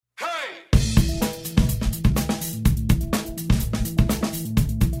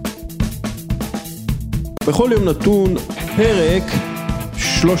בכל יום נתון, פרק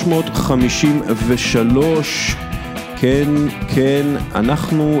 353, כן,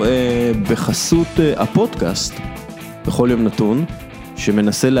 אנחנו בחסות הפודקאסט, בכל יום נתון,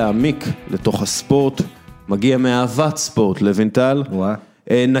 שמנסה להעמיק לתוך הספורט, מגיע מאהבת ספורט, לוינטל.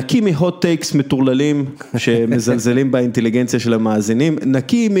 נקי מהוט טייקס מטורללים שמזלזלים באינטליגנציה של המאזינים,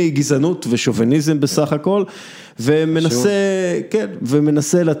 נקי מגזענות ושוביניזם בסך הכל,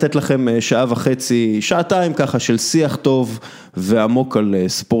 ומנסה לתת לכם שעה וחצי, שעתיים ככה של שיח טוב ועמוק על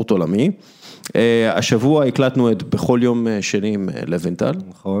ספורט עולמי. השבוע הקלטנו את בכל יום שני עם לוינטל.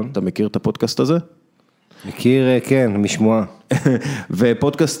 נכון. אתה מכיר את הפודקאסט הזה? מכיר, כן, משמוע.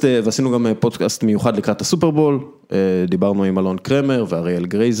 ועשינו גם פודקאסט מיוחד לקראת הסופרבול, דיברנו עם אלון קרמר ואריאל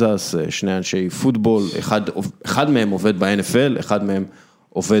גרייזס, שני אנשי פוטבול, אחד מהם עובד ב-NFL, אחד מהם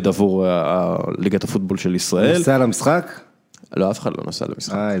עובד עבור ליגת הפוטבול של ישראל. נוסע למשחק? לא, אף אחד לא נוסע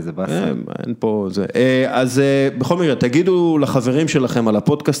למשחק. איזה באסה. אין פה זה. אז בכל מקרה, תגידו לחברים שלכם על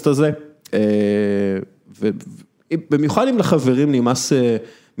הפודקאסט הזה, ובמיוחד אם לחברים נמאס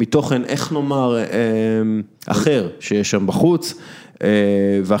מתוכן, איך נאמר, אחר שיש שם בחוץ,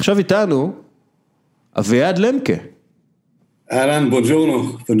 ועכשיו איתנו, אביעד למקה. אהלן,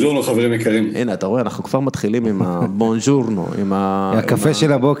 בונג'ורנו חברים יקרים. הנה, אתה רואה, אנחנו כבר מתחילים עם הבונג'ורנו, עם הקפה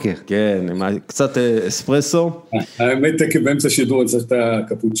של הבוקר. כן, עם קצת אספרסו. האמת, באמצע שידור אני צריך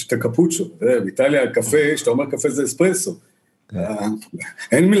את הקפוצ'ו, באיטליה הקפה, שאתה אומר קפה זה אספרסו.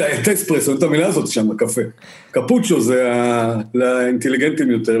 אין מילה, את אספרסו, אין את המילה הזאת שם, הקפה. קפוצ'ו זה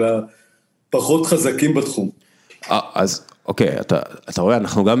לאינטליגנטים יותר, לפחות חזקים בתחום. אז אוקיי, אתה רואה,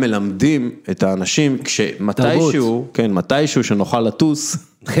 אנחנו גם מלמדים את האנשים, כשמתישהו, כן, מתישהו שנוכל לטוס.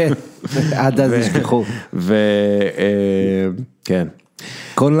 כן, עד אז ישכחו. כן.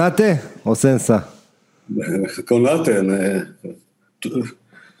 קון לאטה או סנסה? קון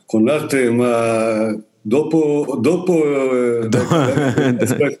לאטה, מה... דופו,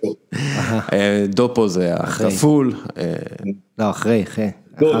 דופו זה הכפול. לא, אחרי.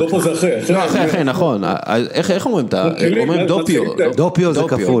 דופו זה אחרי. לא, אחרי, נכון. איך אומרים את ה... אומרים דופיו. דופיו זה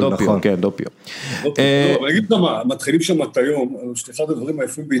כפול, נכון. כן, דופיו. אני אגיד לך מה, מתחילים שם את היום, אחד הדברים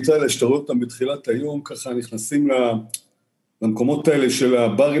היפים באיטליה, שאתה רואה אותם בתחילת היום, ככה נכנסים למקומות האלה של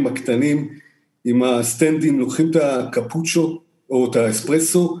הברים הקטנים, עם הסטנדים, לוקחים את הקפוצ'ו, או את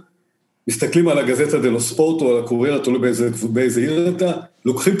האספרסו, מסתכלים על הגזטה דלו ספורט, או על הקוריירה, תלוי באיזה עיר אתה,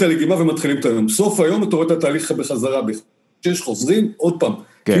 לוקחים את הלגימה ומתחילים את היום. סוף היום אתה רואה את התהליך בחזרה, בשש חוזרים, עוד פעם.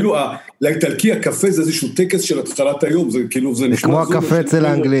 כאילו, לאיטלקי הקפה זה איזשהו טקס של התחלת היום, זה כאילו, זה נשמע... כמו הקפה אצל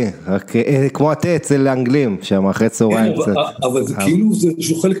האנגלי, כמו התה אצל האנגלים, שם אחרי צהריים קצת. אבל זה כאילו, זה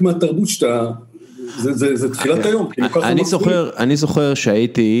איזשהו חלק מהתרבות שאתה... זה תחילת היום. אני זוכר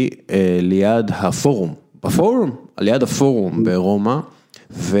שהייתי ליד הפורום, ליד הפורום ברומא,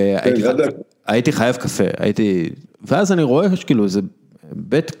 והייתי חייב קפה, ואז אני רואה שכאילו זה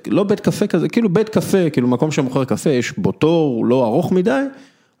לא בית קפה כזה, כאילו בית קפה, כאילו מקום שמוכר קפה, יש בו תור, לא ארוך מדי,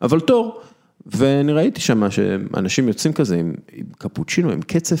 אבל תור, ואני ראיתי שם שאנשים יוצאים כזה עם קפוצ'ינו, עם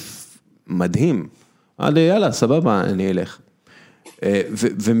קצף מדהים, יאללה, סבבה, אני אלך.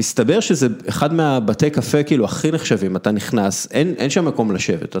 ומסתבר שזה אחד מהבתי קפה כאילו הכי נחשבים, אתה נכנס, אין שם מקום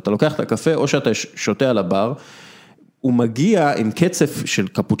לשבת, אתה לוקח את הקפה או שאתה שותה על הבר, הוא מגיע עם קצף של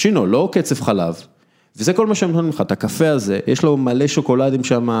קפוצ'ינו, לא קצף חלב, וזה כל מה שהם נותנים לך, את הקפה הזה, יש לו מלא שוקולדים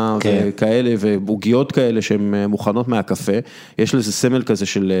שם, וכאלה, ועוגיות כאלה שהן מוכנות מהקפה, יש לזה סמל כזה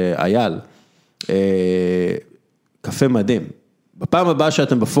של אייל, קפה מדהים, בפעם הבאה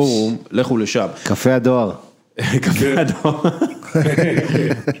שאתם בפורום, לכו לשם. קפה הדואר. קפה הדואר.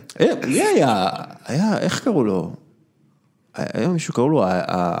 היה, איך קראו לו? היה מישהו קראו לו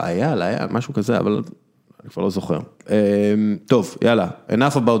אייל, היה משהו כזה, אבל... אני כבר לא זוכר. טוב, יאללה,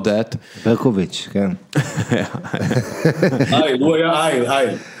 enough about that. ברקוביץ', כן. הוא היה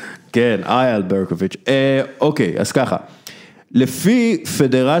אייל. כן, אייל ברקוביץ'. אוקיי, אז ככה. לפי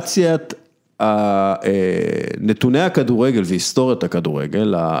פדרציית נתוני הכדורגל והיסטוריית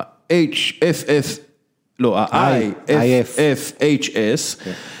הכדורגל, ה-HFF, לא, ה-IFFHS,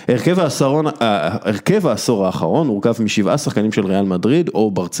 הרכב העשור האחרון הורכב מ7 שחקנים של ריאל מדריד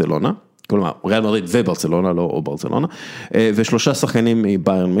או ברצלונה, כלומר, ריאל מדריד וברצלונה, לא או ברצלונה, ו3 שחקנים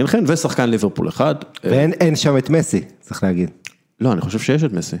מביירן מינכן, ושחקן ליברפול אחד. ואין שם את מסי, צריך להגיד. לא, אני חושב שיש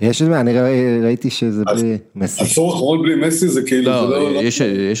את מסי. יש את מסי, אני ראיתי שזה בלי מסי. עשור אחרון בלי מסי זה כאילו... לא,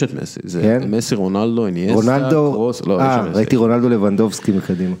 יש את מסי, זה מסי, רונלדו, איניאסטה, קרוס, לא, יש את מסי. ראיתי רונלדו לבנדובסקי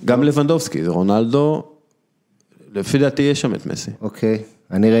מקדימה. גם לבנדובסקי, זה רונלדו, לפי דעתי יש שם את מסי. אוקיי.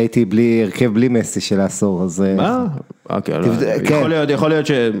 אני ראיתי הרכב בלי מסי של העשור, אז... מה? אוקיי, יכול להיות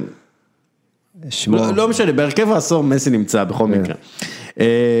ש... לא משנה, בהרכב העשור מסי נמצא בכל מקרה.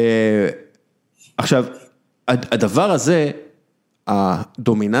 עכשיו, הדבר הזה,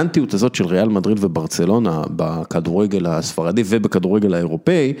 הדומיננטיות הזאת של ריאל מדריד וברצלונה בכדורגל הספרדי ובכדורגל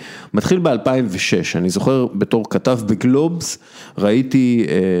האירופאי, מתחיל ב-2006, אני זוכר בתור כתב בגלובס,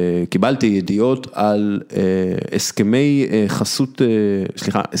 קיבלתי ידיעות על הסכמי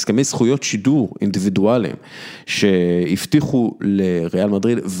הסכמי זכויות שידור אינדיבידואליים, שהבטיחו לריאל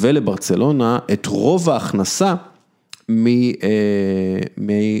מדריד ולברצלונה את רוב ההכנסה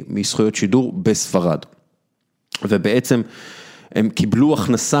מזכויות שידור בספרד, ובעצם הם קיבלו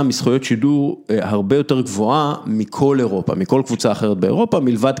הכנסה מזכויות שידור הרבה יותר גבוהה מכל אירופה, מכל קבוצה אחרת באירופה,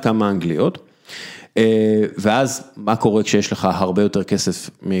 מלבד כמה אנגליות, ואז מה קורה כשיש לך הרבה יותר כסף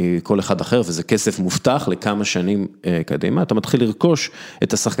מכל אחד אחר, וזה כסף מובטח לכמה שנים קדימה, אתה מתחיל לרכוש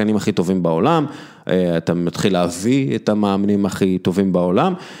את השחקנים הכי טובים בעולם, אתה מתחיל להביא את המאמנים הכי טובים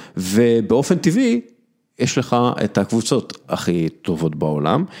בעולם, ובאופן טבעי, יש לך את הקבוצות הכי טובות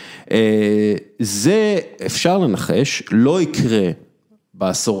בעולם, זה אפשר לנחש, לא יקרה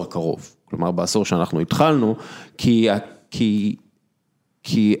בעשור הקרוב, כלומר בעשור שאנחנו התחלנו, כי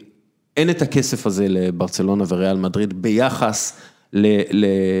אין את הכסף הזה לברצלונה וריאל מדריד ביחס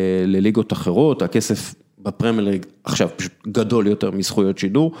לליגות אחרות, הכסף בפרמייר ליג עכשיו פשוט גדול יותר מזכויות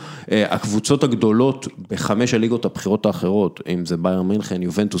שידור, הקבוצות הגדולות בחמש הליגות הבחירות האחרות, אם זה ביירן מינכן,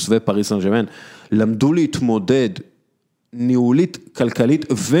 יובנטוס ופריס סן ז'רמן, למדו להתמודד ניהולית, כלכלית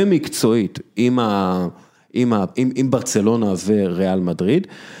ומקצועית עם ברצלונה וריאל מדריד,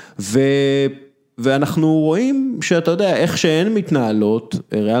 ואנחנו רואים שאתה יודע, איך שהן מתנהלות,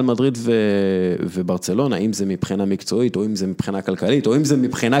 ריאל מדריד וברצלונה, אם זה מבחינה מקצועית, או אם זה מבחינה כלכלית, או אם זה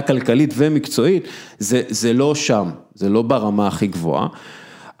מבחינה כלכלית ומקצועית, זה לא שם, זה לא ברמה הכי גבוהה.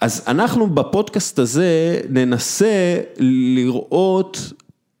 אז אנחנו בפודקאסט הזה ננסה לראות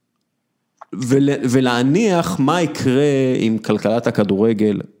ולהניח מה יקרה עם כלכלת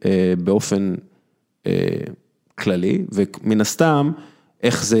הכדורגל באופן כללי, ומן הסתם,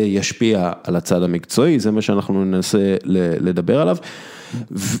 איך זה ישפיע על הצד המקצועי, זה מה שאנחנו ננסה לדבר עליו,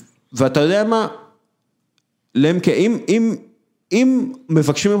 ואתה יודע מה, למקה, אם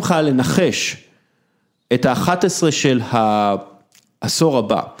מבקשים ממך לנחש את ה-11 של העשור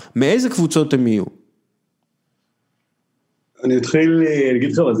הבא, מאיזה קבוצות הם יהיו? אני אתחיל, אני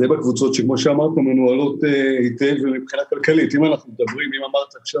אגיד לך, אבל זה בקבוצות שכמו שאמרת, מנוהלות היטב ומבחינה כלכלית, אם אנחנו מדברים, אם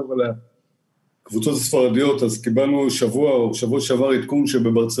אמרת עכשיו על קבוצות הספרדיות, אז קיבלנו שבוע שעבר עדכון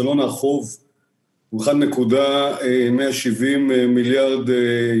שבברצלונה החוב הוא 1.170 מיליארד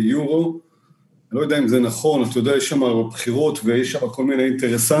יורו, אני לא יודע אם זה נכון, אתה יודע, יש שם בחירות ויש שם כל מיני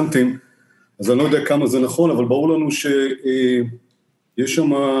אינטרסנטים, אז אני לא יודע כמה זה נכון, אבל ברור לנו שיש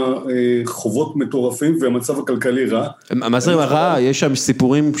שם חובות מטורפים והמצב הכלכלי רע. מה זה רע? יש שם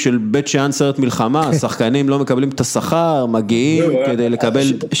סיפורים של בית שאן סרט מלחמה, שחקנים לא מקבלים את השכר, מגיעים כדי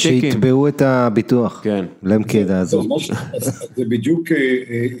לקבל צ'קים. שיתבעו את הביטוח. כן. למקה הזאת. זה בדיוק,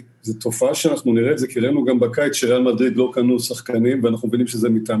 זו תופעה שאנחנו נראה את זה, כי ראינו גם בקיץ שריאל מדריד לא קנו שחקנים, ואנחנו מבינים שזה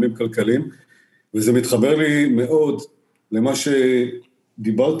מטעמים כלכליים, וזה מתחבר לי מאוד למה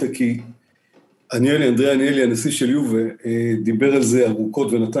שדיברת, כי אנדרי אניאלי, הנשיא של יובה, דיבר על זה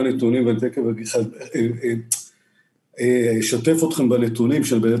ארוכות ונתן נתונים, ואני תכף אשתף אתכם בנתונים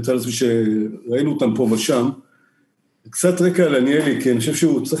שראינו אותם פה ושם. קצת רקע על אניאלי, כי אני חושב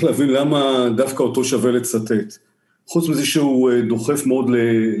שהוא צריך להבין למה דווקא אותו שווה לצטט. חוץ מזה שהוא דוחף מאוד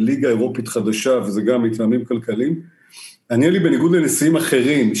לליגה אירופית חדשה, וזה גם מטעמים כלכליים. אניאלי בניגוד לנשיאים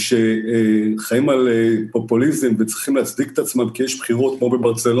אחרים שחיים על פופוליזם וצריכים להצדיק את עצמם כי יש בחירות כמו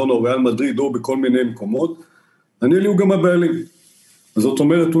בברצלונה או ריאל מדריד או בכל מיני מקומות, אניאלי הוא גם הבעלים. אז זאת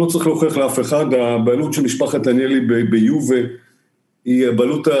אומרת, הוא לא צריך להוכיח לאף אחד, הבעלות של משפחת אניאלי ביובה היא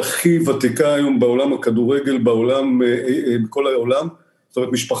הבעלות הכי ותיקה היום בעולם הכדורגל, בכל העולם, זאת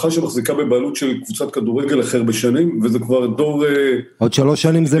אומרת, משפחה שמחזיקה בבעלות של קבוצת כדורגל אחר בשנים, וזה כבר דור... עוד 3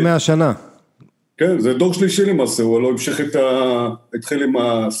 שנים זה 100 שנה. כן, זה דור שלישי למעשה, הוא לא המשיך התחיל עם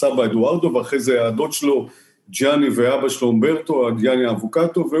הסבא אדוארדו, ואחרי זה הדוד שלו, ג'יאני ואבא שלו אומברטו, ג'יאני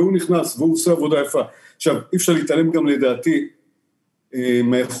אבוקטו, והוא נכנס, והוא עושה עבודה יפה. עכשיו, אי אפשר להתעלם גם לדעתי,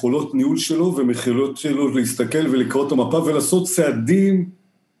 מהיכולות ניהול שלו, ומחילות שלו להסתכל ולקרוא את המפה, ולעשות צעדים,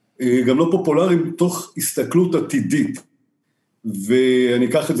 גם לא פופולריים, תוך הסתכלות עתידית. ואני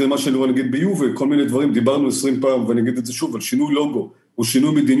אקח את זה למה שאני נגיד ביובה, כל מיני דברים, דיברנו 20 פעם, ואני אגיד את זה שוב, על שינוי לוגו, או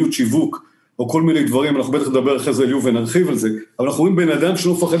שינוי מדיניות שיווק, או כל מיני דברים, אנחנו בטח נדבר אחרי זה ליוב ונרחיב על זה, אבל אנחנו רואים בן אדם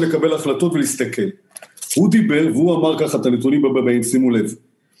שלא מפחד לקבל החלטות ולהסתכל. הוא דיבר, והוא אמר ככה את הנתונים בבאים, שימו לב.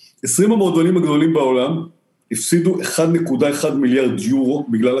 20 המועדונים הגדולים בעולם, הפסידו 1.1 מיליארד יורו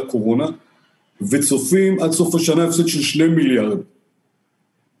בגלל הקורונה, וצופים עד סוף השנה הפסד של 2 מיליארד.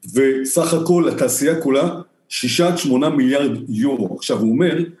 וסך הכל, התעשייה כולה, 6-8 מיליארד יורו. עכשיו הוא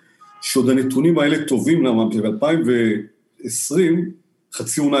אומר, שעוד הנתונים האלה טובים, למה ב-2020,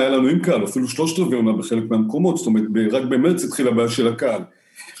 חצי עונה היה לנו עם קהל, אפילו 3/4 עונה בחלק מהמקומות, זאת אומרת, רק במרץ התחילה הבעיה של הקהל.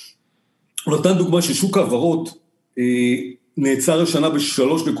 הוא נתן דוגמה ששוק העברות נעצר השנה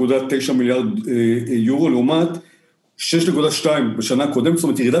ב-3.9 מיליארד יורו, לעומת 6.2 בשנה הקודמת, זאת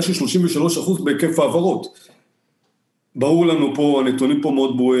אומרת, ירידה של 33% בהיקף העברות. ברור לנו פה, הנתונים פה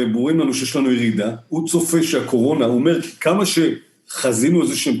מאוד ברורים לנו שיש לנו ירידה, הוא צופה שהקורונה, הוא אומר, כמה שחזינו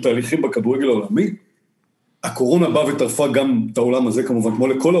איזה שהם תהליכים בכדורגל העולמי, הקורונה באה וטרפה גם את העולם הזה, כמובן, כמו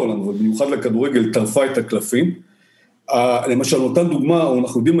לכל העולם, אבל במיוחד לכדורגל, טרפה את הקלפים. למשל, נותן דוגמה,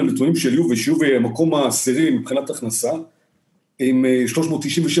 אנחנו יודעים על נתונים של יובי, שיובי המקום העשירי מבחינת הכנסה, עם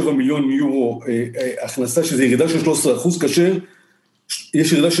 397 מיליון יורו הכנסה, שזה ירידה של 13%, כאשר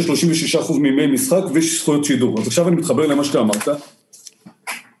יש ירידה של 36% מימי משחק ויש זכויות שידור. אז עכשיו אני מתחבר למה שאתה אמרת,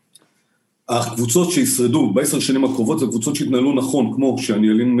 הקבוצות שישרדו ב10 שנים הקרובות, זה קבוצות שהתנהלו נכון, כמו שאני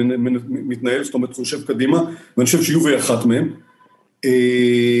מתנהל, זאת אומרת, חושב קדימה, ואני חושב שיובי אחת מהם,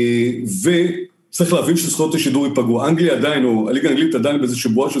 וצריך להבין שזכויות השידור ייפגעו. אנגליה עדיין, או הליגה האנגלית עדיין באיזה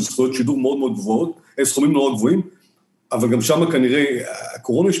שבועה של זכויות שידור מאוד מאוד גבוהות, סכומים מאוד גבוהים, אבל גם שם כנראה,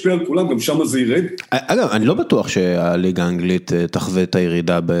 הקורונה השפיעה על כולם, גם שם זה ירד. אגב, אני לא בטוח שהליגה האנגלית תחווה את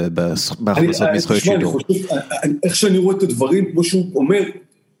הירידה בהכנסות מזכויות שידור. איך שאני רואה את הדברים, כמו שהוא אומר,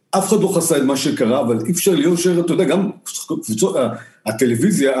 אף אחד לא חסה את מה שקרה, אבל אי אפשר להיות אתה יודע, גם קבוצות,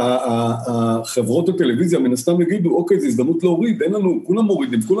 הטלוויזיה, החברות הטלוויזיה, מן הסתם יגידו, אוקיי, זו הזדמנות להוריד, אין לנו, כולם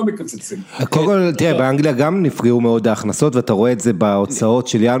מורידים, כולם מקצצים. קודם כל, תראה, באנגליה גם נפגעו מאוד ההכנסות, ואתה רואה את זה בהוצאות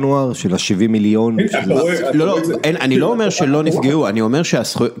של ינואר, של ה-70 מיליון. לא, אני לא אומר שלא נפגעו, אני אומר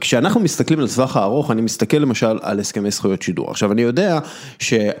כשאנחנו מסתכלים על טווח הארוך, אני מסתכל למשל על הסכמי זכויות שידור. עכשיו, אני יודע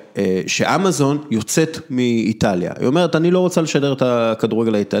שאמזון יוצאת מאיטליה. היא אומרת, אני לא רוצה לשדר את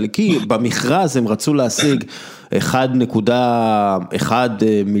הכדורגל האיטלי, כי במכרז הם רצו להשיג 1.1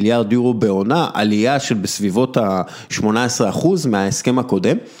 מיליארד יורו בעונה, עלייה של בסביבות ה-18% מההסכם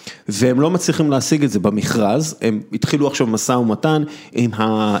הקודם, והם לא מצליחים להשיג את זה במכרז, הם התחילו עכשיו מסע ומתן עם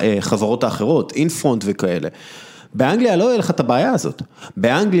החברות האחרות, אינפרונט וכאלה. באנגליה לא יהיה לך את הבעיה הזאת.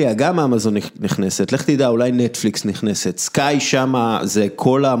 באנגליה גם אמזון נכנסת, לך תדע, אולי נטפליקס נכנסת, סקאי שמה, זה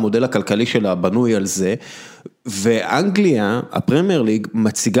כל המודל הכלכלי שלה בנוי על זה, ואנגליה, הפרמייר ליג,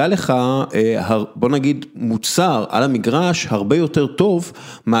 מציגה לך, בוא נגיד, מוצר על המגרש הרבה יותר טוב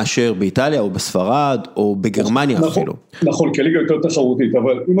מאשר באיטליה או בספרד או בגרמניה אפילו. נכון, כי הליגה יותר תחרותית,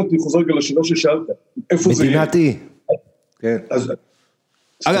 אבל אם את חוזר רגע לשאלה ששאלת, איפה זה יהיה? מדינת אי. כן.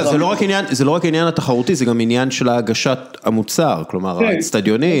 אגב, זה לא רק עניין התחרותי, זה גם עניין של הגשת המוצר, כלומר,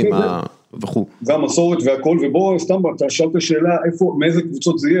 האצטדיונים וכו'. והמסורת והכל, ובוא, סתם, אתה שאלת שאלה, מאיזה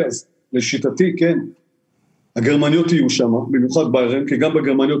קבוצות זה יהיה, אז לשיטתי, כן, הגרמניות יהיו שם, במיוחד ביירן, כי גם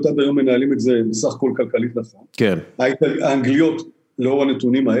בגרמניות עד היום מנהלים את זה בסך הכל כלכלית נכון. כן. האנגליות, לאור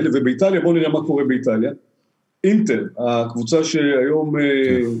הנתונים האלה, ובאיטליה, בואו נראה מה קורה באיטליה. אינטר, הקבוצה שהיום,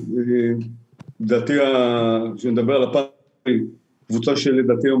 לדעתי, שנדבר על הפעם, קבוצה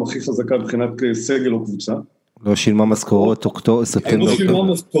שלדעתי היום הכי חזקה מבחינת סגל או קבוצה. לא שילמה משכורות, ספטמבר. לא שילמה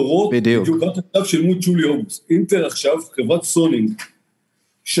משכורות, בדיוק. בדיוק עכשיו שילמו ג'ולי אוגוסט. אינטר עכשיו, חברת סונינג,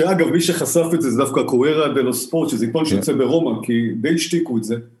 שאגב, מי שחשף את זה, זה דווקא קוריירה דלו ספורט, שזה עיתון שיוצא ברומא, כי די השתיקו את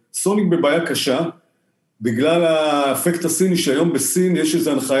זה. סונינג בבעיה קשה, בגלל האפקט הסיני, שהיום בסין יש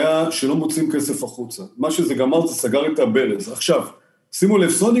איזו הנחיה שלא מוצאים כסף החוצה. מה שזה גמר, זה סגר את הברז. עכשיו, שימו לב,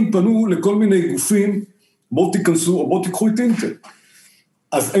 סונינג פנו לכל מיני גופים, בואו תיכנסו, או בואו תיקחו את אינטר.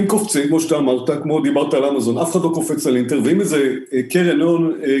 אז אין קופצים, כמו שאתה אמרת, כמו דיברת על אמזון, אף אחד לא קופץ על אינטר, ואם איזה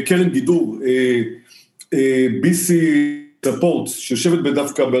קרן גידור, BC ספורט, שיושבת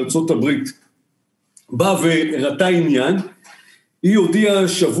בדווקא בארצות הברית, באה וראתה עניין, היא הודיעה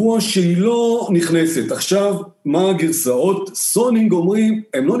שבוע שהיא לא נכנסת. עכשיו, מה הגרסאות? סונינג אומרים,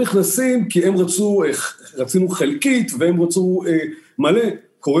 הם לא נכנסים כי הם רצינו חלקית, והם רצו מלא.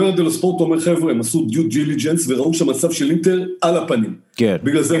 קוריירה דלו ספורט אומר, חבר'ה, הם עשו דיו דיליג'נס, וראו שהמצב של אינטר על הפנים. כן.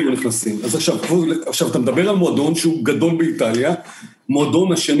 בגלל זה הם לא נכנסים. אז עכשיו אתה מדבר על מועדון שהוא גדול באיטליה,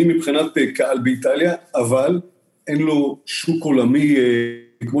 מועדון השני מבחינת קהל באיטליה, אבל אין לו שוק עולמי,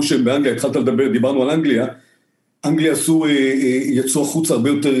 כמו שבאנגליה, התחלת לדבר, דיברנו על אנגליה, אנגליה יצאו החוץ הרבה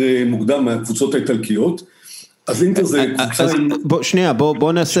יותר מוקדם מהקבוצות האיטלקיות, אז אינטר זה קבוצה... שנייה,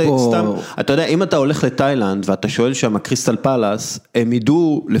 בוא נעשה סתם, אתה יודע, אם אתה הולך לתאילנד, ואתה שואל שם קריסטל פלאס, הם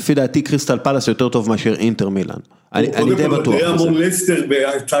ידעו, לפי דעתי קריסטל פלאס יותר טוב מאשר אינטר מילאן. אני די בטוח. המון לסטר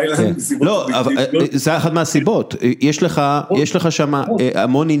בתאילנד. לא, זה אחד מהסיבות. יש לך שם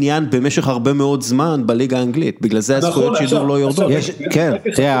המון עניין במשך הרבה מאוד זמן בליגה האנגלית, בגלל זה הזכויות שידור לא יורדות. כן,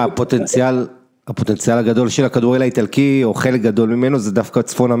 תראה, הפוטנציאל הגדול של הכדורגל האיטלקי, או חלק גדול ממנו, זה דווקא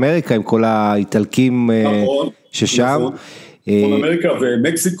צפון אמריקה, עם כל האיטלקים ששם. דרום אמריקה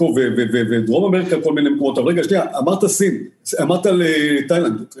ומקסיקו ודרום אמריקה, כל מיני מקומות. אבל רגע, שנייה, אמרת סין, אמרת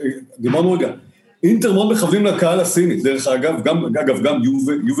לתאילנד, דיברנו רגע. אינטר מאוד מכוונים לקהל הסינית, דרך אגב, גם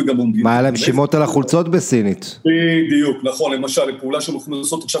יובה גם עומדים. מה היה להם שמות על החולצות בסינית? בדיוק, נכון, למשל, לפעולה שהם יכולים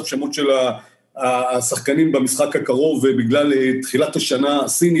לעשות עכשיו שמות של השחקנים במשחק הקרוב, ובגלל תחילת השנה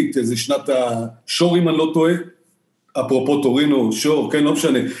הסינית, זה שנת השור, אם אני לא טועה, אפרופו טורינו, שור, כן, לא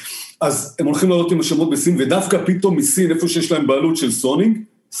משנה. אז הם הולכים לעלות עם השמות בסין, ודווקא פתאום מסין, איפה שיש להם בעלות של סונינג,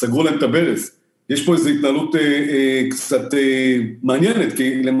 סגרו להם את הברז. יש פה איזו התנהלות קצת מעניינת,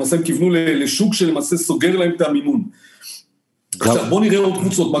 כי למעשה הם כיוונו לשוק שלמעשה סוגר להם את המימון. עכשיו, בואו נראה עוד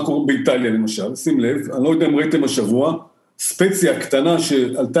קבוצות, מה קורה באיטליה למשל, שים לב, אני לא יודע אם ראיתם השבוע, ספציה קטנה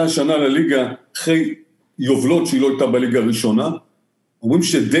שעלתה השנה לליגה, אחרי יובלות שהיא לא הייתה בליגה הראשונה, אומרים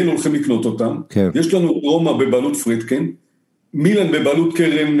שדל הולכים לקנות אותם, כן. יש לנו רומא בבעלות פרידקן, מילן בבעלות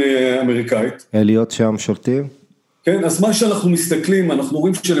קרן אמריקאית. אליות שם שולטים. כן, אז מה שאנחנו מסתכלים, אנחנו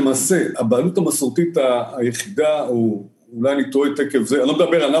רואים שלמעשה, הבעלות המסורתית היחידה, או אולי אני טועה תקף זה, אני לא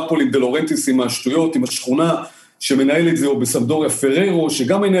מדבר על נפולי, דלורנטיס עם השטויות, עם השכונה שמנהל את זה, או בסמדוריה פררו,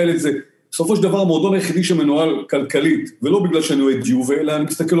 שגם מנהל את זה, בסופו של דבר המועדון היחידי שמנוהל כלכלית, ולא בגלל שאני אוהד יובה, אלא אני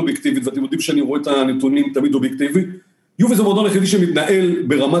מסתכל אובייקטיבית, ואתם יודעים שאני רואה את הנתונים תמיד אובייקטיבית, יובה זה המועדון היחידי שמתנהל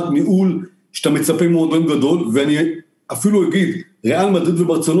ברמת ניהול, שאתה מצפה מועדון גדול, ואני אפילו אגיד, ריאל מדריד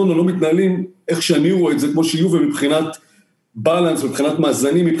וברצלונה לא מתנהלים איך שאני רואה את זה, כמו שיהיו מבחינת בלנס, מבחינת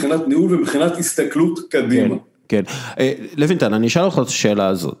מאזנים, מבחינת ניהול ומבחינת הסתכלות קדימה. כן, כן. לוינטל, אני אשאל אותך את השאלה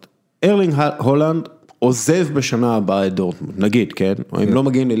הזאת. ארלינג הולנד עוזב בשנה הבאה את דורטמונד, נגיד, כן? או הם לא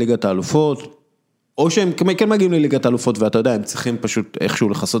מגיעים לליגת האלופות, או שהם כן מגיעים לליגת האלופות, ואתה יודע, הם צריכים פשוט איכשהו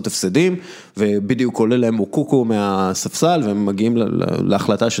לחסות הפסדים, ובדיוק עולה להם מוקוקו מהספסל, והם מגיעים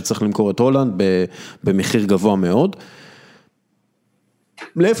להחלטה שצריך למכור את הולנד במחיר גבוה מאוד.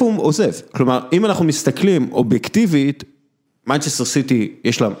 לאיפה הוא עוזב? כלומר, אם אנחנו מסתכלים אובייקטיבית, מנצ'סטר סיטי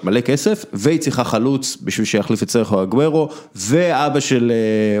יש לה מלא כסף, והיא צריכה חלוץ בשביל שיחליף את סרחיו אגוארו, ואבא של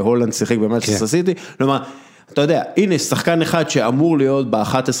הולנד שיחק במנצ'סטר סיטי, כלומר, אתה יודע, הנה שחקן אחד שאמור להיות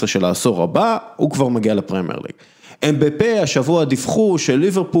ב-11 של העשור הבא, הוא כבר מגיע לפרמייר ליג. אמבפה השבוע דיווחו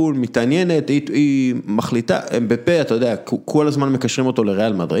שליברפול מתעניינת, היא מחליטה, אמבפה, אתה יודע, כל הזמן מקשרים אותו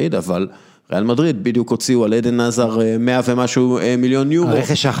לריאל מדריד, אבל ריאל מדריד בדיוק הוציאו על עדן נזר 100 ומשהו מיליון יורו.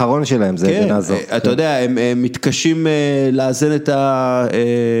 הרכש האחרון שלהם זה עדן נזר. אתה יודע, הם מתקשים לאזן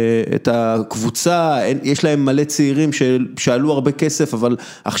את הקבוצה, יש להם מלא צעירים שעלו הרבה כסף, אבל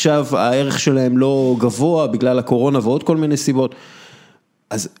עכשיו הערך שלהם לא גבוה בגלל הקורונה ועוד כל מיני סיבות.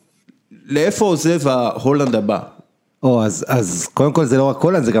 אז לאיפה עוזב ההולנד הבא? אז קודם כל זה לא רק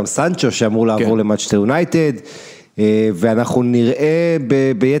הולנד, זה גם סנצ'ו שאמור לעבור למאנצ'סטר יונייטד, ואנחנו נראה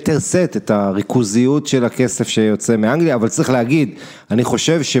ביתר סט את הריכוזיות של הכסף שיוצא מאנגליה, אבל צריך להגיד, אני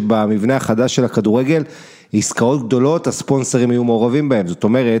חושב שבמבנה החדש של הכדורגל, עסקאות גדולות, הספונסרים יהיו מעורבים בהם, זאת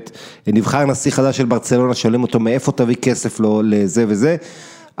אומרת, נבחר נשיא חדש של ברצלונה, שואלים אותו מאיפה תביא כסף לו לזה וזה,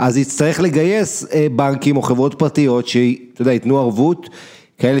 אז יצטרך לגייס בנקים או חברות פרטיות, שאתה יודע, יתנו ערבות,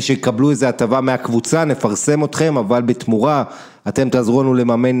 כאלה שיקבלו איזו הטבה מהקבוצה, נפרסם אתכם, אבל בתמורה, אתם תעזרו לנו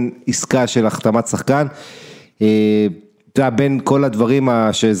לממן עסקה של החתמת שחקן, אתה יודע, בין כל הדברים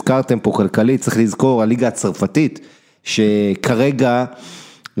שהזכרתם פה כלכלי, צריך לזכור, הליגה הצרפתית, שכרגע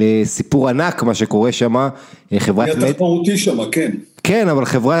סיפור ענק, מה שקורה שם, חברת מדיה תחרותי שם, כן. כן, אבל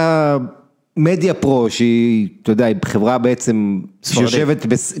חברה מדיה פרו, שהיא, אתה יודע, היא חברה בעצם, שיושבת,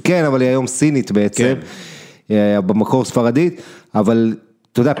 כן, אבל היא היום סינית בעצם, במקור ספרדית, אבל,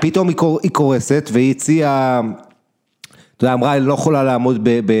 אתה יודע, פתאום היא קורסת, והיא הציעה, אתה יודע, אמרה, אני לא יכולה לעמוד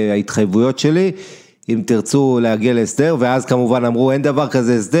בהתחייבויות שלי, אם תרצו להגיע להסדר, ואז כמובן אמרו, אין דבר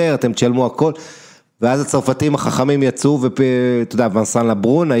כזה הסדר, אתם תשלמו הכל, ואז הצרפתים החכמים יצאו, ואתה יודע, ונסן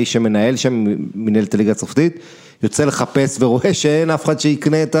לברון, האיש שמנהל שם, מנהלת הליגה הצרפתית, יוצא לחפש ורואה שאין אף אחד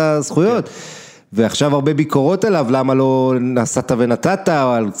שיקנה את הזכויות, ועכשיו הרבה ביקורות עליו, למה לא נסעת ונתת,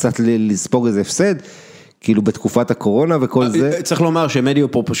 או קצת לספוג איזה הפסד, כאילו בתקופת הקורונה וכל זה. צריך לומר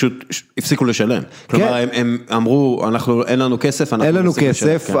שמדיו פה פשוט הפסיקו לשלם. כלומר, הם אמרו, אין לנו כסף, אין לנו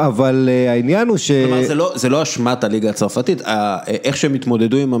כסף, אבל העניין הוא ש... כלומר, זה לא אשמת הליגה הצרפתית, איך שהם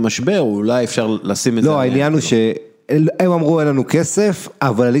התמודדו עם המשבר, אולי אפשר לשים את זה... לא, העניין הוא שהם אמרו, אין לנו כסף,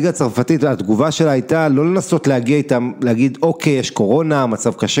 אבל הליגה הצרפתית, התגובה שלה הייתה לא לנסות להגיע איתם, להגיד, אוקיי, יש קורונה,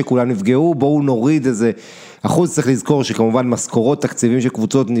 מצב קשה, כולם נפגעו, בואו נוריד איזה... אחוז צריך לזכור שכמובן משכורות תקציבים של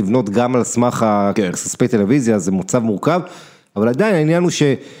קבוצות נבנות גם על סמך הכספי טלוויזיה, זה מוצב מורכב, אבל עדיין העניין הוא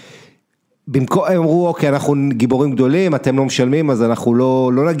שבמקום, הם אמרו, אוקיי, אנחנו גיבורים גדולים, אתם לא משלמים, אז אנחנו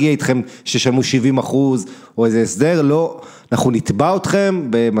לא נגיע איתכם ששלמו 70% או איזה הסדר, לא, אנחנו נתבע אתכם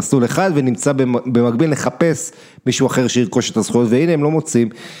במסלול אחד, ונמצא במקביל לחפש מישהו אחר שירכוש את הזכויות, והנה הם לא מוצאים,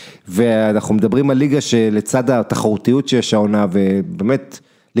 ואנחנו מדברים על ליגה שלצד התחרותיות שיש העונה, ובאמת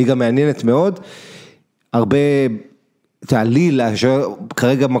ליגה מעניינת מאוד, הרבה תעליל,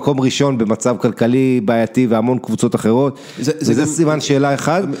 כרגע מקום ראשון במצב כלכלי בעייתי והמון קבוצות אחרות, וזה סימן שאלה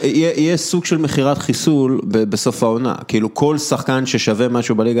אחד. יהיה סוג של מחירת חיסול בסוף העונה, כאילו כל שחקן ששווה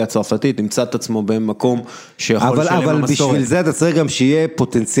משהו בליגה הצרפתית, ימצא את עצמו במקום שיכול לשלם אבל במסורת. בשביל זה אתה צריך גם שיהיה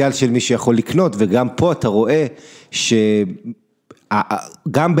פוטנציאל של מי שיכול לקנות, וגם פה אתה רואה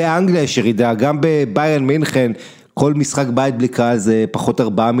גם באנגליה יש ירידה, גם בביירן מינכן, כל משחק בית בלי קהל זה פחות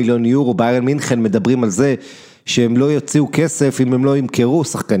 4 מיליון יורו, ביירן מינכן מדברים על זה, שהם לא יוציאו כסף אם הם לא ימכרו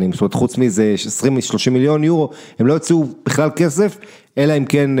שחקנים, זאת אומרת חוץ מזה 20-30 מיליון יורו, הם לא יוציאו בכלל כסף, אלא אם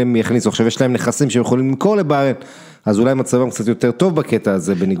כן הם יכניסו, עכשיו יש להם נכסים שהם יכולים למכור לביירן, אז אולי מצבם קצת יותר טוב בקטע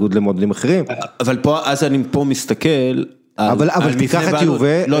הזה, בניגוד למודלים אחרים. אבל פה, אז אני פה מסתכל, אבל תיקח את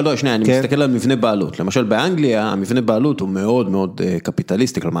יובה. לא, שנייה, אני מסתכל על מבנה בעלות. למשל, באנגליה, המבנה בעלות הוא מאוד מאוד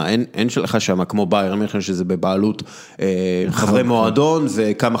קפיטליסטי, כלומר, אין שלך שם כמו ביירן מינכן, שזה בבעלות חברי מועדון,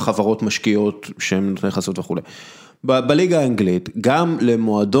 וכמה חברות משקיעות שהן נותנות חסות וכו'. בליגה האנגלית, גם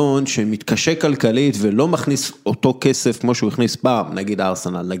למועדון שמתקשה כלכלית, ולא מכניס אותו כסף כמו שהוא הכניס פעם, נגיד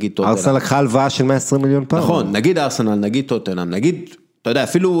ארסנל, נגיד טוטנהאם. ארסנל לקחה הלוואה של 120 מיליון פעם. נכון, נגיד ארסנל, נגיד טוטנהאם, נגיד אתה יודע,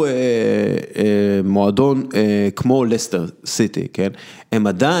 אפילו מועדון כמו לסטר סיטי, כן? הם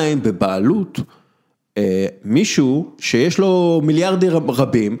עדיין בבעלות מישהו שיש לו מיליארדים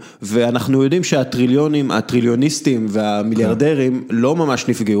רבים, ואנחנו יודעים הטריליוניסטים והמיליארדרים לא ממש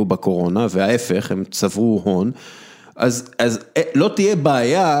נפגעו בקורונה, וההפך, הם צברו הון, אז לא תהיה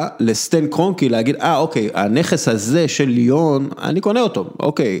בעיה לסטן קרונקי להגיד, אוקיי, הנכס הזה של ליון, אני קונה אותו,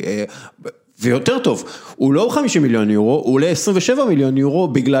 אוקיי, ויותר טוב, הוא לא 50 מיליון יורו, הוא עולה 27 מיליון יורו,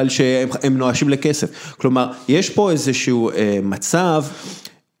 בגלל שהם נואשים לכסף. כלומר, יש פה איזשהו מצב,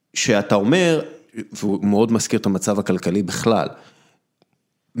 שאתה אומר, והוא מאוד מזכיר את המצב הכלכלי בכלל,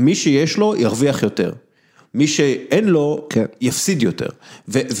 מי שיש לו ירוויח יותר, מי שאין לו יפסיד יותר,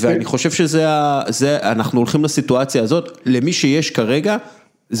 ואני חושב אנחנו הולכים לסיטואציה הזאת, למי שיש כרגע,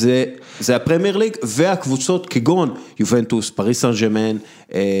 זה הפרמייר ליג והקבוצות כגון יובנטוס, פריס סן ז'רמן,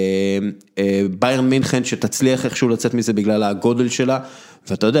 ביירן מינכן שתצליח איכשהו לצאת מזה בגלל הגודל שלה,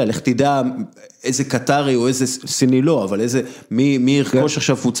 ואתה יודע, לך תדע איזה קטרי או איזה סיני לא, אבל מי ירכוש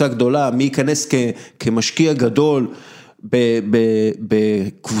עכשיו קבוצה גדולה, מי ייכנס כמשקיע גדול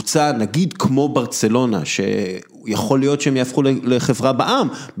בקבוצה נגיד כמו ברצלונה, שיכול להיות שהם יהפכו לחברה בעם,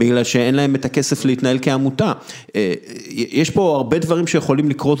 בגלל שאין להם את הכסף להתנהל כעמותה. יש פה הרבה דברים שיכולים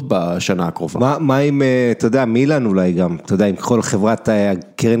לקרות בשנה הקרובה. מה עם, אתה יודע, מילאן אולי גם, אתה יודע, עם כל חברת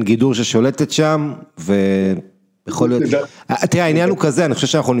קרן גידור ששולטת שם, ויכול להיות, תראה, העניין הוא כזה, אני חושב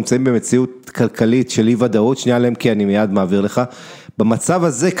שאנחנו נמצאים במציאות כלכלית של אי ודאות, שנייה להם כי אני מיד מעביר לך, במצב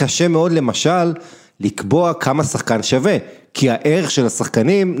הזה קשה מאוד למשל, לקבוע כמה שחקן שווה, כי הערך של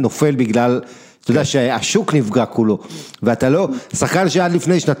השחקנים נופל בגלל, אתה יודע שהשוק נפגע כולו, ואתה לא, שחקן שעד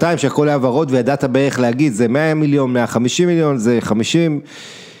לפני שנתיים שהכל היה ורוד וידעת בערך להגיד, זה 100 מיליון, 150 מיליון, זה 50,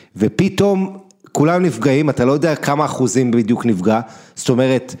 ופתאום כולם נפגעים, אתה לא יודע כמה אחוזים בדיוק נפגע, זאת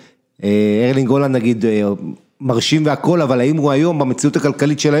אומרת, ארלינג הולנד נגיד, מרשים והכל, אבל האם הוא היום, במציאות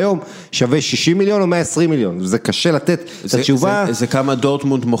הכלכלית של היום, שווה 60 מיליון או 120 מיליון, זה קשה לתת את התשובה. זה כמה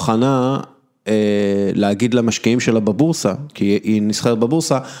דורטמונד מוכנה, להגיד למשקיעים שלה בבורסה, כי היא נסחרת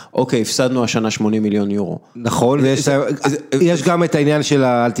בבורסה, אוקיי, הפסדנו השנה 80 מיליון יורו. נכון, ויש גם את העניין של,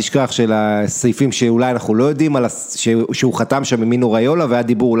 אל תשכח, של הסעיפים שאולי אנחנו לא יודעים, שהוא חתם שם ממינו ריולה, והיה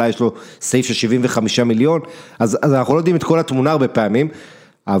דיבור, אולי יש לו סעיף של 75 מיליון, אז אנחנו לא יודעים את כל התמונה הרבה פעמים,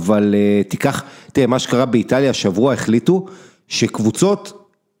 אבל תיקח, תראה, מה שקרה באיטליה, השבוע החליטו, שקבוצות,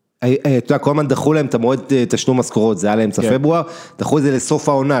 אתה יודע, כל הזמן דחו להם את המועד תשלום משכורות, זה היה לאמצע פברואר, דחו את זה לסוף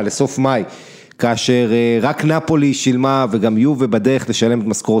העונה, לסוף מאי, כאשר רק נפולי שילמה, וגם יובה בדרך לשלם את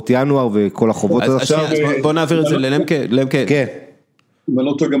משכורות ינואר, וכל החובות עד עכשיו. בוא נעביר את זה ללמקה. כן.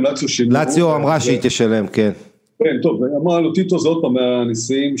 מנותו גם לאציו שילמו. לאציו אמרה שהיא תשלם, כן. כן, טוב, אמרה לוטיטו זה עוד פעם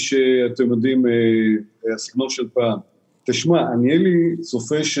מהנשיאים שאתם יודעים, הסגנון של פעם. תשמע, אני לי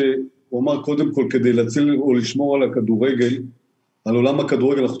צופה שהוא אמר קודם כל כדי להציל או לשמור על הכדורגל, על עולם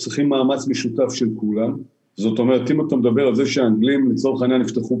הכדורגל אנחנו צריכים מאמץ משותף של כולם, זאת אומרת, אם אתה מדבר על זה שהאנגלים לצורך העניין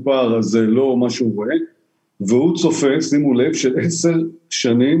נפתחו פער, אז זה לא מה שהוא רואה, והוא צופה, שימו לב, של 10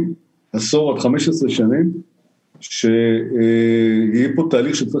 שנים, עשור עד 15 שנים, שיהיה פה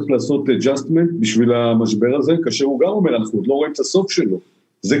תהליך שצריך לעשות adjustment בשביל המשבר הזה, כאשר הוא גם אומר, אנחנו עוד לא רואים את הסוף שלו,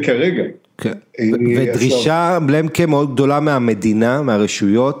 זה כרגע. ודרישה למקה מאוד גדולה מהמדינה,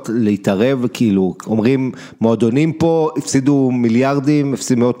 מהרשויות, להתערב, כאילו, אומרים, מועדונים פה הפסידו מיליארדים,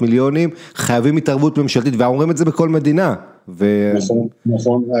 הפסידו מאות מיליונים, חייבים התערבות ממשלתית, ואומרים את זה בכל מדינה.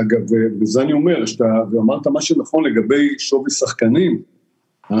 נכון, אגב, וזה אני אומר, ואמרת מה שנכון לגבי שווי שחקנים,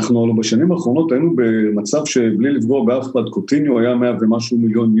 אנחנו בשנים האחרונות היינו במצב שבלי לפגוע באף אחד, קוטיניו היה 100 ומשהו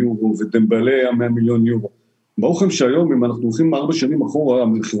מיליון יורו, ודמבלה היה 100 מיליון יורו. ברוך הם שהיום, אם אנחנו הולכים 4 שנים אחורה,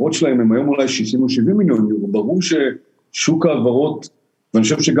 המחירות שלהם הם היום אולי 60 או 70 מיליון יורו. ברור ששוק העברות, ואני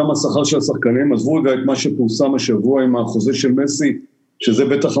חושב שגם השכר של השחקנים, עזבו רגע את מה שפורסם השבוע עם החוזה של מסי, שזה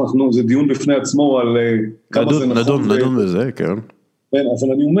בטח זה דיון בפני עצמו על כמה זה נכון. נדון בזה, כן. כן,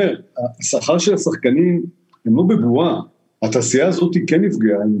 אבל אני אומר, השכר של השחקנים הם לא בבועה, התעשייה הזאת כן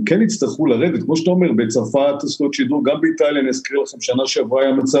נפגעה, הם כן יצטרכו לרדת, כמו שאתה אומר, בצרפת, זכויות שידור, גם באיטליה, אני אזכיר לכם, שנה שעברה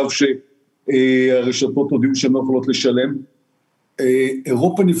היה מצב שהרשתות הודיעו שהן לא יכולות לשלם,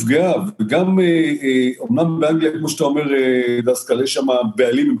 אירופה נפגעה, וגם, אמנם באנגליה, כמו שאתה אומר, דסקל, יש שם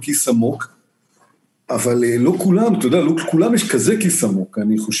בעלים עם כיס עמוק, אבל לא כולם, אתה יודע, לא כולם יש כזה כיס עמוק,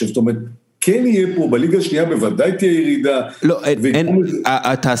 אני חושב, זאת אומרת, כן יהיה פה, בליגה השנייה בוודאי תהיה ירידה. לא,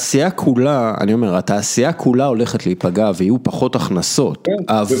 התעשייה כולה, אני אומר, התעשייה כולה הולכת להיפגע, ויהיו פחות הכנסות,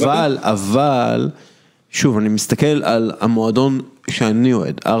 אבל, שוב, אני מסתכל על המועדון שאני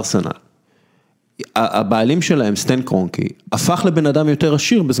אוהד, ארסנל, הבעלים שלהם, סטן קרונקי, הפך לבן אדם יותר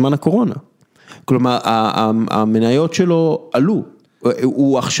עשיר בזמן הקורונה. כלומר, המניות שלו עלו,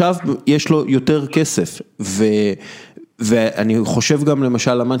 הוא עכשיו, יש לו יותר כסף, ואני חושב גם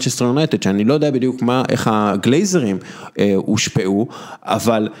למשל למנצ'סטר יונייטד, שאני לא יודע בדיוק איך הגלייזרים הושפעו,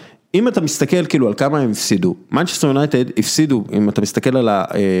 אבל אם אתה מסתכל כאילו על כמה הם הפסידו, מנצ'סטר יונייטד הפסידו, אם אתה מסתכל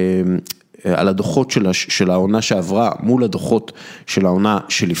על הדוחות של העונה שעברה, מול הדוחות של העונה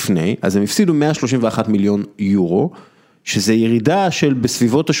שלפני, אז הם הפסידו 131 מיליון יורו, שזה ירידה של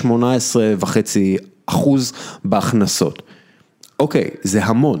בסביבות ה-18.5% בהכנסות. אוקיי, זה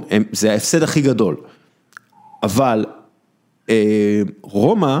המון, זה ההפסד הכי גדול, אבל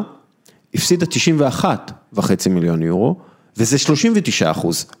רומא הפסידה 91.5 מיליון יורו, וזה 39%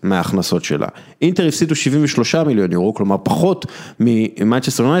 מההכנסות שלה. אינטר הפסידו 73 מיליון יורו, כלומר פחות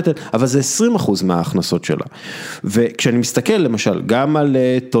ממנצ'סטר יונייטד, אבל זה 20% מההכנסות שלה. וכשאני מסתכל למשל, גם על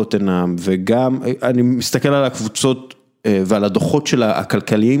טוטנהאם, וגם אני מסתכל על הקבוצות ועל הדוחות של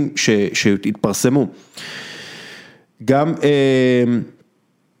הכלכליים שהתפרסמו,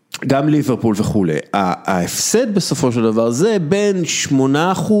 גם ליברפול וכו'. ההפסד בסופו של דבר זה בין 8%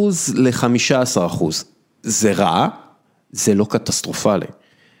 ל-15%. זה רע, זה לא קטסטרופלי.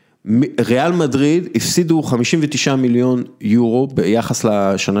 ריאל מדריד הפסידו 59 מיליון יורו ביחס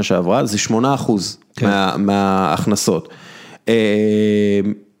לשנה שעברה, זה 8% מההכנסות.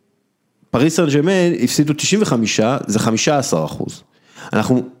 פריס סן ז'רמן הפסידו 95, זה 15%.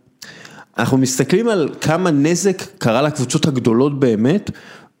 אנחנו מסתכלים על כמה נזק קרה לקבוצות הגדולות באמת,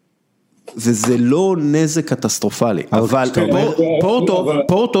 וזה לא נזק קטסטרופלי, אבל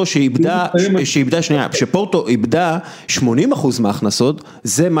פורטו שפורטו איבדה 80% מההכנסות,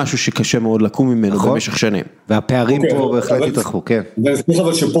 זה משהו שקשה מאוד לקום ממנו במשך שנים. והפערים פה בהחלט התרחקו, כן. ואני אסביר לך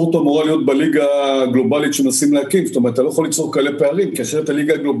אבל שפורטו אמורה להיות בליגה הגלובלית שמנסים להקים, זאת אומרת, אתה לא יכול ליצור כאלה פערים, כי אחרת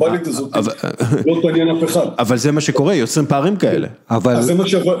הליגה הגלובלית הזאת לא תעניין אף אחד. אבל זה מה שקורה, יוצרים פערים כאלה.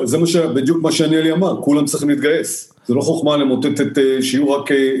 זה בדיוק מה שאני אמר, כולם צריכים להתגייס. זה לא חוכמה למוטט שיהיו רק,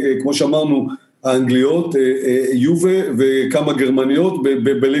 כמו שאמרנו, האנגליות, יובה וכמה גרמניות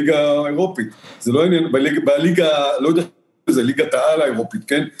בליגה האירופית. זה לא עניין, בליגה, לא יודע, זה ליגת העל האירופית,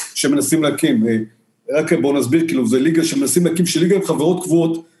 כן? שמנסים להקים. רק בואו נסביר, כאילו, זה ליגה שמנסים להקים, שליגה עם חברות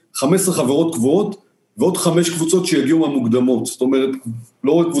קבועות, 15 חברות קבועות, ועוד 5 קבוצות שיגיעו מהמוקדמות. זאת אומרת,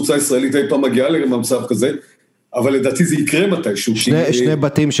 לא רק קבוצה ישראלית, אי פעם מגיעה למצב כזה, אבל לדעתי זה יקרה מתישהו. שני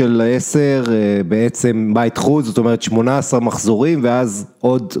בתים של 10, בעצם בית חוץ, זאת אומרת 18 מחזורים, ואז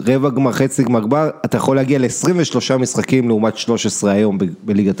עוד רבע גמר, חצי גמר, אתה יכול להגיע ל-23 משחקים, לעומת 13 היום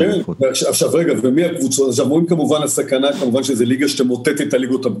בליגת האליפות. עכשיו רגע, ומי הקבוצות? עכשיו רואים כמובן הסכנה, כמובן שזה ליגה שתמוטט את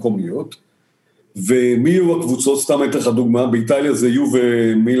הליגות המקומיות, ומי יהיו הקבוצות? סתם הייתה לך דוגמה, באיטליה זה יו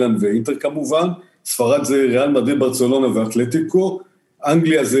ומילאן ואינטר כמובן, ספרד זה ריאל מדריד, ברצלונה ואתלטיקו,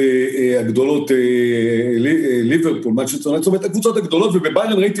 אנגליה זה הגדולות, ליברפול, מנצ'סטר יונייטד, זאת אומרת, הקבוצות הגדולות,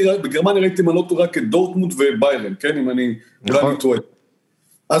 ובביירן ראיתי, בגרמניה ראיתי מנות רק את דורטמונד וביירן, כן, אם אני אולי טועה.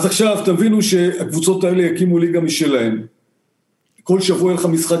 אז עכשיו, תבינו שהקבוצות האלה יקימו ליגה משלהם, כל שבוע יהיה לך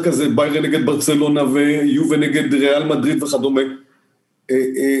משחק כזה, ביירן נגד ברצלונה, ויובה נגד ריאל מדריד וכדומה,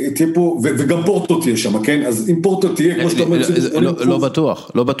 תהיה פה, וגם פורטו תהיה שם, כן? אז אם פורטו תהיה, כמו שאתה אומר,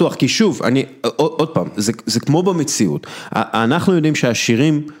 לא בטוח, כי שוב, עוד פעם, זה כמו במציאות, אנחנו יודעים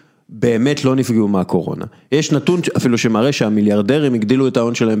שהעשירים באמת לא נפגעו מהקורונה. יש נתון אפילו שמראה שהמיליארדרים הגדילו את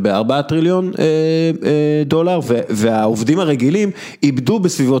ההון שלהם ב4 טריליון דולר, והעובדים הרגילים איבדו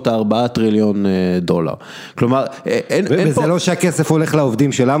בסביבות 4 טריליון דולר. כלומר, אין פה... וזה לא שהכסף הולך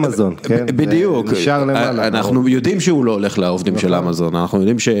לעובדים של אמזון, כן? בדיוק. אנחנו יודעים שהוא לא הולך לעובדים של אמזון, אנחנו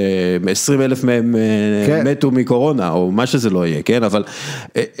יודעים ש20,000 מהם מתו מקורונה, או מה שזה לא יהיה, כן? אבל...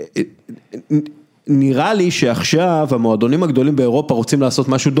 נראה לי שעכשיו המועדונים הגדולים באירופה רוצים לעשות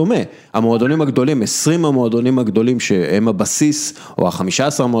משהו דומה. המועדונים הגדולים, 20 המועדונים הגדולים שהם הבסיס, או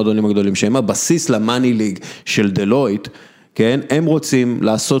 15 המועדונים הגדולים שהם הבסיס למאני ליג של דלויט, כן? הם רוצים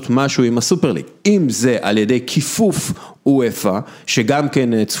לעשות משהו עם הסופר ליג. אם זה על ידי כיפוף אופה, שגם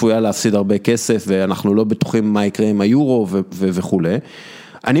כן צפויה להפסיד הרבה כסף, ואנחנו לא בטוחים מה יקרה עם היורו וכו'.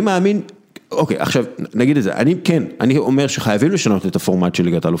 אני מאמין... אוקיי, עכשיו נגיד את זה, אני אומר שחייבים לשנות את הפורמט של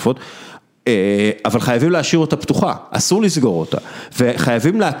ליגת האלופות, אבל חייבים להשאיר אותה פתוחה, אסור לסגור אותה,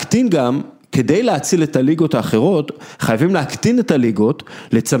 וחייבים להקטין גם, כדי להציל את הליגות האחרות, חייבים להקטין את הליגות,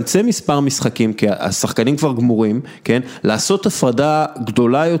 לצמצם מספר משחקים, כי השחקנים כבר גמורים, כן? לעשות הפרדה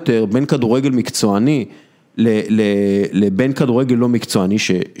גדולה יותר בין כדורגל מקצועני, לבין כדורגל לא מקצועני,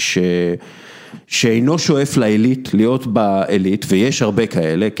 שאינו שואף לאליט, להיות באליט, ויש הרבה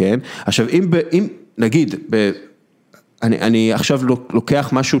כאלה, כן? עכשיו, אם נגיד, אני עכשיו לוקח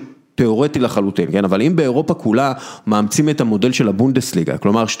משהו תיאורטי לחלוטין, כן? אבל אם באירופה כולה מאמצים את המודל של הבונדסליגה,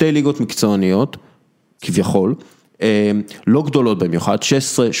 כלומר 2 ליגות מקצועניות, כביכול, לא גדולות במיוחד,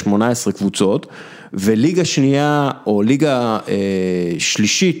 16-18 קבוצות, וליגה שנייה או ליגה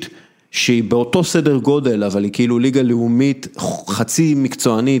שלישית, שהיא באותו סדר גודל, אבל היא כאילו ליגה לאומית, חצי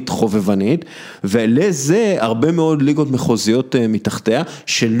מקצוענית, חובבנית, ולזה הרבה מאוד ליגות מחוזיות מתחתיה,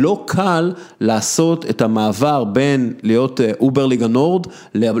 שלא קל לעשות את המעבר בין להיות אובר ליגה נורד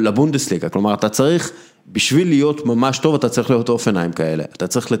לבונדסליגה, כלומר אתה צריך, בשביל להיות ממש טוב, אתה צריך להיות אופניים כאלה, אתה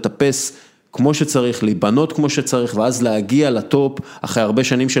צריך לטפס כמו שצריך, להיבנות כמו שצריך, ואז להגיע לטופ אחרי הרבה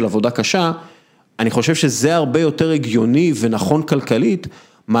שנים של עבודה קשה, אני חושב שזה הרבה יותר הגיוני ונכון כלכלית,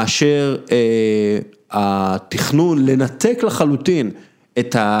 מאשר התכנון לנתק לחלוטין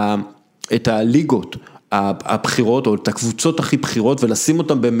את הליגות הבחירות, או את הקבוצות הכי בחירות, ולשים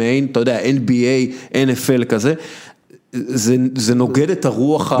אותם במעין, אתה יודע, NBA, NFL כזה, זה נוגד את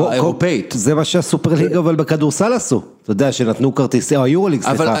הרוח האירופאית. זה מה שהסופר ליג אבל בכדורסל עשו, אתה יודע שנתנו כרטיסי, או היורוליג,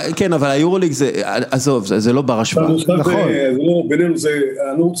 סליחה. כן, אבל היורוליג זה, עזוב, זה לא בר השוואה. נכון. בינינו זה,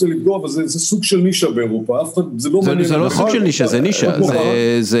 אני לא רוצה לפגוע, אבל זה סוג של נישה באירופה, אף אחד, זה לא מעניין. זה לא סוג של נישה, זה נישה.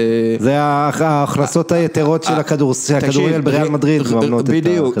 זה ההכנסות היתרות של הכדורגל בריאל מדריד.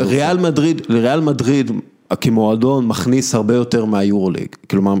 בדיוק, ריאל מדריד, כמועדון מכניס הרבה יותר מהיורוליג,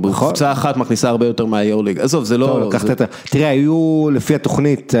 כלומר קבוצה אחת מכניסה הרבה יותר מהיורוליג, עזוב זה לא... תראה, היו לפי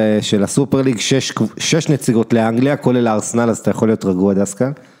התוכנית של הסופר ליג 6 נציגות לאנגליה, כולל הארסנל, אז אתה יכול להיות רגוע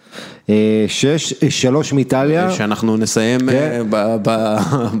דסקה, 3 מאיטליה, שאנחנו נסיים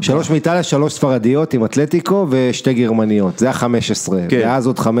 3 מאיטליה, 3 ספרדיות עם אתלטיקו ו2 גרמניות, זה ה-15, ואז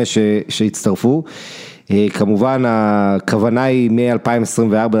עוד 5 שהצטרפו, כמובן הכוונה היא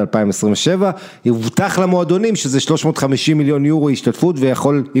מ-2024 ל-2027, יובטח למועדונים שזה 350 מיליון יורו השתתפות,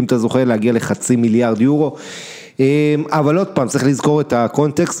 ויכול, אם אתה זוכר, להגיע ל500 מיליארד יורו, אבל עוד פעם, צריך לזכור את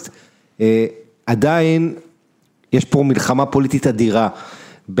הקונטקסט, עדיין יש פה מלחמה פוליטית אדירה,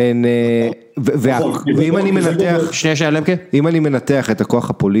 בין, ואם אני מנתח, אם אני מנתח את הכוח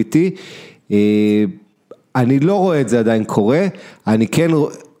הפוליטי, אני לא רואה את זה עדיין קורה, אני כן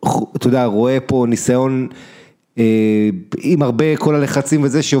אתה יודע, רואה פה ניסיון עם הרבה כל הלחצים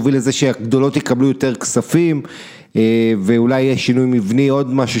וזה שיוביל לזה שהגדולות יקבלו יותר כספים, ואולי יש שינוי מבני,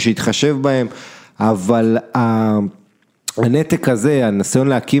 עוד משהו שיתחשב בהם, אבל הנתק הזה, הניסיון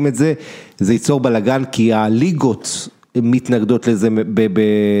להקים את זה, זה ייצור בלגן, כי הליגות מתנגדות לזה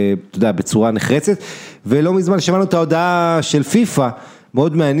אתה יודע, בצורה נחרצת, ולא מזמן שמענו את ההודעה של פיפה,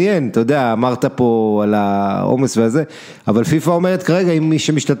 מאוד מעניין, אתה יודע, אמרת פה על העומס והזה, אבל פיפה אומרת כרגע, אם מי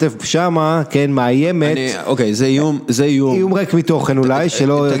שמשתתף שם, כן, מאיימת. אוקיי, זה איום. איום ריק מתוכן אולי,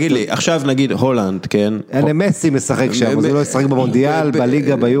 שלא... תגיד לי, עכשיו נגיד הולנד, כן? מסי משחק שם, זה לא ישחק במונדיאל,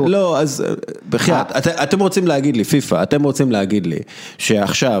 בליגה, ביור. לא, אז בחייאת, אתם רוצים להגיד לי, פיפה, אתם רוצים להגיד לי,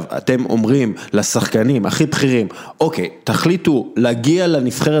 שעכשיו אתם אומרים לשחקנים הכי בכירים, אוקיי, תחליטו להגיע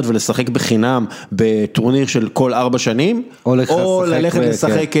לנבחרת ולשחק בחינם בטורניר של כל 4 שנים, או ללכת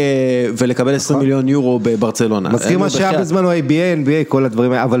לשחק ולקבל 20 מיליון יורו בברצלונה. מזכיר מה שהיה בזמנו NBA, כל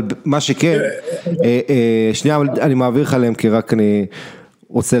הדברים האלה, אבל מה שכן, שנייה, אני מעביר לך להם, כי רק אני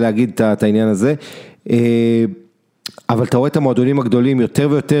רוצה להגיד את העניין הזה, אבל אתה רואה את המועדונים הגדולים יותר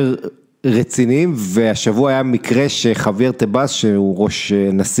ויותר רציניים, והשבוע היה מקרה שחביר טבאס, שהוא ראש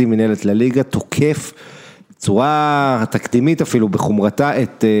נשיא מנהלת לליגה, תוקף צורה תקדימית אפילו בחומרתה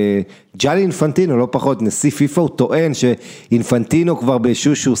את ג'אני אינפנטינו, לא פחות, נשיא פיפה, הוא טוען שאינפנטינו כבר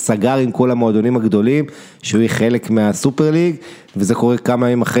באיזשהו שהוא סגר עם כל המועדונים הגדולים, שהוא יהיה חלק מהסופר ליג, וזה קורה כמה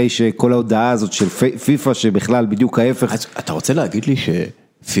ימים אחרי שכל ההודעה הזאת של פיפה, שבכלל בדיוק ההפך. אז אתה רוצה להגיד לי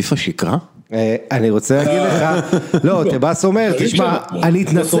שפיפה שקרה? אני רוצה להגיד לך, לא, טבאס אומר, תשמע,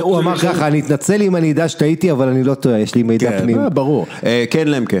 הוא אמר ככה, אני אתנצל אם אני אדע שטעיתי, אבל אני לא טועה, יש לי מידע פנים. ברור, כן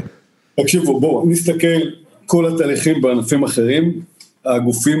למקה. תקשיבו, בואו, נסתכל כל התהליכים בענפים אחרים,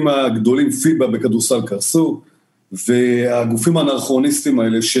 הגופים הגדולים פיבה בכדורסל קרסו, והגופים האנרכוניסטים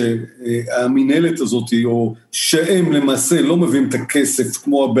האלה, שהמנהלת הזאת, או שהם למעשה לא מביאים את הכסף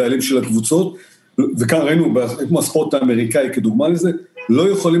כמו הבעלים של הקבוצות, וכאן ראינו, כמו הספורט האמריקאי כדוגמה לזה, לא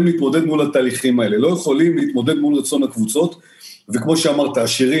יכולים להתמודד מול התהליכים האלה, לא יכולים להתמודד מול רצון הקבוצות, וכמו שאמרת,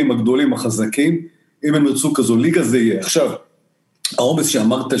 העשירים, הגדולים, החזקים, אם הם ירצו כזו ליגה זה יהיה. עכשיו, העומס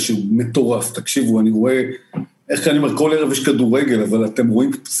שאמרת שהוא מטורף, תקשיבו, אני רואה, איך אני אומר, כל ערב יש כדורגל, אבל אתם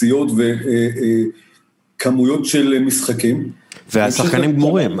רואים פציעות וכמויות של משחקים. והשחקנים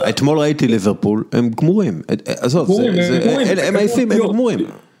גמורים, אתמול ראיתי ליברפול, הם גמורים, עזוב, הם עייפים, הם גמורים.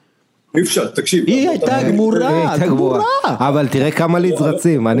 אי אפשר, תקשיב. היא הייתה גמורה. אבל תראה כמה לידס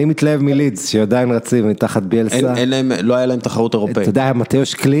רצים, אני מתלהב מלידס, שעדיין רצים מתחת ביאלסה. לא היה להם תחרות אירופאית. אתה יודע,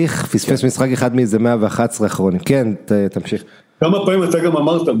 מתאוש קליך, פספס משחק אחד מאיזה 111 אחרונים. כן, תמשיך. כמה פעמים אתה גם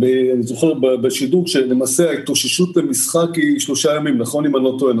אמרת, אני זוכר בשידור, שלמעשה ההתאוששות למשחק היא 3 ימים, נכון? אם אני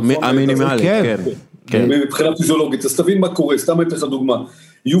לא טועה, נכון? המינימלי, כן. מבחינה פיזיולוגית, אז תבין מה קורה, סתם אתן לך דוגמה.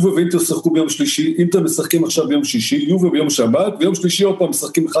 יובה ואינטר שחקו ביום שלישי, אינטר משחקים עכשיו ביום שישי, יובה ביום שבת, ביום שלישי עוד פעם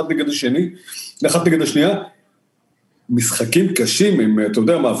משחקים אחד נגד השנייה, משחקים קשים, אתה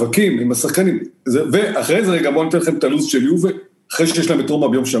יודע, מאבקים עם השחקנים, ואחרי זה רגע בואו ניתן לכם את הלו"ז של יובה, אחרי שיש להם את רומא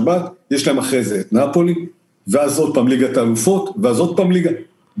ביום שבת, יש להם אחרי זה את נאפולי, ואז עוד פעם ליגת האלופות, ואז עוד פעם ליגה,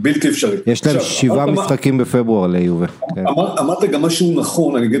 בלתי אפשרי. יש להם 7 משחקים בפברואר ליובה. אמרת גם משהו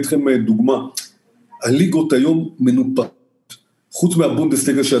נכון, אני אגיד לכם דוגמה, הליגות היום מנופחות, חוץ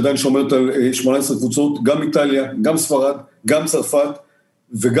מהבונדסליגה שעדיין שומרת על 18 קבוצות, גם איטליה, גם ספרד, גם צרפת,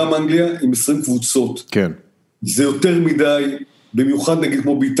 וגם אנגליה עם 20 קבוצות. כן. זה יותר מדי, במיוחד נגיד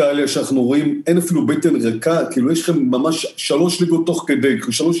כמו באיטליה, שאנחנו רואים, אין אפילו בטן ריקה, כאילו יש לכם ממש 3 ליגות תוך כדי,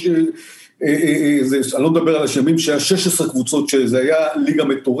 3, אני לא מדבר על השמים, שהיה 16 קבוצות, שזה היה ליגה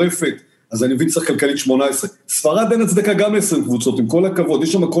מטורפת, אז אני מבין צריך כלכלית 18. ספרד אין הצדקה גם 20 קבוצות, עם כל הכבוד,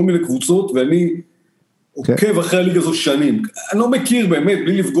 יש שם כל מיני קבוצות, ואני עוקב אחרי הליגה הזו שנים, אני לא מכיר באמת,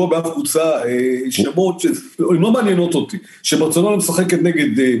 בלי לפגוע באף קבוצה, שמות שהן לא מעניינות אותי, שברצלונה משחקת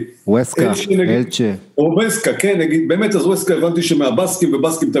נגד ווסקה, אלצ'ה. או ווסקה, כן, נגיד, באמת אז ווסקה הבנתי שמהבסקים,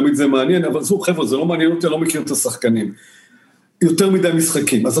 ובסקים תמיד זה מעניין, אבל זו חבר'ה, זה לא מעניין אותי, אני לא מכיר את השחקנים. יותר מדי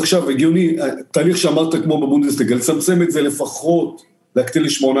משחקים, אז עכשיו הגיוני, תהליך שאמרת כמו בבונדסליגה, לצמצם את זה לפחות, להקטין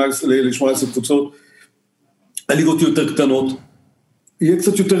ל-18 קבוצות, הליגות יותר קטנות, יהיה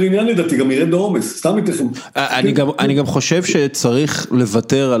קצת יותר עניין לדעתי, גם ירד העומס, סתם איתכם. אני גם חושב שצריך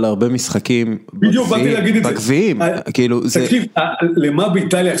לוותר על הרבה משחקים בגביעים. תקשיב, למה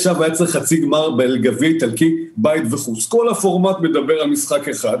באיטליה עכשיו היה צריך חצי גמר בגביע איטלקי, בית וחוץ? כל הפורמט מדבר על משחק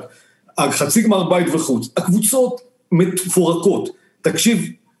אחד, חצי גמר בית וחוץ, הקבוצות מפורקות. תקשיב,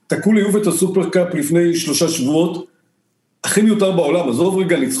 תקעו ליובה את הסופר קאפ לפני 3 שבועות, הכי מיותר בעולם, עזוב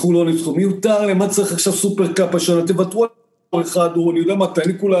רגע, ניצחו, לא ניצחו, מיותר, למה צריך עכשיו סופר קאפ השנה, תוותרו על אחד, אני יודע מה,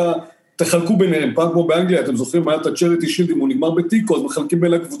 תחלקו ביניהם, פעם כמו באנגליה, אתם זוכרים, היה את הצ'ריטי שילד, אם הוא נגמר בתיקו, אז מחלקים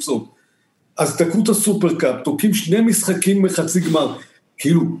בין הקבוצות. אז תקעו את הסופר קאפ, תוקעים 2 משחקים מחצי גמר,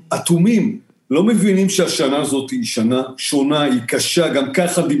 כאילו, אטומים, לא מבינים שהשנה הזאת היא שנה שונה, היא קשה, גם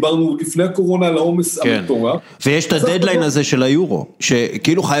ככה דיברנו לפני הקורונה על העומס המטורף. ויש את הדדליין הזה של היורו,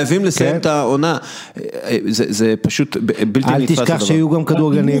 שכאילו חייבים לסיים את העונה, זה פשוט בלתי נתפס. אל תשכח שיהיו גם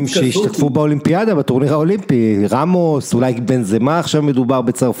כדורגלנים שהשתתפו באולימפיאדה, בטורניר האולימפי, רמוס, אולי בנזמה עכשיו מדובר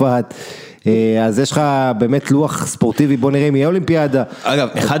בצרפת, אז יש לך באמת לוח ספורטיבי, בוא נראה אם יהיה אולימפיאדה. אגב,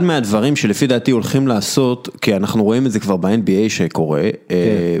 אחד מהדברים שלפי דעתי הולכים לעשות, כי אנחנו רואים את זה כבר ב-NBA שקורה,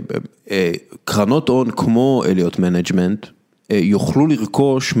 קרנות הון כמו אליוט מנג'מנט, יוכלו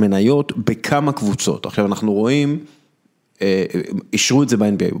לרכוש מניות בכמה קבוצות. עכשיו אנחנו רואים, אישרו את זה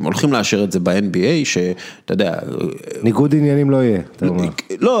ב-NBA, הולכים לאשר את זה ב-NBA, שאתה יודע... ניגוד עניינים לא יהיה, אתה אומר.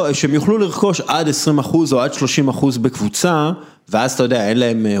 לא, שהם יוכלו לרכוש עד 20% או עד 30% בקבוצה, ואז אתה יודע, אין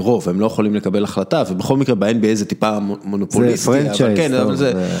להם רוב, הם לא יכולים לקבל החלטה, ובכל מקרה ב-NBA זה טיפה מונופוליסטי. זה פרנצ'ייס. כן,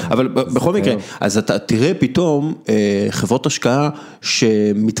 אבל בכל מקרה, אז אתה תראה פתאום חברות השקעה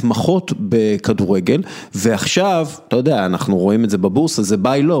שמתמחות בכדורגל, ועכשיו, אתה יודע, אנחנו רואים את זה בבורסה, זה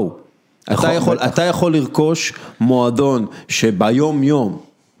buy low. אתה יכול לרכוש מועדון שביום יום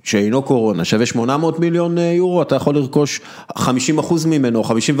שאינו קורונה, שווה 800 מיליון יורו, אתה יכול לרכוש 50% ממנו,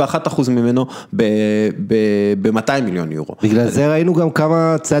 51% ממנו, ב-200 מיליון יורו. בגלל זה ראינו גם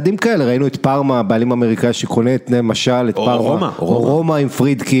כמה צעדים כאלה, ראינו את פרמה, בעלים אמריקאי שקונה את למשל, את פרמה, או רומא עם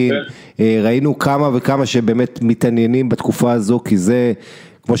פרידקין, ראינו כמה וכמה שבאמת מתעניינים בתקופה הזו, כי זה,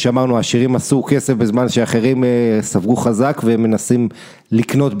 כמו שאמרנו, העשירים עשו כסף בזמן שאחרים ספגו חזק, והם מנסים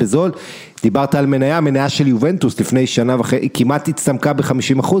לקנות בזול. דיברת על מניה של יובנטוס לפני שנה וחצי, היא כמעט הצטמקה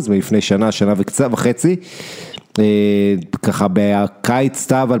ב-50% מלפני שנה וחצי, ככה בקיץ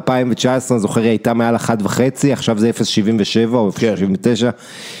סתיו 2019, אני זוכר, היא הייתה מעל 1.5, עכשיו זה 0.77 או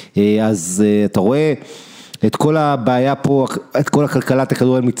 0.79, אז אתה רואה את כל הבעיה פה, את כל הכלכלת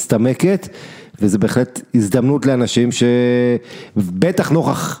הכדורגל מצטמקת, וזה בהחלט הזדמנות לאנשים שבטח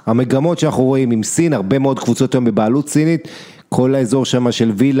נוכח המגמות שאנחנו רואים עם סין, הרבה מאוד קבוצות היום בבעלות סינית, כל האזור שם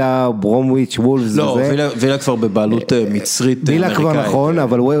של וילה, ברומוויץ', וולפס, לא, וילה כבר בבעלות מצרית אמריקאית. וילה כבר נכון,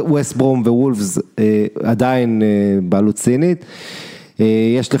 אבל ווסט ברום ווולפס עדיין בעלות סינית.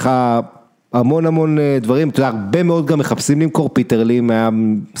 יש לך המון דברים, אתה יודע, הרבה מאוד גם מחפשים למכור, פיטר לים היה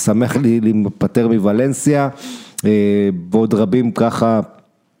שמח לי להיפטר מוולנסיה, ועוד רבים ככה,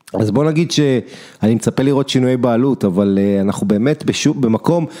 אז בוא נגיד שאני מצפה לראות שינויי בעלות, אבל אנחנו באמת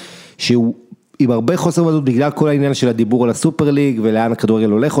במקום שהוא עם הרבה חוסר ודאות, בגלל כל העניין של הדיבור על הסופר ליג, ולאן הכדורגל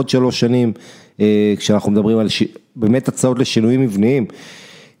הולך עוד 3 שנים, כשאנחנו מדברים על באמת הצעות לשינויים מבניים,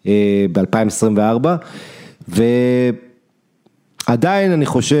 ב-2024, ועדיין אני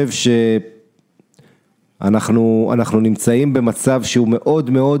חושב שאנחנו נמצאים במצב שהוא מאוד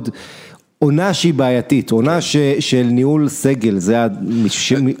מאוד, עונה שהיא בעייתית, עונה של ניהול סגל, זה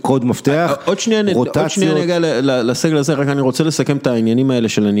קוד מפתח, עוד שנייה נגע לסגל הזה, רק אני רוצה לסכם את העניינים האלה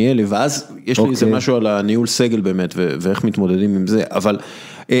של הניאלי, ואז יש לי איזה משהו על הניהול סגל באמת, ואיך מתמודדים עם זה, אבל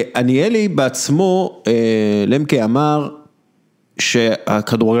הניאלי בעצמו, למקה אמר,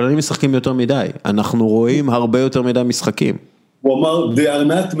 שהכדורגלנים משחקים יותר מדי, אנחנו רואים הרבה יותר מדי משחקים. הוא אמר, they are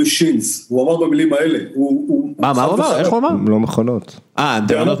not machines, הוא אמר במילים האלה. מה הוא אמר? איך הוא אמר? לא מכונות. they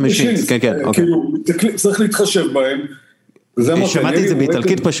are not machines, כן, כן. כאילו, צריך להתחשב בהם. שמעתי את זה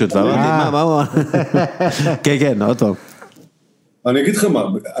באיטלקית פשוט, ואמרתי, מה הוא אמר? כן, כן, עוד טוב. אני אגיד לך מה,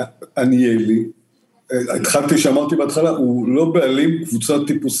 הניאלי, התחלתי שאמרתי בהתחלה, הוא לא בעלים קבוצה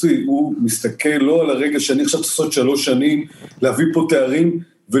טיפוסי, הוא מסתכל לא על הרגע שאני עכשיו צריך לעשות 3 שנים, להביא פה תארים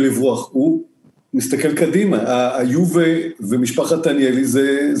ולברוח, הוא מסתכל קדימה, היובה ומשפחת הניאלי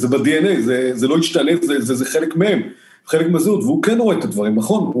זה ב-DNA, זה לא ישתנה, זה חלק מהם, חלק מהזהות, והוא כן רואה את הדברים,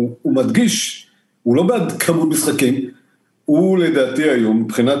 נכון, הוא מדגיש, הוא לא בעד כמות משחקים, הוא לדעתי היום,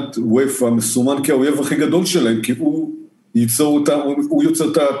 מבחינת וופא, מסומן כהאויב הכי גדול שלהם, כי הוא יוצר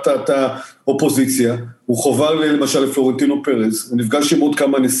את האופוזיציה, הוא חובר למשל לפלורנטינו פרז, הוא נפגש עם עוד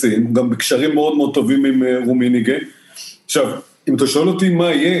כמה נשיאים, גם בקשרים מאוד מאוד טובים עם רומיניגה. עכשיו, אם אתה שואל אותי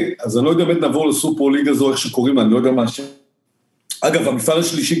מה יהיה, אז אני לא יודע באמת נעבור לסופר ליגה זו, איך שקוראים, אני לא יודע מה השם. אגב, המפעל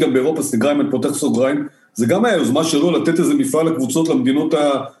השלישי גם באירופה, סגריים, את פרוטקט סוגריים, זה גם היה יוזמה שלו לתת איזה מפעל לקבוצות למדינות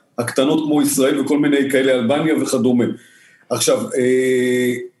הקטנות כמו ישראל וכל מיני כאלה, אלבניה וכדומה. עכשיו,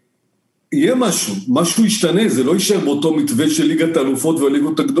 יהיה משהו ישתנה, זה לא יישאר באותו מתווה של ליגת האלופות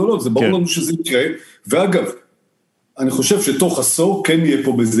והליגות הגדולות, זה ברור לנו שזה יקרה, ואגב, אני חושב שתוך עשור כן יהיה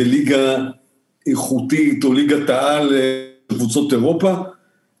פה באיזה ליגה איכותית או ליגת העל קבוצות אירופה,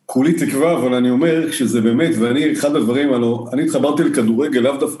 כולי תקווה, אבל אני אומר שזה באמת, ואני אחד הדברים, אני התחברתי לכדורגל,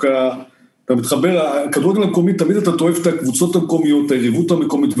 לאו דווקא, אתה מתחבר, הכדורגל המקומי, תמיד אתה תואב את הקבוצות המקומיות, היריבות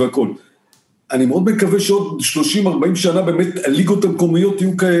המקומית והכל. אני מאוד מקווה שעוד 30-40 שנה באמת הליגות המקומיות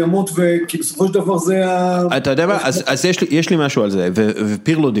יהיו קיימות, כי בסופו של דבר זה אתה יודע מה, אז יש לי משהו על זה,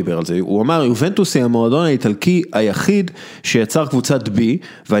 ופירלו דיבר על זה, הוא אמר, יובנטוס היא המועדון האיטלקי היחיד שיצר קבוצת B,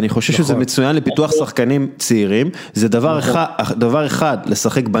 ואני חושב שזה מצוין לפיתוח שחקנים צעירים, זה דבר אחד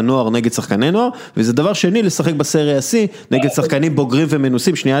לשחק בנוער נגד שחקני נוער, וזה דבר שני לשחק בסריה C, נגד שחקנים בוגרים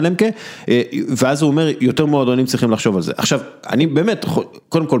ומנוסים, שנייה למקה, ואז הוא אומר, יותר מועדונים צריכים לחשוב על זה. עכשיו, אני באמת,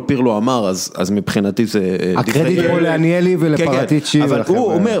 קודם כל פירלו אמר, אז מבחינתי זה... הקרדיט פה לעניאלי ולפרטיצ'י. אבל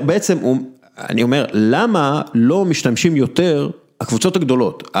הוא אומר, בעצם, אני אומר, למה לא משתמשים יותר, הקבוצות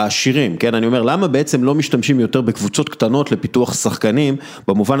הגדולות, העשירים, כן, אני אומר, למה בעצם לא משתמשים יותר בקבוצות קטנות לפיתוח שחקנים,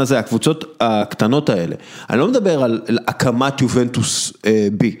 במובן הזה, הקבוצות הקטנות האלה. אני לא מדבר על הקמת יובנטוס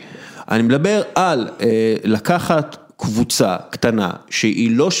B, אני מדבר על לקחת קבוצה קטנה,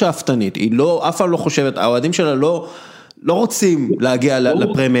 שהיא לא שאפתנית, היא לא, אף פעם לא חושבת, האוהדים שלה לא רוצים להגיע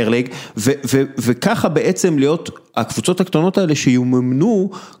לפרמייר ליג, וככה בעצם להיות הקבוצות הקטנות האלה שיוממנו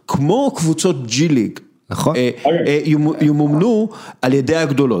כמו קבוצות ג'י ליג. נכון. ימומנו על ידי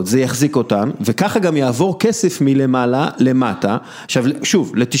הגדולות, זה יחזיק אותן, וככה גם יעבור כסף מלמעלה למטה. עכשיו,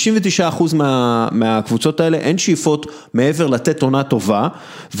 שוב, ל-99% מהקבוצות האלה אין שאיפות מעבר לתת עונה טובה,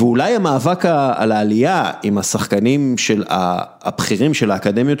 ואולי המאבק על העלייה עם השחקנים של הבכירים של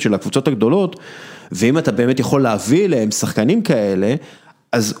האקדמיות של הקבוצות הגדולות, ואם אתה באמת יכול להביא אליהם שחקנים כאלה,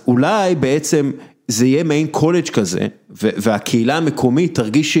 אז אולי בעצם זה יהיה מעין קולג' כזה, והקהילה המקומית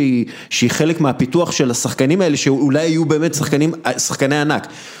תרגיש שהיא חלק מהפיתוח של השחקנים האלה, שאולי יהיו באמת שחקני ענק.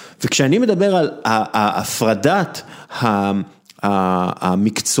 וכשאני מדבר על הפרדת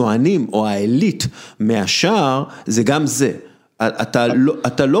המקצוענים או האליט מהשאר, זה גם זה.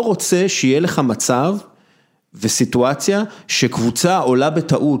 אתה לא רוצה שיהיה לך מצב וסיטואציה שקבוצה עולה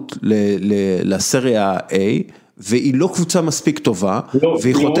בטעות לסריה A, והיא לא קבוצה מספיק טובה,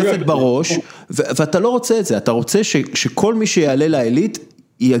 והיא חוטפת בראש, ואתה לא רוצה את זה, אתה רוצה שכל מי שיעלה לאליט,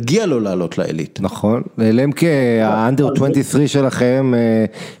 יגיע לו לעלות לאליט. נכון, למקה, האנדר 23 שלכם,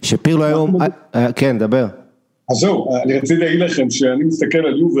 שפירלו היום, כן, דבר. אז זהו, אני רציתי להגיד לכם, שאני מסתכל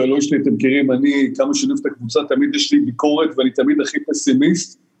על יובל, לא יש לי, אתם מכירים, אני כמה שנים את הקבוצה, תמיד יש לי ביקורת, ואני תמיד הכי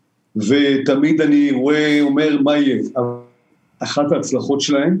פסימיסט, ותמיד אני אומר מה יהיה. אחת ההצלחות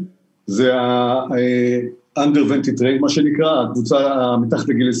שלהם, זה under 23, מה שנקרא, הקבוצה מתחת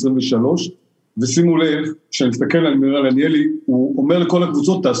לגיל 23, ושימו לב, כשאני מסתכל על מירל עניאלי, הוא אומר לכל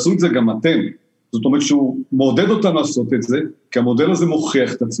הקבוצות, תעשו את זה גם אתם. זאת אומרת שהוא מעודד אותם לעשות את זה, כי המודל הזה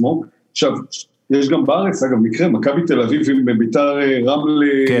מוכיח את עצמו. עכשיו, יש גם בארץ, אגב, מקרה, מכבי תל אביב עם ביתר רמלה.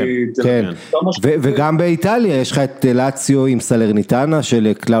 כן, וגם באיטליה, יש לך את לאציו עם סלרניטנה,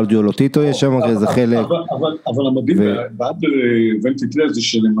 של קלאודיו לוטיטו, יש שם איזה חלק. אבל המדהים באנדר 23 זה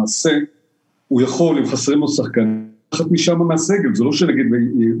שלמעשה, הוא יכול, אם חסרים לו שחקן, לקחת משם מהסגל, זה לא שנגיד,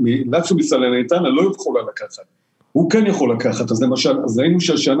 לאציו מסלרניטנה לא יכולה לקחת, הוא כן יכול לקחת, אז למשל, אז ראינו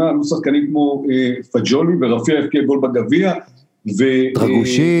שהשנה היו שחקנים כמו פג'ולי, ורפיה הבקיע גול בגביע,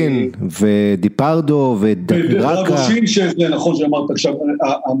 דרגושין, ודיפרדו, ודרקה. דרגושין, שזה נכון שאמרת עכשיו,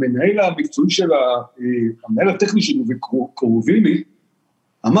 המנהל המקצועי של, המנהל הטכני שלנו, וקרוביני,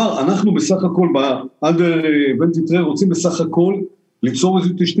 אמר, אנחנו בסך הכל, באנדר 23, רוצים בסך הכל, ליצור איזו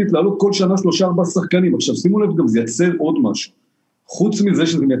תשתית, לעלות כל שנה 3-4 שחקנים. עכשיו, שימו לב, גם זה ייצר עוד משהו. חוץ מזה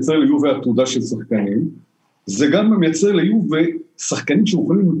שזה מייצר ליובי התעודה של שחקנים, זה גם מייצר ליובי שחקנים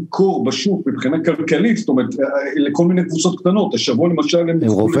שיכולים למכור בשוק מבחינה כלכלית, זאת אומרת, לכל מיני קבוצות קטנות. השבוע למשל... הם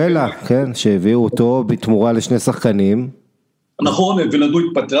רובלה, כן, שהביאו אותו בתמורה לשני שחקנים. נכון, ולדו את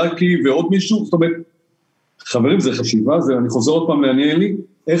פטרקי ועוד מישהו, זאת אומרת, חברים, זה חשיבה, אני חוזר עוד פעם לעניאלי,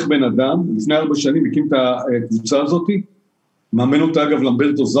 איך בן אדם, לפני 4 שנים, הקים את הקבוצה הזאת, מאמן אותה אגב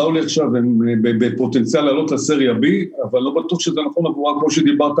למברטו זאולי עכשיו, הם בפוטנציאל לעלות לסריה B, אבל לא בטוח שזה נכון עבורה, כמו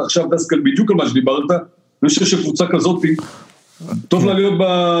שדיברת עכשיו, דסקל בדיוק על מה שדיברת, אני חושב שקבוצה כזאת, טוב לה להיות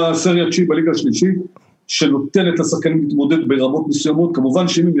בסריה 9, בליגה השלישית, שנותנת לשחקנים להתמודד ברמות מסוימות, כמובן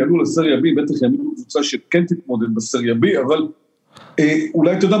שאם הם יעלו לסריה B, בטח יעמידו קבוצה שכן תתמודד בסריה B, אבל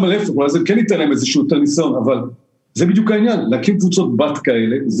אולי אתה יודע מה להפך, אולי זה כן ייתן להם איזשהו יותר ניסיון, אבל זה בדיוק העניין, להקים קבוצות בת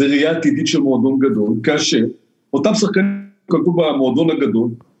כאלה, זה ראייה עתידית של מועדון גדול, כאשר אותם שחקנים כתבו במועדון הגדול,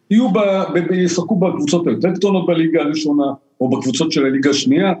 ישחקו בקבוצות היותר קטנות בליגה הראשונה, או בקבוצות של הליגה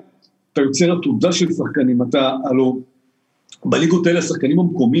השנייה, אתה יוצר התעודה של שחקנים, הלוא, בליגות האלה השחקנים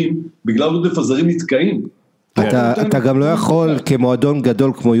המקומיים, בגלל עודף הזרים נתקעים. אתה גם לא יכול כמועדון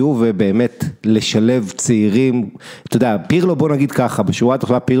גדול כמו יובה באמת לשלב צעירים, אתה יודע, פירלו בוא נגיד ככה, בשורה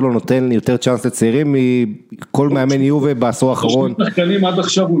התחלה פירלו נותן יותר צ'אנס לצעירים מכל מאמן יובה בעשור האחרון. עד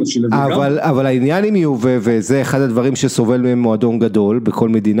עכשיו הוא נשלב. אבל העניין עם יובה, וזה אחד הדברים שסובל מהם מועדון גדול בכל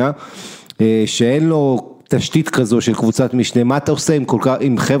מדינה, שאין לו תשתית כזו של קבוצת משנה, מה אתה עושה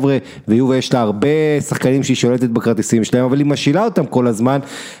עם חבר'ה, ויובה יש לה הרבה שחקנים שהיא שולטת בכרטיסים שלהם, אבל היא משילה אותם כל הזמן,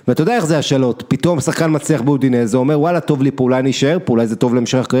 ואתה יודע איך זה השאלות, פתאום שחקן מצליח באודינזה, אומר וואלה טוב לי פה, אולי נשאר פה, אולי זה טוב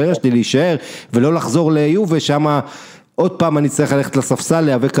להמשך הקריירה שלי להישאר, ולא לחזור ליובה, שמה עוד פעם אני צריך ללכת לספסל,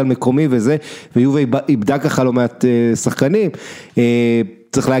 להיאבק על מקומי וזה, ויובה איבדה ככה לא מעט שחקנים,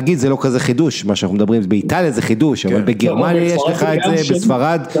 צריך להגיד, זה לא כזה חידוש, מה שאנחנו מדברים, באיטליה זה חידוש, אבל בגרמניה יש לך את זה,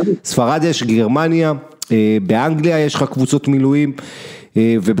 בספרד יש גרמניה, באנגליה יש לך קבוצות מילואים,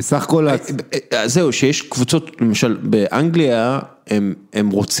 ובסך הכל... זהו, שיש קבוצות, למשל, באנגליה, הם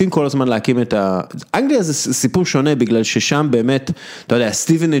רוצים כל הזמן להקים את אנגליה זה סיפור שונה, בגלל ששם באמת, אתה יודע,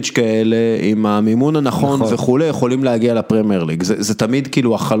 סטיבניץ' כאלה, עם המימון הנכון וכולי, יכולים להגיע לפרמייר ליג. זה תמיד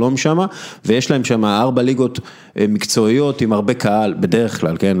כאילו החלום שם, ויש להם שם 4 ליגות מקצועיות, עם הרבה קהל, בדרך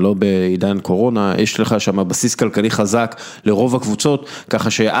כלל, כן, לא בעידן קורונה, יש לך שם בסיס כלכלי חזק לרוב הקבוצות, ככה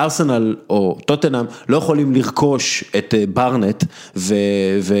שארסנל או טוטנהאם לא יכולים לרכוש את ברנט,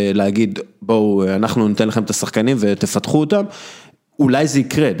 ולהגיד, בואו, אנחנו ניתן לכם את השחקנים ותפתחו אותם, אולי זה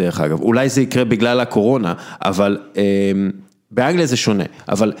יקרה דרך אגב, אולי זה יקרה בגלל הקורונה, אבל באנגליה זה שונה,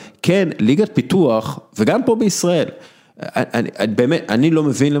 אבל כן, ליגת פיתוח, וגם פה בישראל, באמת, אני לא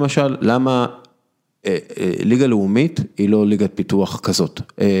מבין למשל, למה ליגה לאומית היא לא ליגת פיתוח כזאת.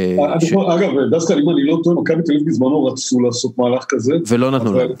 אגב, דווקא אם אני לא טועה, מכבי תל אביב בזמנו רצו לעשות מהלך כזה. ולא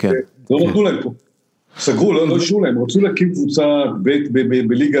נתנו להם, כן. לא נתנו להם פה. סגרו, לא אישרו להם, רצו להקים קבוצה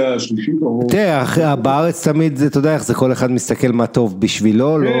בליגה השלישית. תראה, בארץ תמיד, אתה יודע איך זה, כל אחד מסתכל מה טוב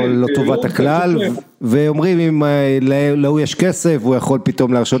בשבילו, לא טובת הכלל, ואומרים אם לא יש כסף, הוא יכול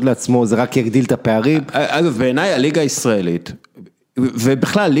פתאום להרשות לעצמו, זה רק יגדיל את הפערים. אגב, בעיניי הליגה הישראלית,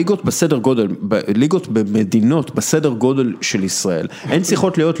 ובכלל ליגות בסדר גודל, ליגות במדינות בסדר גודל של ישראל, הן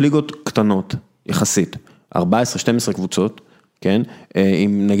צריכות להיות ליגות קטנות, יחסית, 14-12 קבוצות, כן,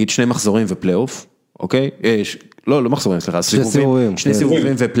 עם נגיד 2 מחזורים ופלייאוף, אוקיי? לא מחזורים, סליחה, שני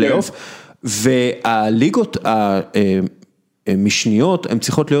סיבובים ופלייאוף, והליגות המשניות, הן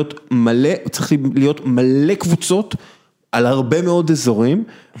צריכות להיות מלא קבוצות, על הרבה מאוד אזורים,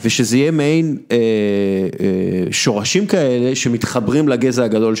 ושזה יהיה מעין שורשים כאלה, שמתחברים לגזע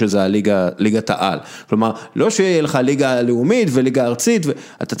הגדול שזה ליגת העל. כלומר, לא שיהיה לך ליגה לאומית וליגה ארצית,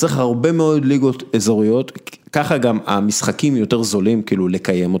 אתה צריך הרבה מאוד ליגות אזוריות, ככה גם המשחקים יותר זולים, כאילו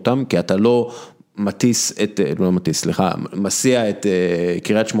לקיים אותם, כי אתה לא מסיע את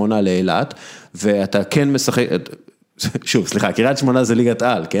קריית שמונה לאילת, ואתה כן משחק, שוב, סליחה, קריית שמונה זה ליגת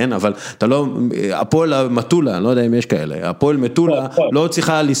על, כן? אבל אתה לא, הפועל מטולה, אני לא יודע אם יש כאלה, הפועל מטולה לא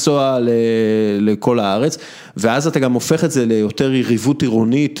צריכה לנסוע לכל הארץ, ואז אתה גם הופך את זה ליותר יריבות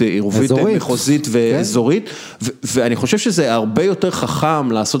עירונית, עירובית מחוזית ואזורית, ואני חושב שזה הרבה יותר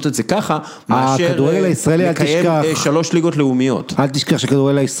חכם לעשות את זה ככה, מאשר לקיים 3 ליגות לאומיות. אל תשכח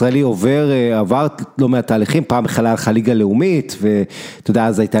שכדורגל הישראלי עבר לא מהתהליכים, פעם בכלל הלכה ליגה לאומית, ואתה יודע,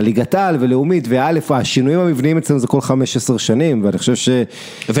 אז הייתה ליגת על ולאומית, וא', השינויים המבניים אצלנו זה כל 15 שנים, ואני חושב ש...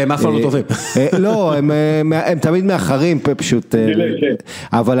 והם אף פעם לא טובים. לא, הם תמיד מאחרים, פשוט.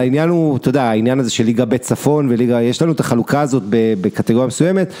 אבל העניין הוא, אתה יודע, העניין הזה של ליגה בית צפון, וליגה, יש לנו את החלוקה הזאת בקטגוריה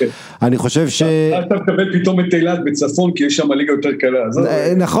מסוימת, אני חושב ש... אתה מקבל פתאום את אילת בצפון, כי יש שם ליגה יותר קלה.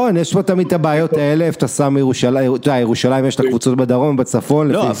 נכון, יש פה תמיד את הבעיות האלה, אתה שם ירושלים, אתה יודע, ירושלים יש את הקבוצות בדרום,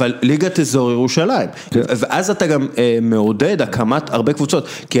 בצפון. לא, אבל ליגת אזור ירושלים. ואז אתה גם מעודד הקמת הרבה קבוצות,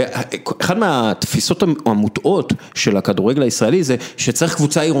 כי אחד מהתפיסות המוטעות של הכדורגל הישראלי זה שצריך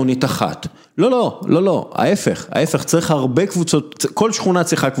קבוצה עירונית אחת. לא, ההפך, צריך הרבה קבוצות, כל שכונה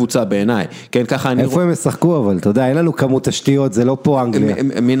צריכה קבוצה בעיניי, כן, ככה אני... איפה הם משחקו, אבל אתה יודע, אין לנו כמות תשתיות, זה לא פה אנגליה.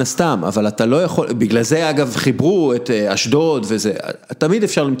 מן הסתם, אבל אתה לא יכול, בגלל זה אגב חיברו את אשדוד וזה, תמיד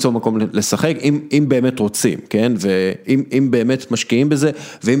אפשר למצוא מקום לשחק, אם באמת רוצים, כן, ואם באמת משקיעים בזה,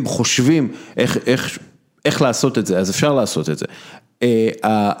 ואם חושבים איך לעשות את זה, אז אפשר לעשות את זה.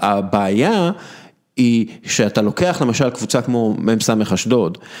 הבעיה היא שאתה לוקח למשל קבוצה כמו ממסמך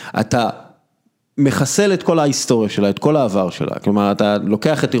אשדוד, אתה מחסל את כל ההיסטוריה שלה, את כל העבר שלה, כלומר אתה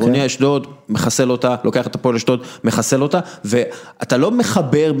לוקח את עירוני אשדוד, מחסל אותה, לוקח את הפועל אשדוד, מחסל אותה, ואתה לא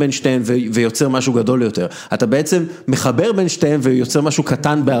מחבר בין שתיהן ויוצר משהו גדול יותר, אתה בעצם מחבר בין שתיהן ויוצר משהו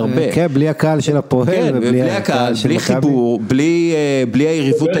קטן בהרבה. כן, בלי הקהל של הפועל, כן, בלי הקהל, בלי חיבור, בלי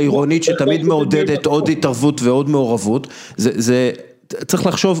היריבות העירונית שתמיד מעודדת עוד התערבות ועוד מעורבות, זה צריך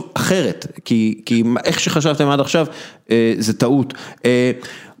לחשוב אחרת, כי איך שחשבתם עד עכשיו, זה טעות.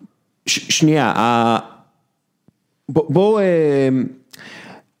 שנייה, בואו,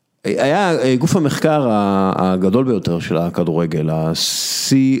 היה גוף המחקר הגדול ביותר של הכדורגל,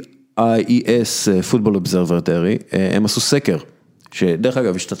 ה-CIES, Football Observatory, הם עשו סקר, שדרך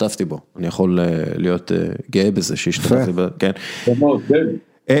אגב השתתפתי בו, אני יכול להיות גאה בזה שהשתתפתי בו, כן.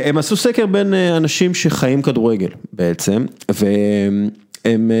 הם עשו סקר בין אנשים שחיים כדורגל בעצם,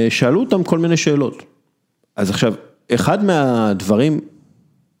 והם שאלו אותם כל מיני שאלות. אז עכשיו, אחד מהדברים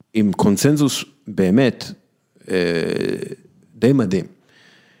עם קונצנזוס באמת די מדהים,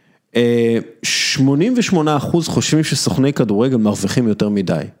 88% חושבים שסוכני כדורגל מרוויחים יותר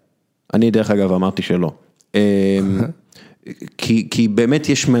מדי. אני דרך אגב אמרתי שלא. כי באמת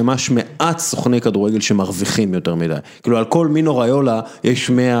יש ממש מעט סוכני כדורגל שמרוויחים יותר מדי. כאילו על כל מינו ריולה יש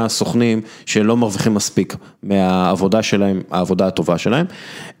 100 סוכנים שלא מרוויחים מספיק מהעבודה שלהם, העבודה הטובה שלהם.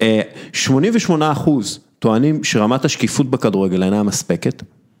 88% טוענים שרמת השקיפות בכדורגל אינה מספקת,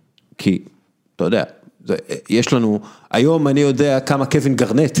 כי אתה יודע, יש לנו, היום אני יודע כמה קווין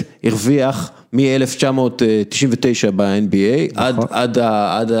גרנט הרוויח מ-1999 ב-NBA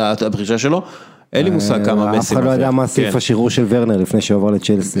עד הפרישה שלו, אין לי מושג כמה מסים. אף אחד לא יודע מה סעיף השירור של ורנר לפני שעבר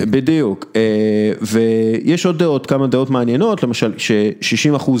לצ'לסי. בדיוק, ויש עוד כמה דעות מעניינות, למשל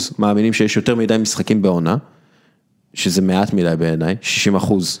ש60% מאמינים שיש יותר מדי משחקים בעונה, שזה מעט מדי בעיניי,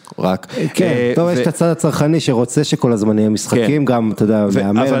 60% רק. כן, טוב, יש את הצד הצרכני שרוצה שכל הזמן יהיה משחקים, גם, אתה יודע,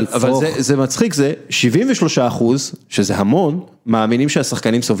 מאמר, לצרוך. אבל זה מצחיק, זה 73%, שזה המון, מאמינים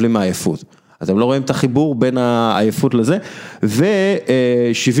שהשחקנים סובלים מהעייפות. אתם לא רואים את החיבור בין העייפות לזה,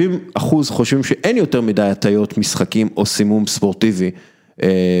 ו70% חושבים שאין יותר מדי הטיות משחקים או סימום ספורטיבי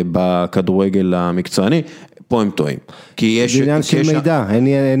בכדורגל המקצועני, פה הם טועים. כי יש... זה עניין של מידע,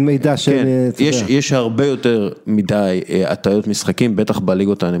 אין מידע של... כן, יש הרבה יותר מדי הטיות משחקים, בטח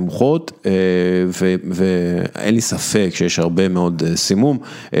בליגות הנמוכות, ואין לי ספק שיש הרבה מאוד סימום,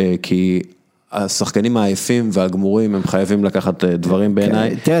 כי... השחקנים העייפים והגמורים הם חייבים לקחת דברים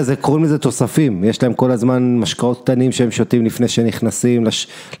בעיניי. תראה, זה קוראים לזה תוספים, יש להם כל הזמן משקאות קטנים שהם שותים לפני שנכנסים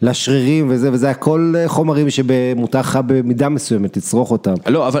לשרירים וזה הכל חומרים שמותר לך במידה מסוימת, תצרוך אותם.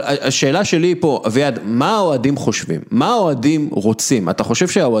 לא, אבל השאלה שלי פה, אביעד, מה האוהדים חושבים? מה האוהדים רוצים? אתה חושב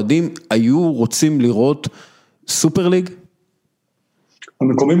שהאוהדים היו רוצים לראות סופר ליג?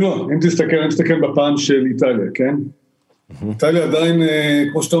 המקומים לא, אם תסתכל בפעם של איטליה, כן? איטליה עדיין,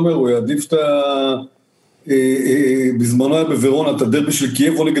 כמו שאתה אומר, הוא יעדיף את בזמנו היה בוורונה, את הדרבי של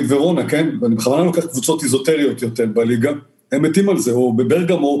קייב או נגד ורונה, כן? ואני בכוונה לוקח קבוצות איזוטריות יותר בליגה, הם מתים על זה, או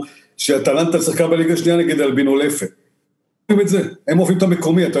בברגמו, שהטלנטה שחקה בליגה שנייה נגד אלבינו לפה. הם אוהבים את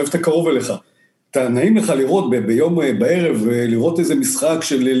המקומי, אתה אוהב את הקרוב אליך. אתה נעים לך לראות ביום בערב, לראות איזה משחק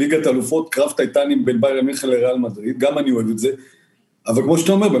של ליגת אלופות, קרב טייטנים בין ביירן מינכן לריאל מדריד, גם אני אוהב את זה, אבל כמו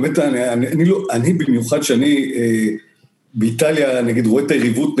שאתה אומר, באמת, אני במיוחד שאני באיטליה, נגיד, רואה את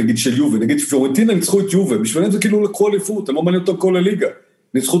היריבות, נגיד, של יובה, נגיד, פיורנטינה ניצחו את יובה, בשבילם זה כאילו לקרוא אליפות, הם לא מעניין אותם כל הליגה,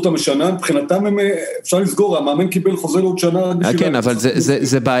 ניצחו אותם השנה, מבחינתם הם, אפשר לסגור, המאמן קיבל חוזה לעוד שנה. כן, אבל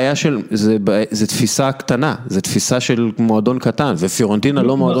זה בעיה של, זה תפיסה קטנה, זה תפיסה של מועדון קטן, ופיורנטינה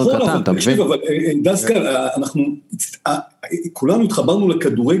לא מועדון קטן, אתה מבין? אבל דסקה, אנחנו, כולנו התחברנו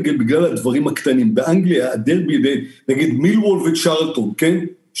לכדורגל בגלל הדברים הקטנים, באנגליה, הדרבי, נגיד, מילוול וצ'רלטון, כן?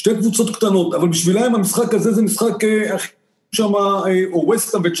 שתי קבוצות קטנות, אבל בשבילם המשחק הזה זה משחק הכי שם, או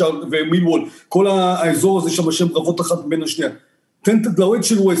ווסטה ומילוול, כל האזור הזה שם השם רבות אחת בין השנייה. תן לאוהד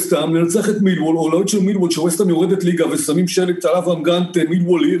של ווסטה, לנצח את מילוול, או לאוהד של מילוול, שווסטה יורדת ליגה ושמים שלט עליו אמגנט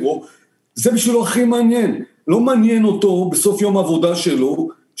מילוול הירו, זה בשבילו הכי מעניין. לא מעניין אותו בסוף יום העבודה שלו,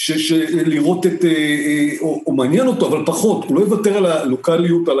 לראות את, או מעניין אותו, אבל פחות, הוא לא יוותר על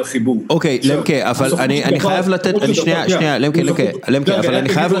הלוקליות, על החיבור. אוקיי, למקה, אבל אני חייב לתת, שנייה, למקה, אבל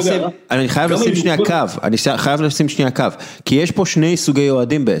אני חייב לשים שנייה קו, אני חייב לשים שנייה קו, כי יש פה שני סוגי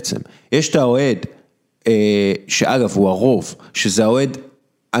אוהדים בעצם, יש את האוהד, שאגב הוא הרוב, שזה האוהד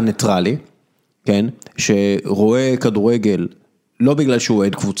הניטרלי, כן, שרואה כדורגל, לא בגלל שהוא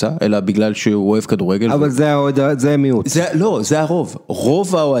אוהד קבוצה, אלא בגלל שהוא אוהב כדורגל. אבל זה מיעוט. לא, זה הרוב.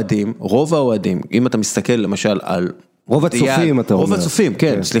 רוב האוהדים, אם אתה מסתכל למשל על... רוב הצופים, אתה אומר. רוב הצופים,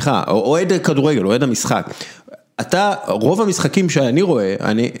 כן, סליחה. אוהד כדורגל, אוהד המשחק. רוב המשחקים שאני רואה,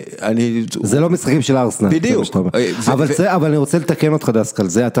 זה לא משחקים של ארסנל. בדיוק. אבל אני רוצה לתקן אותך דסקל,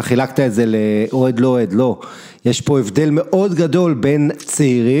 אתה חילקת את זה לאוהד לא אוהד, לא. יש פה הבדל מאוד גדול בין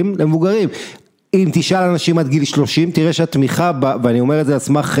צעירים למבוגרים. אם תשאל אנשים עד גיל 30, תראה שהתמיכה, ואני אומר את זה על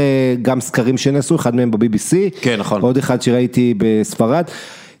סמך גם סקרים שנעשו, אחד מהם ב-BBC, כן, נכון. עוד אחד שראיתי בספרד,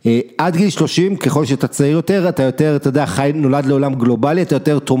 עד גיל 30, ככל שאתה צעיר יותר, אתה יותר, אתה יודע, חי נולד לעולם גלובלי, אתה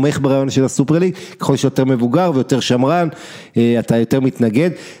יותר תומך ברעיון של הסופר ליג, ככל שיותר מבוגר ויותר שמרן, אתה יותר מתנגד.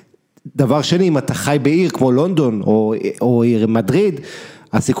 דבר שני, אם אתה חי בעיר כמו לונדון או עיר מדריד,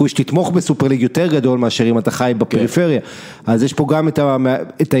 הסיכוי שתתמוך בסופר ליג יותר גדול מאשר אם אתה חי בפריפריה. אז יש פה גם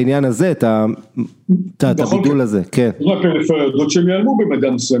את העניין הזה, את הבידול הזה. כן. זה הפריפריה, זאת שהם יעלמו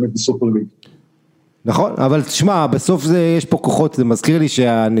במידה מסוימת בסופר ליג. נכון, אבל תשמע, בסוף יש פה כוחות, זה מזכיר לי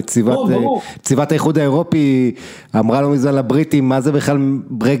שהנציבת האיחוד האירופי אמרה לו מזמן לבריטים, מה זה בכלל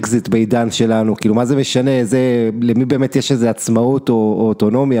ברקזיט בעידן שלנו, כאילו מה זה משנה, למי באמת יש איזו עצמאות או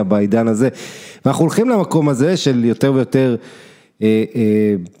אוטונומיה בעידן הזה, ואנחנו הולכים למקום הזה של יותר ויותר,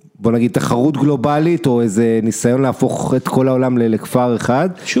 בוא נגיד תחרות גלובלית, או איזה ניסיון להפוך את כל העולם לכפר אחד.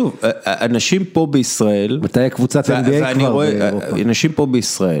 שוב, אנשים פה בישראל, מתי קבוצת NBA כבר באירופה? אנשים פה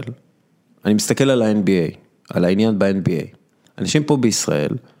בישראל, אני מסתכל על ה-NBA, על העניין ב-NBA. אנשים פה בישראל,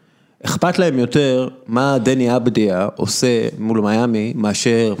 אכפת להם יותר מה דני אבדיה עושה מול מיאמי,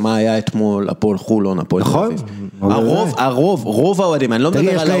 מאשר מה היה אתמול, הפועל חולון, הפועל תל אביב. רוב האוהדים, אני לא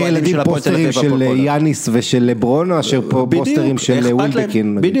מדבר על האוהדים של הפועל תל אביב. יש לילדים פוסטרים של יאניס ושל לברונו, אשר פוסטרים של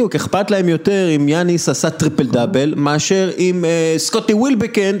ווילבקין. בדיוק, אכפת להם יותר אם יאניס עשה טריפל דאבל, מאשר אם סקוטי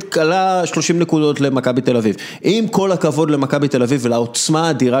ווילבקין קלה 30 נקודות למכבי תל אביב. עם כל הכבוד למכבי תל אביב ולעוצמה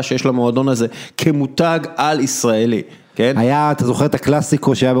האדירה שיש למועדון הזה, כמותג על ישראלי. כן? היה, אתה זוכר את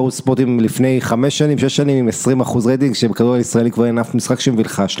הקלאסיקו שהיה בערוץ ספורטים לפני 5 שנים, 6 שנים עם 20% רייטינג, שבכדורגל הישראלי כבר אין אף משחק שמביא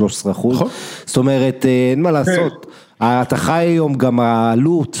לך 13%. זאת אומרת, אין מה לעשות. אתה חי היום גם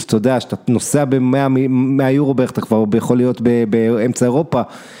העלות, אתה יודע, שאתה נוסע ב-100 יורו בערך, אתה כבר יכול להיות באמצע אירופה,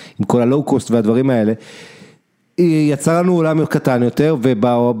 עם כל הלואו-קוסט והדברים האלה, יצא לנו עולם קטן יותר,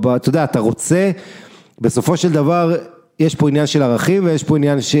 ואתה יודע, אתה רוצה, בסופו של דבר, יש פה עניין של ערכים, ויש פה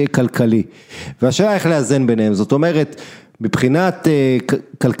עניין של כלכלי, והשאלה איך לאזן ביניהם, זאת אומרת, מבחינת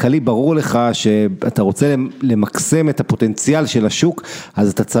כלכלי ברור לך שאתה רוצה למקסם את הפוטנציאל של השוק, אז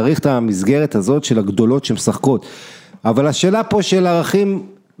אתה צריך את המסגרת הזאת של הגדולות שמשחקות. אבל השאלה פה של ערכים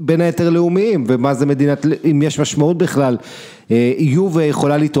בין היתר לאומיים, ומה זה מדינת, אם יש משמעות בכלל, יובה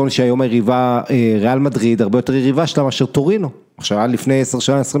יכולה לטעון שהיום היריבה ריאל מדריד, הרבה יותר יריבה שלה מאשר טורינו. עכשיו, לפני 10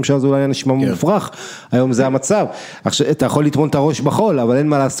 שנה, 20 שנה, זה אולי נשמע מופרך, היום זה המצב. עכשיו, אתה יכול לטמון את הראש בחול, אבל אין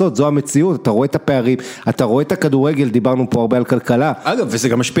מה לעשות, זו המציאות, אתה רואה את הפערים, אתה רואה את הכדורגל, דיברנו פה הרבה על כלכלה. אגב, וזה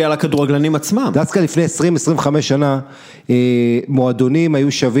גם משפיע על הכדורגלנים עצמם. דווקא לפני 20-25 שנה, מועדונים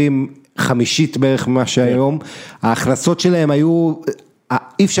היו שווים 50 בערך ממה שהיום, ההכנסות שלהם היו,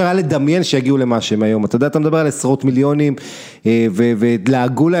 אי אפשר היה לדמיין שיגיעו למה שהם היום, אתה יודע, אתה מדבר על עשרות מיליונים,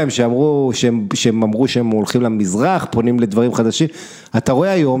 ולהגו להם שהם אמרו שהם הולכים למזרח, פונים לדברים חדשים, אתה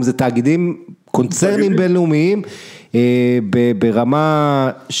רואה היום, זה תאגידים, קונצרנים בינלאומיים, ברמה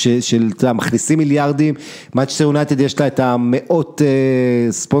של מכניסים מיליארדים, מאנצ'סטר יונייטד יש לה את המאות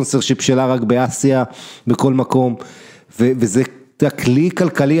ספונסרשיפ שלה רק באסיה, בכל מקום, וזה כלי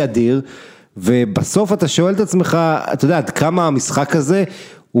כלכלי אדיר, ובסוף אתה שואל את עצמך, אתה יודע, עד כמה המשחק הזה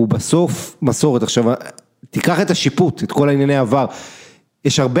הוא בסוף מסורת. עכשיו, תיקח את השיפוט, את כל הענייני עבר.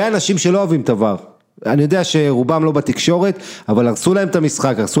 יש הרבה אנשים שלא אוהבים את עבר. אני יודע שרובם לא בתקשורת, אבל הרסו להם את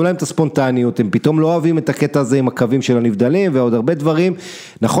המשחק, הרסו להם את הספונטניות, הם פתאום לא אוהבים את הקטע הזה עם הקווים של הנבדלים, ועוד הרבה דברים.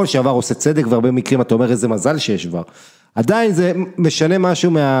 נכון שעבר עושה צדק, והרבה מקרים אתה אומר איזה מזל שיש עבר. עדיין זה משנה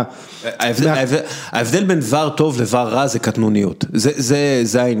משהו ההבדל בין דבר טוב לדבר רע זה קטנוניות,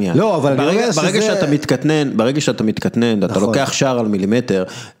 זה העניין. לא, אבל ברגע שאתה מתקטנן, אתה לוקח שער על מילימטר,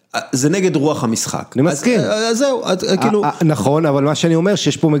 זה נגד רוח המשחק. אני מסכים. אז זהו, כאילו... נכון, אבל מה שאני אומר,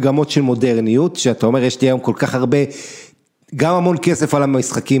 שיש פה מגמות של מודרניות, שאתה אומר, יש לי היום כל כך הרבה... גם המון כסף על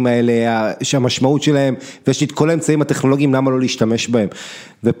המשחקים האלה, שהמשמעות שלהם, ויש לי את כל האמצעים הטכנולוגיים, למה לא להשתמש בהם.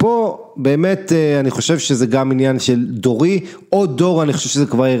 ופה באמת אני חושב שזה גם עניין של דורי, או דור, אני חושב שזה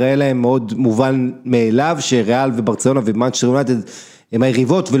כבר ייראה להם מאוד מובן מאליו, שריאל וברצינות ומנצ'סטר יונייטד הם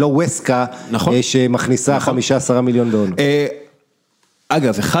היריבות, ולא וסקה, שמכניסה 15 מיליון דולר.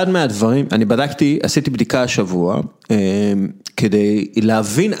 אגב, אחד מהדברים, אני בדקתי, עשיתי בדיקה השבוע, כדי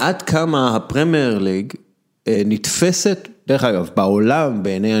להבין עד כמה הפרמייר ליג נתפסת, דרך אגב, בעולם,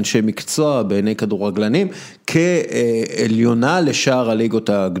 בעיני אנשי מקצוע, בעיני כדורגלנים, כעליונה לשאר הליגות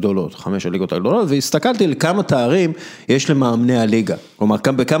הגדולות, 5 הליגות הגדולות, והסתכלתי על כמה תארים יש למאמני הליגה, כלומר,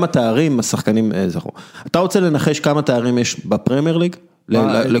 בכמה תארים השחקנים זכו. אתה רוצה לנחש כמה תארים יש בפרמייר ליג?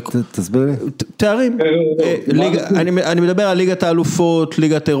 תסביר לי. תארים, אני מדבר על ליגת האלופות,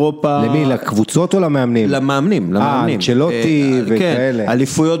 ליגת אירופה. למי? לקבוצות או למאמנים? למאמנים. צ'לוטי וכאלה.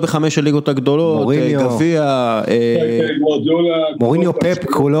 אליפויות ב5 הליגות הגדולות, גביע. מוריניו פפ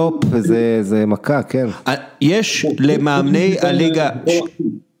קולופ, זה מכה, כן. יש למאמני הליגה,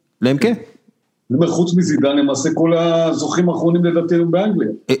 למקה? חוץ מזידן, למעשה כל הזוכים האחרונים לדעתנו באנגליה.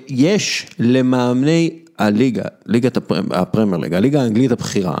 יש למאמני הליגה, ליגת הפרמייר ליג, הליגה האנגלית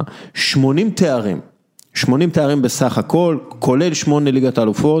הבכירה, 80 תארים בסך הכל, כולל 8 ליגת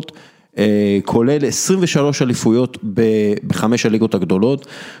האלופות, כולל 23 אליפויות ב5 הליגות הגדולות,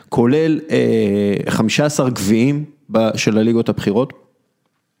 כולל 15 גביעים של הליגות הבכירות.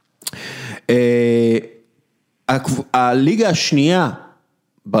 הליגה השנייה,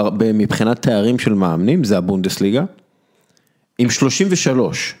 מבחינת תארים של מאמנים, זה הבונדסליגה, עם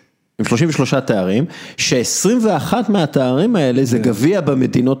 33 תארים, ש21 מהתארים האלה זה גביע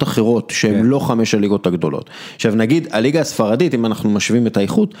במדינות אחרות, שהן לא 5 הליגות הגדולות. עכשיו נגיד, הליגה הספרדית, אם אנחנו משווים את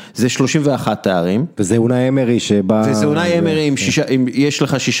האיכות, זה 31 תארים. וזה אונאי אמרי שבא... וזה אונאי אמרי, יש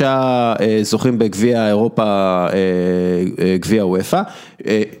לך 6 זוכים בגביע אירופה, גביע וופא,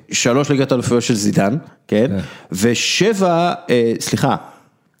 3 ליגת אלופיות של זידן, כן? ו7,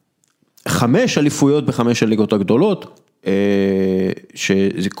 5 אליפויות ב5 הליגות הגדולות,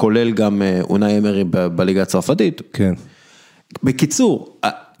 שזה כולל גם אונאי אמרי בליגה הצרפתית. כן. בקיצור,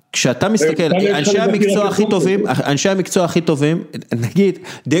 כשאתה מסתכל, אנשי המקצוע הכי טובים, נגיד,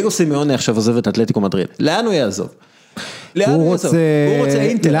 דייגו סימיוני עכשיו עוזב את אתלטיקו מדריד, לאן הוא יעזוב? הוא רוצה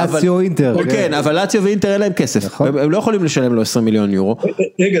אינטר, לאציו אינטר. כן, אבל לאציו ואינטר אין להם כסף, הם לא יכולים לשלם לו 20 מיליון יורו.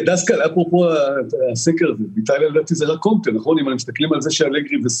 רגע, דווקא, אפרופו הסקר הזה, באיטליה לדעתי זה רק קונטה, נכון? אם אנחנו מסתכלים על זה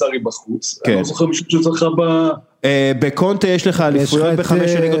שאלגרי וסארי בחוץ, אני לא זוכר מישהו שצריכה בקונטה יש לך אליפויות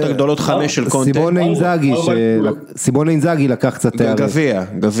בחמש הליגות הגדולות, 5 של קונטה. סימון אינזאגי לקח קצת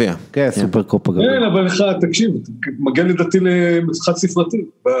גביע. כן, סופר קופה גביע. כן, אבל לך, תקשיב, מגן לדעתי למשחק ספרתי,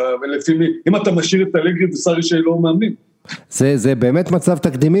 אם אתה משאיר את אלגרי וסארי שלא מאמנים. זה באמת מצב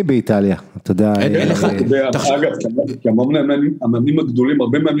תקדימי באיטליה, אתה יודע. אגב, כי המאמנים הגדולים,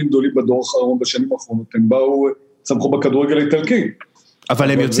 הרבה מאמנים גדולים בדור האחרון בשנים האחרונות, הם באו, צמחו בכדורגל האיטלקי.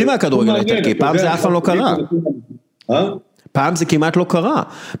 אבל הם יוצאים מהכדורגל האיטלקי, פעם זה אף פעם לא קרה. פעם זה כמעט לא קרה,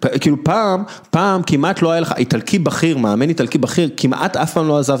 כאילו פעם כמעט לא היה לך, איטלקי בכיר, מאמן איטלקי בכיר, כמעט אף פעם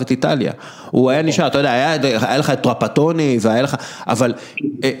לא עזב את איטליה, הוא היה נשאר, אתה יודע, היה לך את טרפטוני, והיה לך, אבל...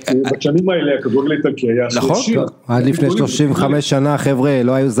 בשנים האלה, הכדורגל האיטלקי היה שלישי. עד לפני 35 שנה, חבר'ה,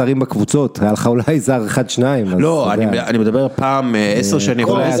 לא היו זרים בקבוצות, היה לך אולי זר 1-2. לא, אני מדבר פעם 10 שנים,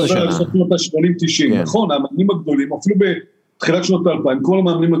 אולי 10 שנה. נכון, המאמנים הגדולים, אפילו תחילת שנות 2000, כל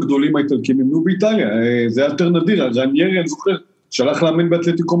המאמנים הגדולים האיטלקים נמנו באיטליה, זה היה יותר נדיר, רניירי, אני זוכר, שלח לאמן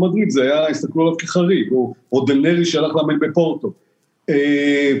באתלטיקו מדריד, זה היה, הסתכלו עליו כחריג, או דלנרי שלח לאמן בפורטו.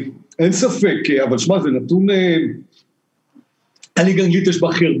 אין ספק, אבל שמע, זה נתון, הליגה האנגלית יש בה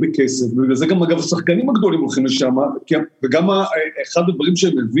הכי הרבה כסף, ובגלל זה גם אגב השחקנים הגדולים הולכים לשם, וגם אחד הדברים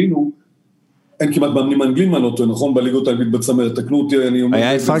שהם הבינו, אין כמעט מאמנים אנגלים מנותו, נכון, בליגות האנגלית בצמרת, תקנו אותי, אני אומר...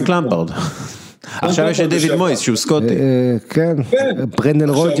 היה פרנק למפרד. עכשיו יש את דיוויד מויס שהוא סקוטי. כן, ברנדן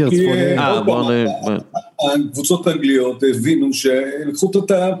רוג'רס. הקבוצות האנגליות הבינו שלקחו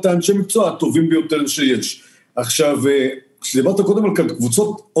את האנשי מקצוע הטובים ביותר שיש. עכשיו, כשדיברת קודם על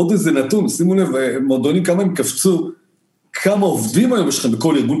קבוצות, עוד איזה נתון, שימו לב, מועדונים כמה הם קפצו, כמה עובדים היום יש לכם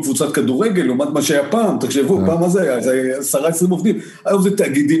בכל ארגון קבוצת כדורגל, לעומת מה שהיה פעם, תחשבו, פעם מה זה היה, זה 10-20 עובדים, היום זה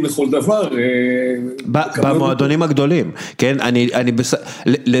תאגידים לכל דבר. במועדונים הגדולים, כן,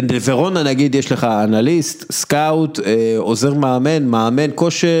 לוורונה נגיד יש לך אנליסט, סקאוט, עוזר מאמן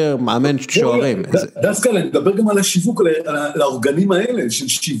כושר, מאמן שוערים. דווקא נדבר גם על השיווק, על האורגנים האלה, של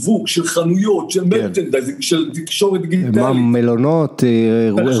שיווק, של חנויות, של מרצ'נדייזינג, של תקשורת דיגיטלית. מלונות,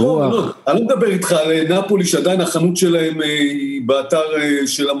 אירוח. אני לא מדבר איתך על נפולי, שעדיין החנות שלהם באתר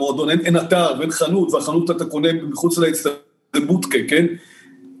של המועדון, אין אתר ואין חנות, והחנות אתה קונה מחוץ לאצטבוטקה, כן?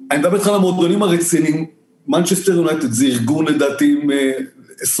 אני מדבר איתך על המועדונים הרציניים, מנצ'סטר יונייטד זה ארגון לדעתי עם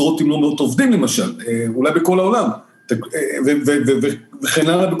עשרות אם לא מאות עובדים למשל, אולי בכל העולם, וכן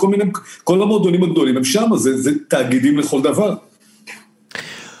הלאה בכל מיני, כל המועדונים הגדולים הם שם, זה תאגידים לכל דבר.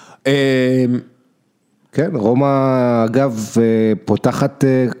 כן, רומא אגב פותחת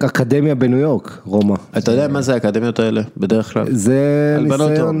אקדמיה בניו יורק, רומא. אתה יודע מה זה האקדמיות האלה בדרך כלל? זה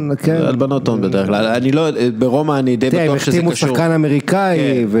ניסיון, כן. אלבנות הון בדרך כלל, אני לא, ברומא אני די בטוח שזה קשור. הם החתימו שחקן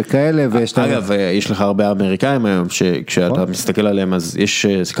אמריקאי וכאלה, ויש להם... אגב, יש לך הרבה אמריקאים היום, שכשאתה מסתכל עליהם, אז יש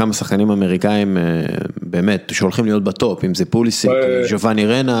כמה שחקנים אמריקאים באמת, שהולכים להיות בטופ, אם זה פוליסיק, ג'ובאני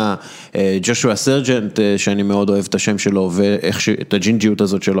רנה, ג'ושוע סרג'נט, שאני מאוד אוהב את השם שלו, ואת הג'ינג'יות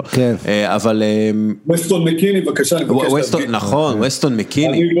הזאת שלו. כן. אבל... ווסטון מקיני, בבקשה, אני מבקש להגיד. נכון, ווסטון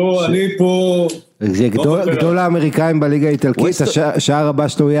מקיני. אני פה... זה גדול האמריקאים בליגה האיטלקית, השער הבא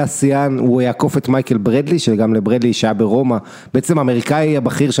שלו יהיה השיאן, הוא יעקוף את מייקל ברדלי, שגם לברדלי שהיה ברומא, בעצם האמריקאי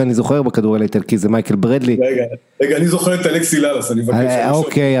הבכיר שאני זוכר בכדורגל האיטלקי, זה מייקל ברדלי. רגע, אני זוכר את אלכסי ללס, אני מבקש.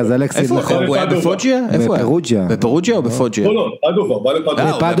 אוקיי, אז אלכסי... הוא היה בפוג'יה? איפה היה? בפרוג'יה. בפרוג'יה או בפוג'יה? לא, פדובה, בא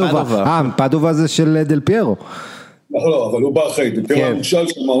לפדובה. פדובה זה של דל פיירו. לא, אבל הוא בא אחרי, דל פיירו המושל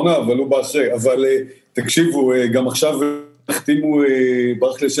של מעונה, אבל הוא בא אחרי, אבל תקשיבו, גם עכשיו החתימו,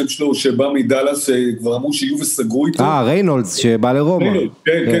 ברח לשם שלו, שבא מדלס, כבר אמרו שיהיו וסגרו איתו. ריינולדס, שבא לרומא.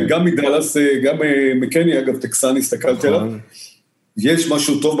 כן, גם מדלס, גם מקני, אגב, טקסני, הסתכלתי עליו. יש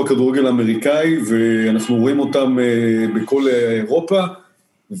משהו טוב בכדורגל האמריקאי, ואנחנו רואים אותם בכל אירופה,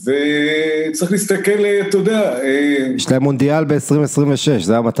 וצריך להסתכל, אתה יודע... יש להם מונדיאל ב-2026,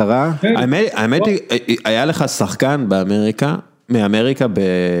 זה המטרה. האמת היא, היה לך שחקן מאמריקה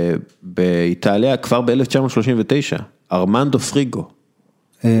באיטליה כבר ב-1939, ארמנדו פריגו.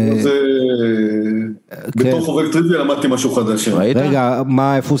 בתור חובק טריוויה למדתי משהו חדש. רגע,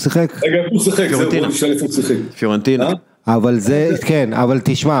 איפה הוא שיחק? רגע, איפה הוא שיחק? זהו, נשאל איפה הוא שיחק. פיורנטינה. אבל זה, כן, אבל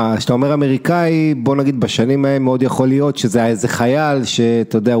תשמע, שאתה אומר אמריקאי, בוא נגיד בשנים ההם מאוד יכול להיות שזה היה איזה חייל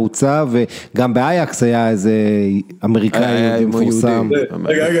שאתה יודע הוצא, וגם באייקס היה איזה אמריקאי מפורסם.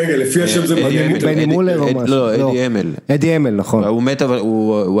 רגע, לפי השם זה בני מולר או משהו. לא, אדי אמל. אדי אמל, נכון. הוא מת, אבל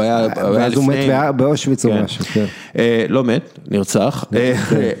הוא היה לפני. ואז הוא מת באושוויץ או משהו, כן. לא מת, נרצח.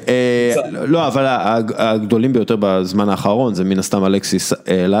 לא, אבל הגדולים ביותר בזמן האחרון, זה מן הסתם אלכסיס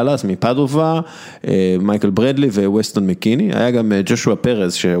ללס מפדובה, מייקל ברדלי וווסטון מקיני, היה גם ג'ושוע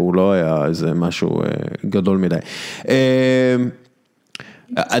פרז שהוא לא היה איזה משהו גדול מדי.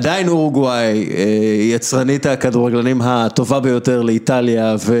 עדיין אורוגוואי, יצרנית הכדורגלנים הטובה ביותר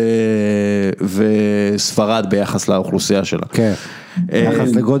לאיטליה וספרד ביחס לאוכלוסייה שלה. כן,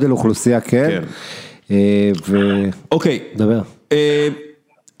 ביחס לגודל אוכלוסייה, כן. אוקיי. דבר.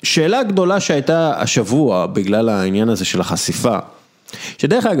 שאלה גדולה שהייתה השבוע, בגלל העניין הזה של החשיפה,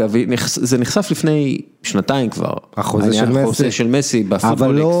 שדרך אגב, זה נחשף לפני שנתיים כבר. החוזה של מסי בפוטבוליקס.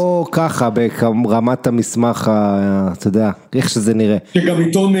 אבל לא ככה, ברמת המסמך, אתה יודע, איך שזה נראה. שגם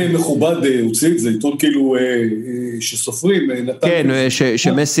עיתון מכובד הוציא את זה, עיתון כאילו שסופרים. כן,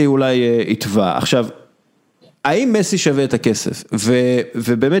 שמסי אולי יתבע. עכשיו, האם מסי שווה את הכסף?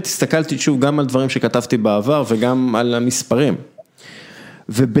 ובאמת הסתכלתי שוב גם על דברים שכתבתי בעבר, וגם על המספרים.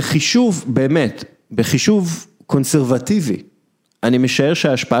 ובחישוב, באמת, בחישוב קונסרבטיבי, אני משער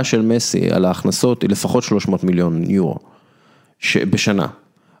שההשפעה של מסי על ההכנסות היא לפחות 300 מיליון יורו בשנה.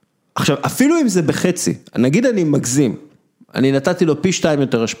 עכשיו, אפילו אם זה בחצי, נגיד אני מגזים, אני נתתי לו פי 2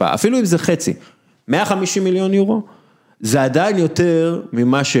 יותר השפעה, אפילו אם זה חצי, 150 מיליון יורו, זה עדיין יותר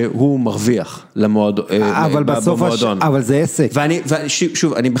ממה שהוא מרוויח במועדון. אבל זה עסק.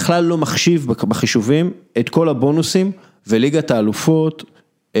 שוב, אני בכלל לא מחשיב בחישובים את כל הבונוסים וליגת האלופות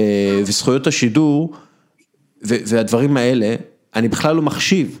וזכויות השידור והדברים האלה, אני בכלל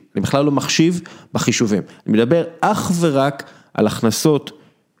לא מחשיב בחישובים. אני מדבר אך ורק על הכנסות,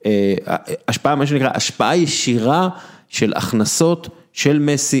 השפעה, מה שנקרא, השפעה ישירה של הכנסות של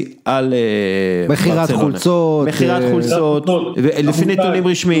מסי על מכירת חולצות, לפי נתונים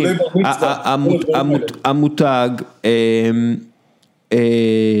רשמיים, המותג,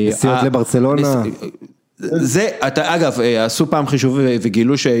 נסיעות לברצלונה, זה, אגב, עשו פעם חישוב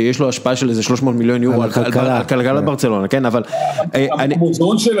וגילו שיש לו השפעה של איזה 300 מיליון יורו על כלכלת ברצלונה, כן, אבל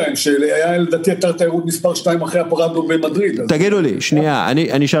המוזיאון שלהם, שהיה לדעתי אתר תיירות מספר 2 אחרי הפרדו במדריד. תגידו לי, שנייה,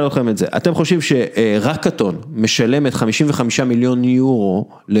 אני אשאל אתכם את זה, אתם חושבים שרקטון משלמת 55 מיליון יורו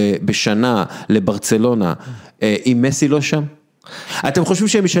בשנה לברצלונה, אם מסי לא שם? אתם חושבים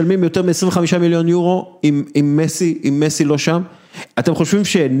שהם משלמים יותר מ-25 מיליון יורו אם מסי לא שם? אתם חושבים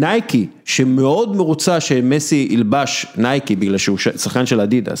שנייקי, שמאוד מרוצה שמסי ילבש נייקי בגלל שהוא שחקן של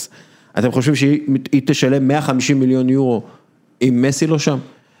אדידס, אתם חושבים שהיא תשלם 150 מיליון יורו אם מסי לא שם?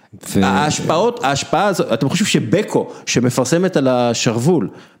 ההשפעה הזאת, אתם חושבים שבקו שמפרסמת על השרוול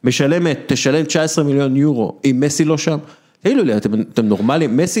תשלם 19 מיליון יורו אם מסי לא שם? תגידו לי, אתם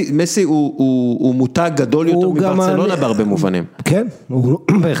נורמליים, מסי הוא מותג גדול יותר מברצלונה בהרבה מובנים. כן,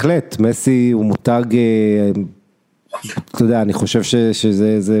 בהחלט, מסי הוא מותג, אתה יודע, אני חושב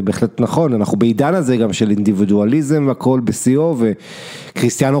שזה בהחלט נכון, אנחנו בעידן הזה גם של אינדיבידואליזם והכל בסיאו,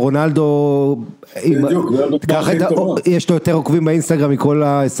 וקריסטיאנו רונלדו, יש לו יותר עוקבים באינסטגרם מכל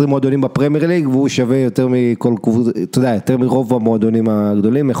ה-20 מועדונים בפרמייר ליג, והוא שווה יותר מכל, אתה יודע, יותר מרוב המועדונים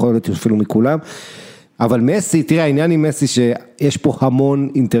הגדולים, יכול להיות אפילו מכולם, אבל מסי, תראה, העניין עם מסי שיש פה המון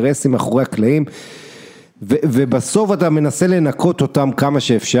אינטרסים מאחורי הקלעים, ובסוף אתה מנסה לנקות אותם כמה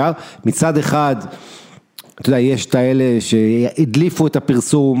שאפשר, מצד אחד, אתה יודע, יש את האלה שהדליפו את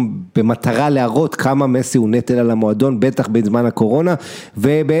הפרסום במטרה להראות כמה מסי הוא נטל על המועדון, בטח בזמן הקורונה,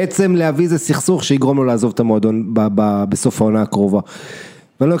 ובעצם להביא איזה סכסוך שיגרום לו לעזוב את המועדון בסוף העונה הקרובה.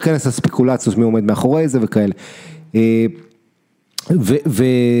 ואני לא אכנס לספקולציות מי עומד מאחורי זה וכאלה.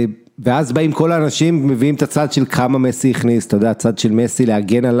 ואז באים כל האנשים, מביאים את הצד של כמה מסי הכניס, אתה יודע, הצד של מסי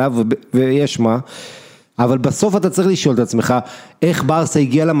להגן עליו, ויש מה, אבל בסוף אתה צריך לשאול את עצמך, איך ברסה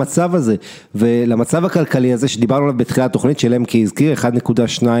הגיע למצב הזה, ולמצב הכלכלי הזה, שדיברנו עליו בתחילת התוכנית שלהם, כי הזכיר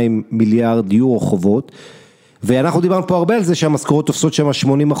 1.2 מיליארד יורו חובות, ואנחנו דיברנו פה הרבה על זה, שהמשכורות תופסות שם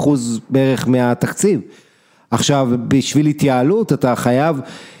 80% בערך מהתקציב. עכשיו, בשביל התייעלות, אתה חייב,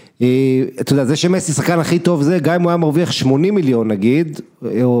 אתה יודע, זה שמסי שחקן הכי טוב זה, גם אם הוא היה מרוויח 80 מיליון נגיד,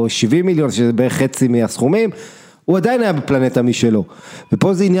 או 70 מיליון, שזה בערך חצי מהסכומים, הוא עדיין היה בפלנטה משלו,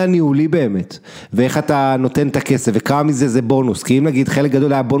 ופה זה עניין ניהולי באמת, ואיך אתה נותן את הכסף, וכמה מזה זה בונוס, כי אם נגיד חלק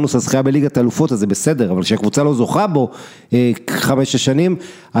גדול היה בונוס הזכייה בליגת האלופות, אז זה בסדר, אבל כשהקבוצה לא זוכה בו 5-6 שנים,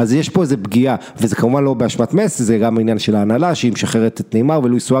 אז יש פה איזה פגיעה, וזה כמובן לא באשמת מסי, זה גם העניין של ההנהלה, שהיא משחררת את ניימר,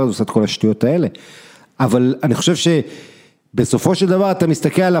 ולואיס סוארז עושה את כל השטויות האלה, אבל אני חושב בסופו של דבר אתה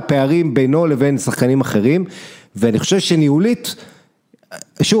מסתכל על הפערים בינו לבין שחקנים אחרים, ואני חושב שניהולית,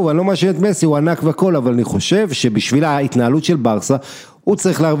 שוב, אני לא מאשים את מסי, הוא ענק והכל, אבל אני חושב שבשביל ההתנהלות של ברסה, הוא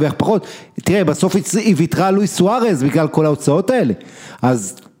צריך להרוויח פחות. תראה, בסוף היא ויתרה לואיס סוארז בגלל כל ההוצאות האלה.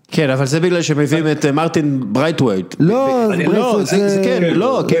 אז כן, אבל זה בגלל שמביאים את מרטין ברייטווייט. לא, זה כן,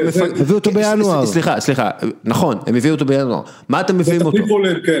 לא, כי הם הביאו אותו בינואר. סליחה, נכון, הם הביאו אותו בינואר. מה אתם מביאים אותו?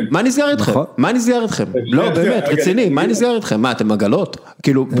 מה נסגר אתכם? מה נסגר אתכם? לא, באמת, רציני, מה נסגר אתכם? מה, אתם עגלות?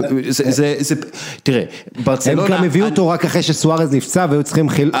 כאילו, זה, תראה, ברצלונה... הם גם הביאו אותו רק אחרי שסוארז נפצע, והיו צריכים,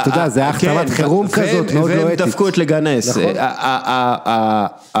 אתה יודע, זה היה החתמת חירום כזאת, מאוד לא אתית. והם דפקו את לגנס.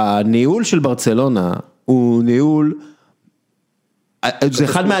 הניהול של ברצלונה הוא ניהול... זה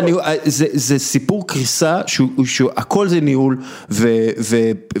אחד מהניהול, זה סיפור קריסה, שהכל זה ניהול,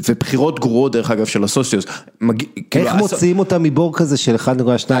 ובחירות גרועות דרך אגב של הסוציוס. איך מוציאים אותם מבור כזה של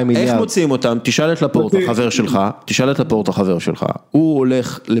 1.2 מיליארד? איך מוציאים אותם? תשאל את לפורט החבר שלך, הוא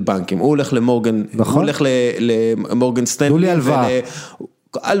הולך לבנקים, הוא הולך למורגן, הוא הולך למורגן סטנלי, תנו לי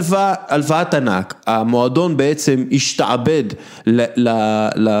הלוואת ענק, המועדון בעצם השתעבד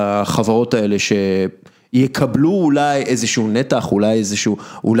לחברות האלה יקבלו אולי איזשהו נתח,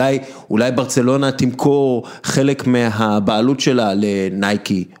 אולי ברצלונה תמכור חלק מהבעלות שלה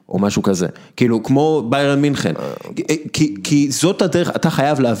לנייקי או משהו כזה, כאילו כמו ביירן מינכן, כי זאת הדרך, אתה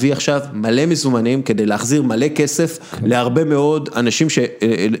חייב להביא עכשיו מלא מזומנים כדי להחזיר מלא כסף להרבה מאוד אנשים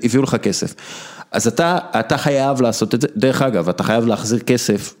שהביאו לך כסף, אז אתה חייב לעשות את זה, דרך אגב, אתה חייב להחזיר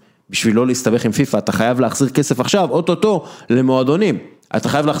כסף בשביל לא להסתבך עם פיפה, אתה חייב להחזיר כסף עכשיו, אוטוטו למועדונים, אתה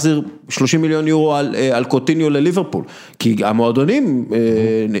חייב להחזיר 30 מיליון יורו על קוטיניו לליברפול, כי המועדונים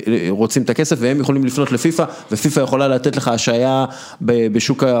רוצים את הכסף והם יכולים לפנות לפיפה, ופיפה יכולה לתת לך השעיה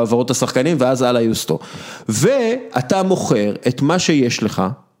בשוק העברות השחקנים, ואז על היוסטו. ואתה מוכר את מה שיש לך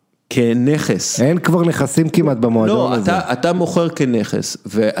כנכס. אין כבר נכסים כמעט במועדון הזה. לא, אתה מוכר כנכס,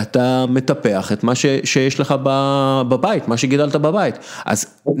 ואתה מטפח את מה שיש לך בבית, מה שגידלת בבית. אז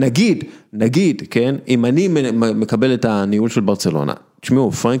נגיד, כן, אם אני מקבל את הניהול של ברצלונה,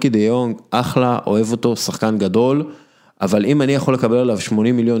 תשמעו, פרנקי דה יונג, אחלה, אוהב אותו, שחקן גדול, אבל אם אני יכול לקבל עליו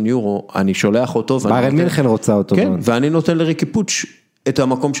 80 מיליון יורו, אני שולח אותו. ביירן מינכן רוצה אותו. כן, ואני נותן לריקי פוטש את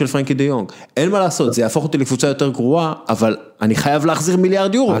המקום של פרנקי דה יונג. אין מה לעשות, זה יהפוך אותי לקבוצה יותר גרועה, אבל אני חייב להחזיר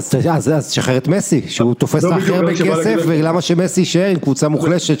מיליארד יורו. אז שחרר את מסי, שהוא תופס הכי הרבה כסף, ולמה שמסי יישאר עם קבוצה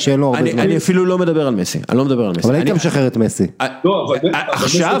מוחלשת שאין לו הרבה זמן. אני אפילו לא מדבר על מסי, אני לא מדבר על מסי. אבל היית משחרר את מסי.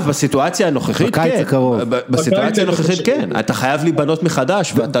 עכשיו, בסיטואציה הנוכחית, כן. בסיטואציה הנוכחית, כן. אתה חייב להיבנות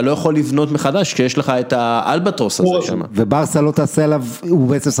מחדש, ואתה לא יכול לבנות מחדש, כשיש לך את האלבטרוס הזה שם. וברסה לא תעשה עליו, הוא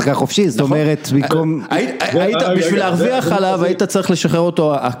בעצם שחקן חופשי, זאת אומרת, במקום... בשביל להרוויח עליו, היית צריך לשחרר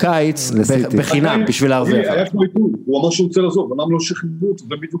אותו הקיץ בחינם, בשביל להרוויח עליו. הוא אמר שהוא רוצה לעזוב, אמרנו לו שחיבו,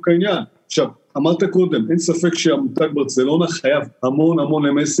 זה בדיוק העניין. עכשיו, אמרת קודם, אין ספק שהמותג ברצלונה חייב המון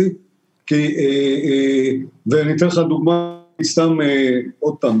למסי, ואני אתן לך דוגמה, סתם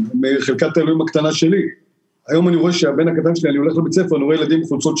עוד פעם, מחלקת האלוהים הקטנה שלי, היום אני רואה שהבן הקטן שלי, אני הולך לבית ספר, אני רואה ילדים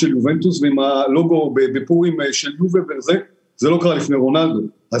חולצות של יובנטוס, ועם הלוגו בפורים של יובה וזה, זה לא קרה לפני רונלדו,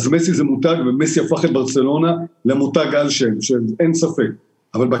 אז מסי זה מותג, ומסי הפך את ברצלונה למותג על שם, שאין ספק,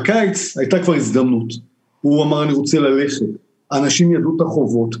 אבל בקיץ הייתה כבר הזדמנות, הוא אמר אני רוצה ללכת, האנשים ידעו את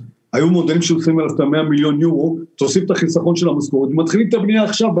החובות, היו מודלים שעושים עליו את 100 מיליון יורו, תוסיף את החיסכון של המשכורת, ומתחילים את הבנייה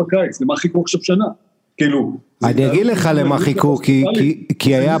עכשיו בקיץ, למה חיכו עכשיו שנה, כאילו. אני אגיד לך למה חיכו,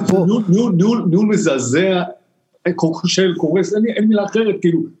 כי היה פה... ניהול מזעזע, קורס, אין מילה אחרת,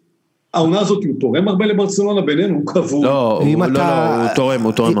 כאילו, העונה הזאת הוא תורם הרבה לברצלונה בינינו, הוא קבוע. לא,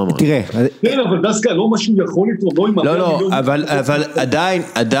 הוא תורם המון. תראה. כן, אבל דסקה, לא משהו יכול לתרום, לא, אבל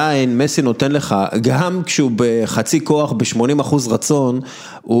עדיין מסי נותן לך, גם כשהוא בחצי כוח, ב-80% רצון,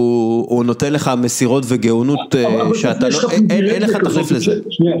 הוא נותן לך מסירות וגאונות, שאתה לא, אין לך תחליף לזה.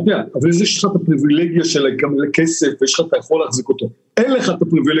 שנייה, אבל זה שיש לך את הפריבילגיה של כסף, ויש לך, אתה יכול להחזיק אותו. אין לך את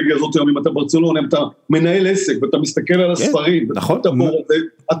הפריבילגיה הזאת, אם אתה ברצלונה, אם אתה מנהל עסק, ואתה מסתכל על הספרים, נכון.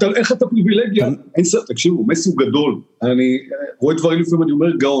 איך אתה פריבילגיה? אין ספק, תקשיבו, מסי הוא גדול, אני רואה דברים לפעמים, אני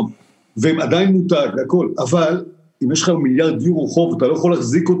אומר גאון, והם עדיין מותג, הכל, אבל אם יש לך מיליארד יורו חוב, אתה לא יכול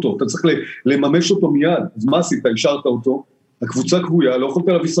להחזיק אותו, אתה צריך לממש אותו מיד, אז מה עשית? השארת אותו, הקבוצה קבועה, לא יכולת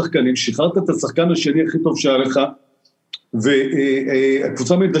להביא שחקנים, שחררת את השחקן השני הכי טוב שהיה לך,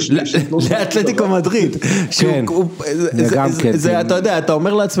 והקבוצה מדשדשת. זה אתלטיקו מדריד, אתה יודע, אתה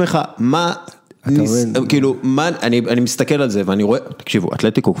אומר לעצמך, מה... כאילו, אני מסתכל על זה ואני רואה, תקשיבו,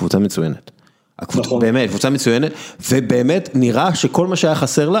 אתלטיקו קבוצה מצוינת. באמת, קבוצה מצוינת, ובאמת נראה שכל מה שהיה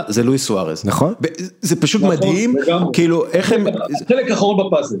חסר לה, זה לואיס סוארז. נכון. זה פשוט מדהים, כאילו, איך הם... חלק אחרון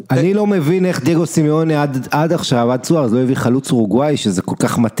בפאזל. אני לא מבין איך דייגו סימיוני עד עכשיו, עד סוארז, לא הביא חלוץ אורוגוואי, שזה כל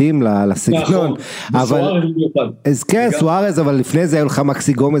כך מתאים לסגנון. נכון, אז כן, סוארז, אבל לפני זה היה לך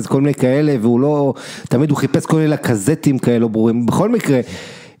מקסי גומז, כל מיני כאלה, והוא לא, תמיד הוא חיפש כל מיני לקזטים כאלו ברורים. בכל מקרה,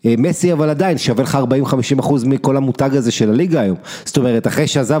 מסי אבל עדיין שווה לך 40-50% מכל המותג הזה של הליגה היום, זאת אומרת אחרי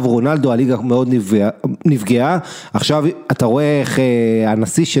שעזב רונלדו הליגה מאוד נפגעה, עכשיו אתה רואה איך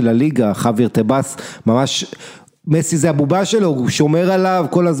הנשיא של הליגה חביר טבאס ממש מסי זה הבובה שלו, הוא שומר עליו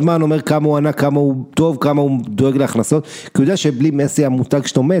כל הזמן, אומר כמה הוא ענק, כמה הוא טוב, כמה הוא דואג להכנסות, כי הוא יודע שבלי מסי המותג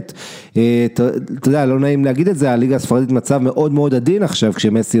שאתה מת, אתה יודע, לא נעים להגיד את זה, הליגה הספרדית מצב מאוד מאוד עדין עכשיו,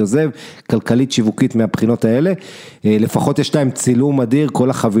 כשמסי עוזב, כלכלית שיווקית מהבחינות האלה, לפחות יש להם צילום אדיר, כל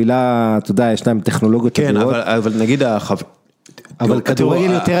החבילה, אתה יודע, יש להם טכנולוגיות אדירות. כן, אבל נגיד אבל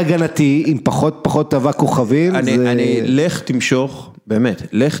כדורגל יותר הגנתי, עם פחות טבע כוכבים. אני לך תמשוך, באמת,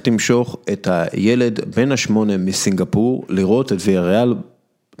 לך תמשוך את הילד בן 8 מסינגפור, לראות את ויאריאל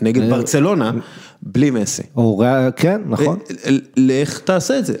נגד ברצלונה, בלי מסי. כן, נכון. לך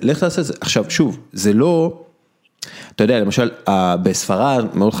תעשה את זה, לך תעשה את זה. עכשיו, שוב, זה לא... אתה יודע, למשל, בספרד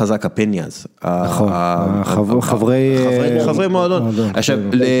מאוד חזק הפניאז. נכון, חברי מועדון. עכשיו,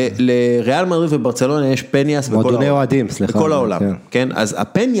 לריאל מדריד וברצלונה יש פניאס בכל העולם. כן, אז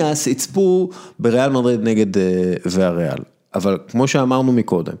הפניאס יצפו בריאל מדריד נגד והריאל. אבל כמו שאמרנו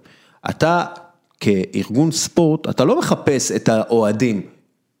מקודם, אתה כארגון ספורט, אתה לא מחפש את האוהדים.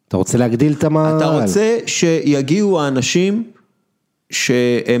 אתה רוצה להגדיל את המעל. אתה רוצה שיגיעו האנשים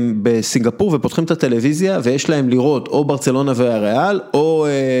שהם בסינגפור ופותחים את הטלוויזיה ויש להם לראות או ברצלונה והריאל או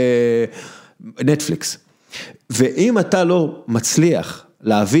נטפליקס. ואם אתה לא מצליח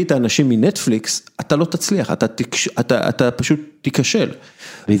להביא את האנשים מנטפליקס, אתה לא תצליח, אתה פשוט תיכשל.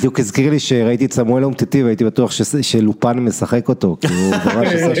 בדיוק הזכיר לי שראיתי את סמואל אומטטי והייתי בטוח שלופן משחק אותו, כי הוא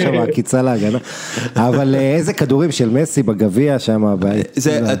ממש עושה שם עקיצה להגנה, אבל איזה כדורים של מסי בגביע שם.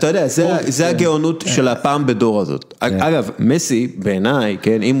 אתה יודע, זה הגאונות של הפעם בדור הזאת. אגב, מסי בעיניי,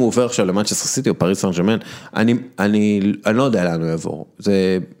 אם הוא עובר עכשיו למנצ'סטר סיטי או פריז סן ז'רמן, אני לא יודע לאן הוא יעבור.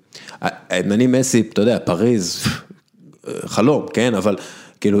 אני מסי, אתה יודע, פריז, חלום, כן, אבל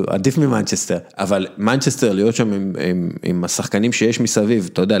כאילו, עדיף ממנצ'סטר, אבל מנצ'סטר להיות שם עם השחקנים שיש מסביב,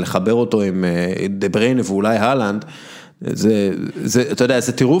 אתה יודע, לחבר אותו עם דבריינה ואולי הלנד, אתה יודע,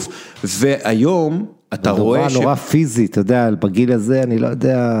 זה טירוף, והיום אתה רואה נורא פיזי, אתה יודע, בגיל הזה, אני לא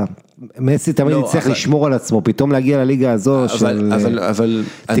יודע, מסי תמיד יצטרך לשמור על עצמו, פתאום להגיע לליגה הזו, אבל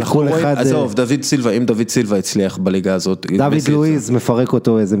אנחנו רואים, עזוב, דוד סילבה, אם דוד סילבה הצליח בליגה הזאת, דוד לואיז מפרק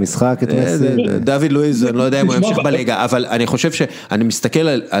אותו איזה משחק, את מסי. דוד לואיז, אני לא יודע אם הוא ימשיך בליגה, אבל אני חושב שאני מסתכל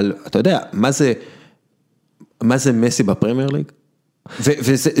על, אתה יודע, מה זה מסי בפרמייר ליג?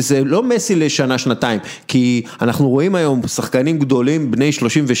 וזה לא מסי לשנה, שנתיים, כי אנחנו רואים היום שחקנים גדולים, בני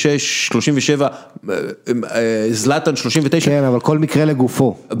 36, 37, זלאטן 39. כן, אבל כל מקרה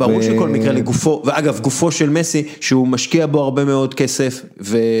לגופו. ברור שכל מקרה לגופו, ואגב, גופו של מסי, שהוא משקיע בו הרבה מאוד כסף,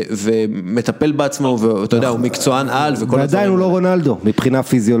 ומטפל בעצמו, ואתה יודע, הוא מקצוען על, ועדיין הוא לא רונלדו, מבחינה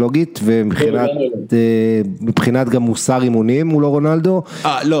פיזיולוגית, ומבחינת גם מוסר אימונים, הוא לא רונלדו.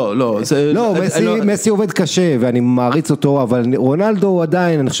 לא. לא, מסי עובד קשה, ואני מעריץ אותו, אבל רונלדו הוא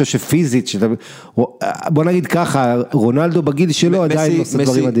עדיין, אני חושב שפיזית, בוא נגיד ככה, רונלדו בגיל שלו עדיין עושה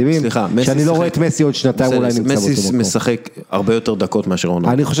דברים מדהימים, שאני לא רואה את מסי עוד שנתיים אולי נמצא באותו מקום. מסי משחק הרבה יותר דקות מאשר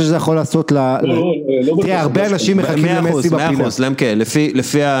רונלדו. אני חושב שזה יכול לעשות, תראה, הרבה אנשים מחכים למסי בפינה. למקה,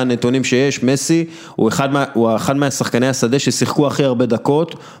 לפי הנתונים שיש, מסי הוא אחד מהשחקני השדה ששיחקו הכי הרבה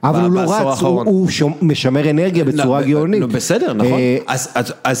דקות, אבל הוא לא רץ, הוא משמר אנרגיה בצורה גאונית. בסדר, נכון.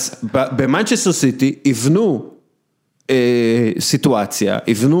 אז במנצ'סטר סיטי יבנו סיטואציה,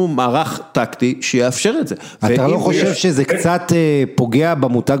 יבנו מערך טקטי שיאפשר את זה. אתה לא חושב שזה קצת פוגע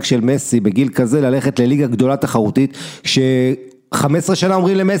במותג של מסי בגיל כזה ללכת לליגה גדולה תחרותית, 15 שנה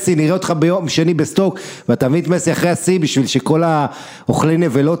אומרים למסי, נראה אותך ביום שני בסטוק, ואתה מביא את מסי אחרי השיא, בשביל שכל האוכלי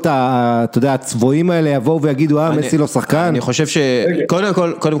נבלות, אתה יודע, הצבועים האלה יבואו ויגידו, מסי לא שחקן. אני חושב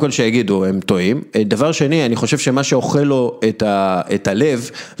קודם כל שיגידו, הם טועים. דבר שני, אני חושב שמה שאוכל לו את הלב,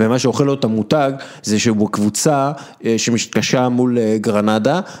 ומה שאוכל לו את המותג, זה שהוא קבוצה שמתקשה מול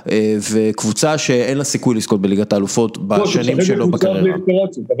גרנדה, וקבוצה שאין לה סיכוי לזכות בליגת האלופות בשנים שלו בקריירה.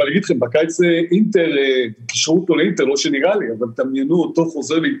 אבל אגיד לכם, בקיץ אינטר, קישרו אותו לאינטר, לא שנראה לי, אבל תמיינו אותו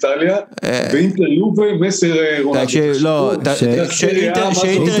חוזר לאיטליה, ואינטר יובה, מסר רונלדו. לא, שאינטר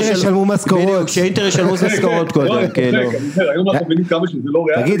ישלמו משכורות. שאינטר ישלמו משכורות קודם. היום אנחנו מבינים כמה שזה לא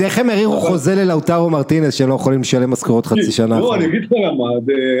ריאלי. תגיד, איך הם הריחו חוזה ללאוטרו מרטינס, שהם לא יכולים לשלם משכורות חצי שנה? לא, אני אגיד לך למה,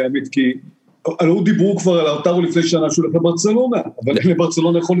 עמית, כי הוא דיברו כבר על לאוטרו לפני שנה שהוא הולך לברצלונה, אבל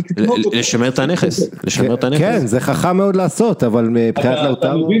לברצלונה יכול לתקנות אותו. לשמר את הנכס. כן, זה חכם מאוד לעשות, אבל מבחינת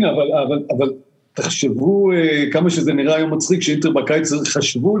לאוטרו... אתה מבין, אבל תחשבו כמה שזה נראה היום מצחיק, שאינטר בקיץ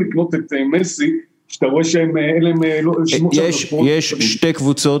חשבו לקנות את מסי, שאתה רואה שהם אין להם... יש שתי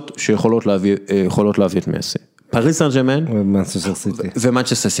קבוצות שיכולות להביא את מסי. פריז סן ז'רמן ומנצ'סטר סיטי.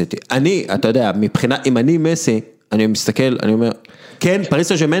 ומנצ'סטר סיטי. אתה יודע, מבחינה, אם אני מסי, אני מסתכל, אני אומר, כן, פריס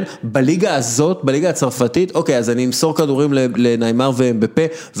סן ז'רמן, בליגה הזאת, בליגה הצרפתית, אוקיי, אז אני אמסור כדורים לניימר ובפה,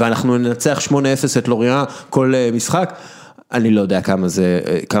 ואנחנו ננצח 8-0 את לוריאן כל משחק, אני לא יודע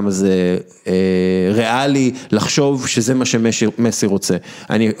כמה זה ריאלי לחשוב שזה מה שמסי רוצה.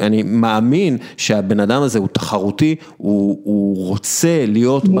 אני מאמין שהבן אדם הזה הוא תחרותי, הוא רוצה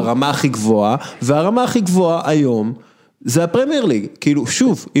להיות ברמה הכי גבוהה, והרמה הכי גבוהה היום, זה הפרמייר ליג, כאילו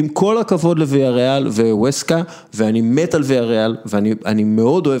שוב, עם כל הכבוד לוויאריאל וווסקה, ואני מת על ויאריאל, ואני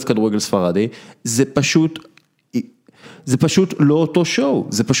מאוד אוהב כדורגל ספרדי, זה פשוט לא אותו שואו,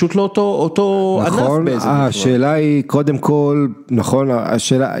 זה פשוט לא אותו ענף באיזה נכון, השאלה היא קודם כל, נכון,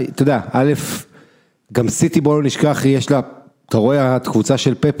 השאלה, אתה יודע, א', גם סיטי בוא לא נשכח, יש לה, אתה רואה הקבוצה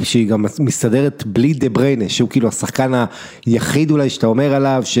של פפ, שהיא גם מסתדרת בלי דה בריינה, שהוא כאילו השחקן היחיד אולי שאתה אומר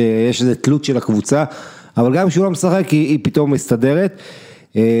עליו, שיש איזה תלות של הקבוצה, אבל גם כשהוא לא משחק, היא פתאום מסתדרת.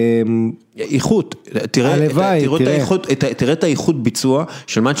 איכות, תראה את האיכות ביצוע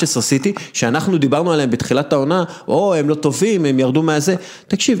של מנצ'סטר סיטי, שאנחנו דיברנו עליהם בתחילת העונה, או הם לא טובים, הם ירדו מהזה,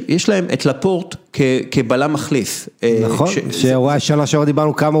 תקשיב, יש להם את לפורט כבלם מחליף. נכון, שרואה שנה שעברה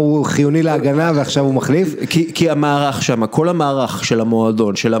דיברנו כמה הוא חיוני להגנה, ועכשיו הוא מחליף. כי המערך שם, כל המערך של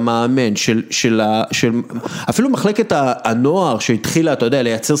המועדון, של המאמן, אפילו מחלקת הנוער שהתחילה, אתה יודע,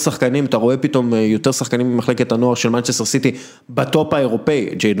 לייצר שחקנים, אתה רואה פתאום יותר שחקנים ממחלקת הנוער של מנצ'סטר סיטי, בטופ האירופאי,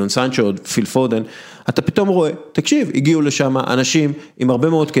 ג'יידון סנצ'ו, פיל פודן, אתה פתאום רואה, תקשיב, הגיעו לשם אנשים עם הרבה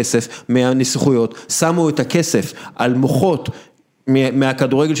מאוד כסף מהניסוחויות, שמו את הכסף על מוחות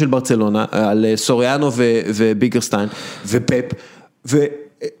מהכדורגל של ברצלונה, על סוריאנו וביגרסטיין ופפ,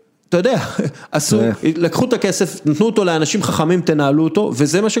 אתה יודע, לקחו את הכסף, נתנו אותו לאנשים חכמים, תנהלו אותו,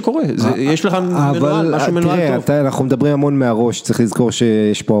 וזה מה שקורה, יש לך מנועל, משהו מנועל טוב. תראה, אנחנו מדברים המון מהראש, צריך לזכור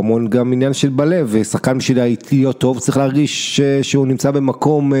שיש פה המון גם עניין של בלב, ושחקן בשביל להיות טוב, צריך להרגיש שהוא נמצא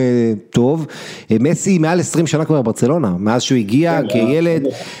במקום טוב. מסי מעל 20 שנה כבר ברצלונה, מאז שהוא הגיע כילד,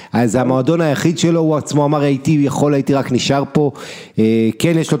 אז המועדון היחיד שלו, הוא עצמו אמר, הייתי רק נשאר פה,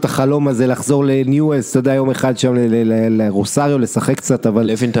 כן יש לו את החלום הזה לחזור לניואלס, אתה יודע, יום אחד שם לרוסריו, לשחק קצת, אבל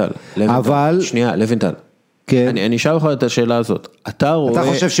לוינטל, אני אשאל לך את השאלה הזאת, אתה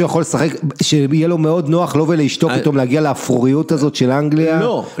חושב שהוא יכול לשחק, שיהיה לו מאוד נוח לו ולאשתו פתאום להגיע לאפרוריות הזאת של אנגליה,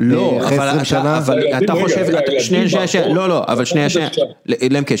 לא, אחרי 20 שנה, אבל אתה חושב,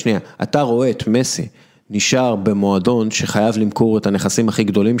 שנייה, אתה רואה את מסי, נשאר במועדון שחייב למכור את הנכסים הכי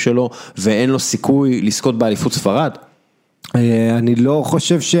גדולים שלו, ואין לו סיכוי לזכות באליפות ספרד? אני לא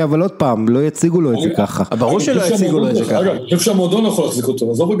חושב אבל עוד פעם, לא יציגו לו את זה ככה. ברור שלא יציגו לו את זה ככה. אגב, אני חושב שהמועדון לא יכול להחזיק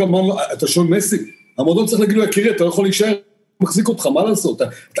אותו, עזוב רגע, אתה שואל מסי, המועדון צריך להגיד לו, יקירי, אתה לא יכול להישאר, מחזיק אותך, מה לעשות?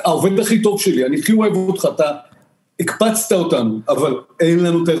 אתה העובד הכי טוב שלי, אני הכי אוהב אותך, אתה הקפצת אותנו, אבל אין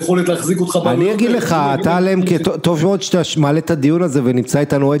לנו את היכולת להחזיק אותך. אני אגיד לך, אתה עליהם טוב מאוד שאתה מעלה את הדיון הזה, ונמצא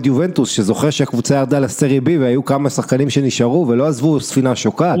איתנו את יובנטוס, שזוכר שהקבוצה ירדה לסרי בי, והיו כמה שחקנים שנשארו, ולא עזבו ספינה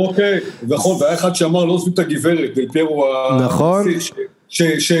שוקעת. אוקיי, נכון, והיה אחד שאמר, לא עזבו את הגברת, דל פיירו, נכון.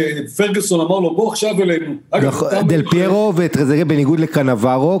 שפרגוסון אמר לו, בוא עכשיו אלינו. דל פיירו וטרזגה בניגוד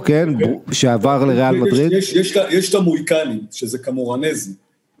לקנברו, כן, שעבר לריאל מדריד. יש את המויקנים, שזה כמורנזי,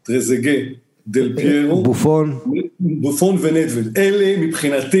 טרזגה, דל פיירו, בופון ונדווד. אלה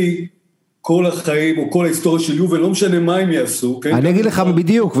מבחינתי כל החיים או כל ההיסטוריה של יובל, לא משנה מה הם יעשו. אני אגיד לך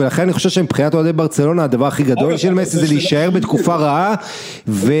בדיוק, ולכן אני חושב שמבחינת אוהדי ברצלונה, הדבר הכי גדול של מסי זה להישאר בתקופה רעה,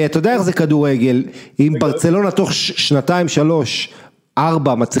 ואתה יודע איך זה כדורגל, אם ברצלונה תוך 2, 3,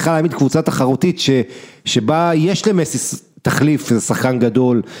 4 מצליחה להעמיד קבוצה תחרותית שבה יש למסי תחליף, זה שחקן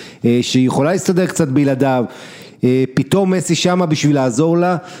גדול, שהיא יכולה להסתדר קצת בלעדיו, פתאום מסי שמה בשביל לעזור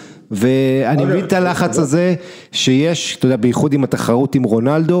לה, ואני מבין את הלחץ הזה שיש, אתה יודע, בייחוד עם התחרות עם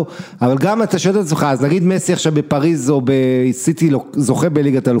רונלדו, אבל גם אתה שואל את עצמך, אז נגיד מסי עכשיו בפריז או בסיטי זוכה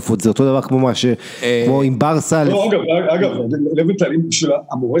בליגת האלופות, זה אותו דבר כמו עם ברסה. אגב, לוינטל, בשביל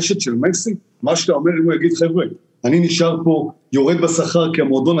המורשת של מסי, מה שאתה אומר, אם הוא יגיד, חבר'ה, אני נשאר פה, יורד בשכר, כי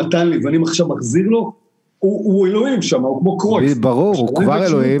המועדון נתן לי, ואני עכשיו מחזיר לו, הוא אלוהים שם, הוא כמו קרויס. ברור, הוא כבר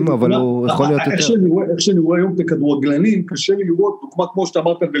אלוהים, אבל הוא יכול להיות יותר. איך שאני רואה היום את הכדורגלנים, קשה לי לראות, דוגמה כמו שאתה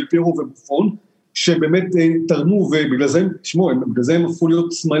אמרת, דל פיירו ובופון, שבאמת תרמו, ובגלל זה הם הפכו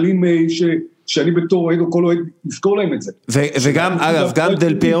להיות סמלים שאני בתור אוהד או כל אוהד נזכור להם את זה. וגם, אגב, גם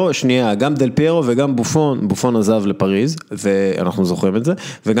דל פיירו, שנייה, גם דל פיירו וגם בופון עזב לפריז, ואנחנו זוכרים את זה,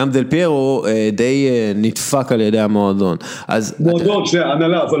 וגם דל פיירו די נדפק על ידי המועדון. מועדון,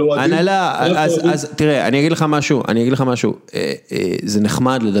 הנהלה, אבל הוא עדיין. הנהלה, אז תראה, אני אגיד לך משהו, זה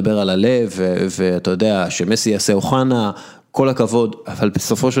נחמד לדבר על הלב, ואתה יודע, שמסי יעשה אוחנה, כל הכבוד, אבל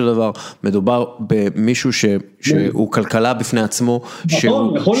בסופו של דבר מדובר במישהו שהוא כלכלה בפני עצמו, שיש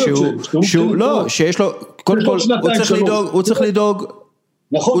לו, קודם כל, הוא צריך לדאוג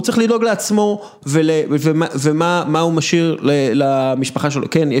נכון. הוא צריך לדאוג לעצמו, ומה הוא משאיר למשפחה שלו,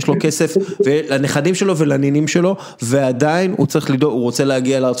 כן, יש לו כסף, ולנכדים שלו ולנינים שלו, ועדיין הוא צריך לדאוג, הוא רוצה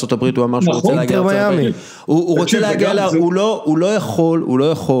להגיע לארצות הברית, הוא אמר שהוא רוצה להגיע לארצות הברית, הוא רוצה להגיע, הוא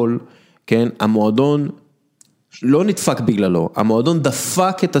לא יכול, כן, המועדון לא נדפק בגללו, המועדון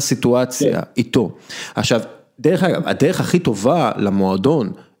דפק את הסיטואציה איתו. עכשיו, דרך אגב, הדרך הכי טובה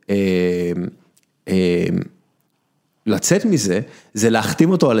למועדון, לצאת מזה, זה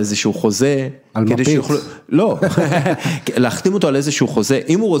להחתים אותו על איזשהו חוזה, על מפיץ. לא, להחתים אותו על איזשהו חוזה,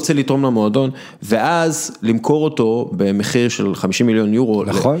 אם הוא רוצה לתרום למועדון, ואז למכור אותו במחיר של 50 מיליון יורו,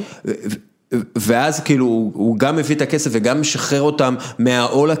 נכון. ואז כאילו הוא גם מביא את הכסף וגם משחרר אותם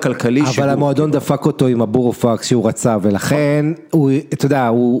מהעול הכלכלי. אבל המועדון דפק אותו עם הבורופקס שהוא רצה, ולכן אתה יודע,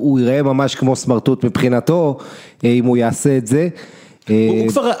 הוא יראה ממש כמו סמרטוט מבחינתו, אם הוא יעשה את זה.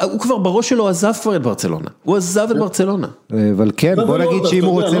 הוא כבר בראש שלו עזב כבר את ברצלונה, הוא עזב את ברצלונה. אבל כן, בוא נגיד שאם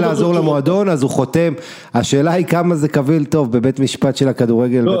הוא רוצה לעזור למועדון, אז הוא חותם. השאלה היא כמה זה קביל טוב, בבית משפט של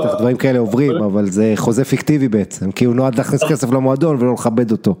הכדורגל, בטח דברים כאלה עוברים, אבל זה חוזה פיקטיבי בעצם, כי הוא נועד להכניס כסף למועדון ולא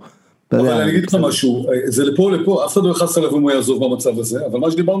לכבד אותו. אבל אני אגיד לך משהו, זה לפה, אף אחד לא יכנס עליו אם הוא יעזוב במצב הזה, אבל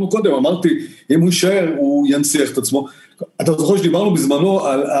מה שדיברנו קודם, אמרתי, אם הוא יישאר, הוא ינציח את עצמו. אתה זוכר שדיברנו בזמנו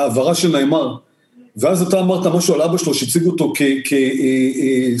על העברה של נאמר, ואז אתה אמרת משהו על אבא שלו, שהציג אותו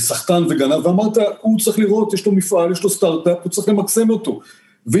כשחקן וגנב, ואמרת, הוא צריך לראות, יש לו מפעל, יש לו סטארט-אפ, הוא צריך למקסם אותו.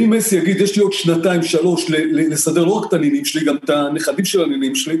 ואם מסי יגיד, יש לי עוד 2-3 לסדר לא רק את הנינים שלי, גם את הנכדים של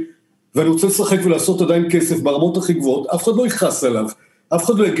הנינים שלי, ואני רוצה לשחק ולעשות עדיין כסף ברמות הכי גבוהות, אף אחד לא יכעס עליו. אף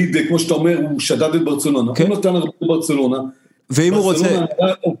אחד לא יגיד, כמו שאתה אומר, הוא שדד את ברצלונה, הוא נתן הרבה ברצלונה. ואם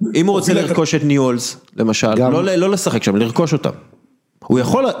הוא רוצה לרכוש את ניולס, למשל, לא לשחק שם, לרכוש אותם. הוא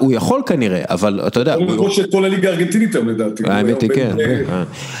יכול כנראה, אבל אתה יודע. הוא לרכוש את כל הליגה הארגנטינית, לדעתי. האמת היא, כן.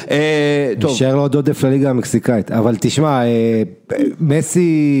 נשאר לו עוד עודף לליגה המקסיקאית, אבל תשמע,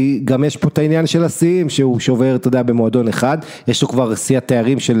 מסי, גם יש פה את העניין של השיאים, שהוא שובר, אתה יודע, במועדון אחד, יש לו כבר שיא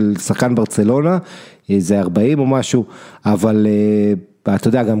התארים של שחקן ברצלונה, זה 40 או משהו, אבל אתה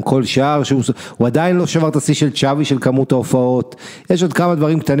יודע, גם כל שער, הוא עדיין לא שבר את השיא של צ'אבי, של כמות ההופעות, יש עוד כמה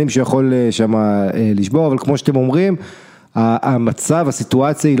דברים קטנים שיכול שם לשבור, אבל כמו שאתם אומרים, המצב,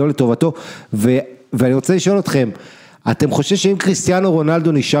 הסיטואציה היא לא לטובתו, ואני רוצה לשאול אתכם, אתם חושבים שאם קריסטיאנו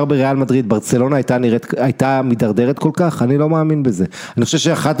רונלדו נשאר בריאל מדריד, ברצלונה הייתה מדרדרת כל כך? אני לא מאמין בזה. אני חושב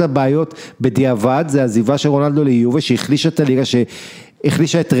שאחת הבעיות בדיעבד, זה העזיבה של רונלדו ליובה, שהחלישה את הליגה,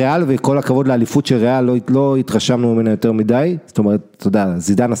 שהחלישה את ריאל, וכל הכבוד לאליפות של ריאל, לא התרשמנו ממנה יותר מדי, זאת אומרת, אתה יודע,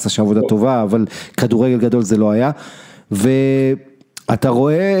 זידן עשה שם עבודה טובה, אבל כדורגל גדול זה לא היה, ואתה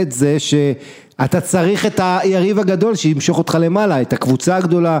רואה את זה אתה צריך את היריב הגדול שימשוך אותך למעלה, את הקבוצה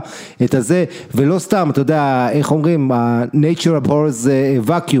הגדולה, את הזה, ולא סתם, אתה יודע, איך אומרים, nature abhors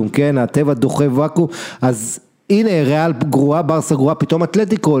vacuum, כן, הטבע דוחף ואקום, אז הנה, ריאל גרועה, ברסה גרועה, פתאום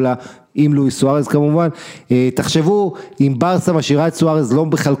אתלטיקו עולה, עם לואיס סוארז כמובן, תחשבו, אם ברסה משאירה את סוארז, לא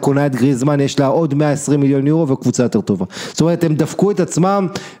בכלל קונה את גריזמן, יש לה עוד 120 מיליון יורו, וקבוצה יותר טובה. זאת אומרת, הם דפקו את עצמם,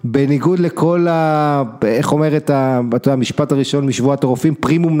 בניגוד לכל, איך אומרת, המשפט הראשון משבועת הרופאים,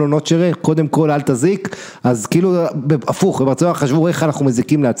 פרימום נונות שרה, קודם כל אל תזיק, אז כאילו, הפוך, ברצלונה חשבו איך אנחנו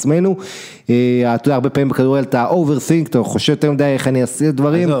מזיקים לעצמנו, אתה יודע, הרבה פעמים בכדורגל, אתה overthink, אתה חושב יותר מדי איך אני אעשה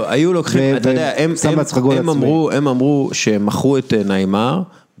דברים, היו לוקחים, אתה יודע, הם אמרו שמכרו את נאמר,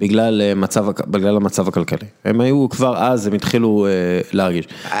 בגלל המצב הכלכלי. הם היו כבר אז, הם התחילו להרגיש.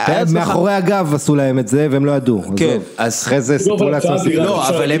 מאחורי הגב עשו להם את זה, והם לא ידעו. כן, אז אחרי זה סיפרו לעצמם סיפור. לא,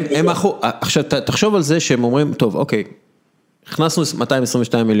 אבל הם עכשיו תחשוב על זה שהם אומרים, טוב, אוקיי, הכנסנו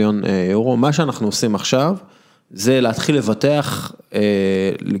 222 מיליון יורו, מה שאנחנו עושים עכשיו, זה להתחיל לבטח,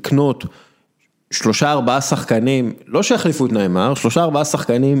 לקנות 3-4 שחקנים, לא שהחליפו את נאמר, 3-4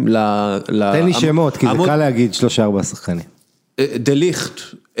 שחקנים תן לי שמות, כי זה קל להגיד 3-4 שחקנים. דה ליכט,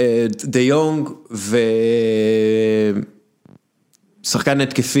 דה יונג ושחקן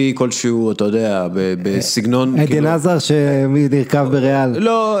התקפי כלשהו, אתה יודע, בסגנון... עדן עזר שנרכב בריאל.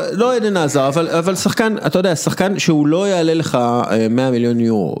 לא עדן עזר, אבל שחקן, אתה יודע, שחקן שהוא לא יעלה לך 100 מיליון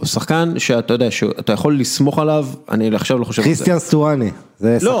יורו, שחקן שאתה יודע, שאתה יכול לסמוך עליו, אני עכשיו לא חושב... קריסטיאן סטואני,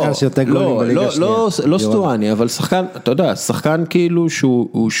 זה שחקן שיותר גולים בליגה שנייה. לא סטואני, אבל שחקן, אתה יודע, שחקן כאילו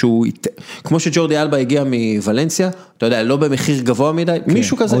שהוא, כמו שג'ורדי אלבה הגיע מוולנסיה, אתה יודע, לא במחיר גבוה מדי,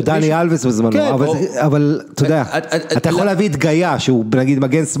 מישהו כזה. או דני אלווס בזמנו, אבל אתה יודע, אתה יכול להביא את גאיה, שהוא נגיד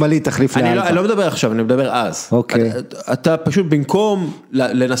מגן שמאלי, תחליף לאלבה. אני לא מדבר עכשיו, אני מדבר אז. אתה פשוט במקום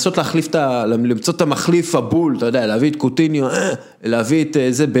לנסות למצוא את המחליף הבול, אתה יודע, להביא את קוטיניו, להביא את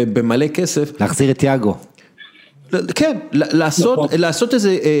זה במלא כסף. להחזיר את יאגו. כן, לעשות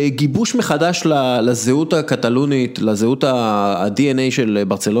איזה גיבוש מחדש לזהות הקטלונית, לזהות ה-DNA של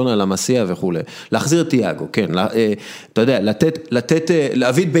ברצלונה, למסיה וכו'. להחזיר את תיאגו, כן. אתה יודע,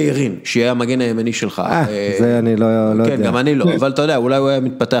 להביא בעירין, שיהיה המגן הימני שלך. זה אני לא יודע. כן, גם אני לא, אבל אתה יודע, אולי הוא היה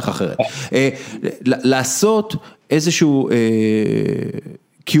מתפתח אחרת. לעשות איזשהו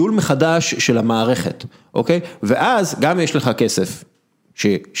קיול מחדש של המערכת, אוקיי? ואז גם יש לך כסף.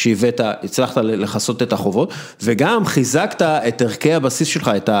 שהבאת, הצלחת לחסות את החובות, וגם חיזקת את ערכי הבסיס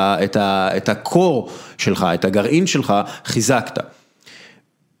שלך, את הקור שלך, את הגרעין שלך, חיזקת.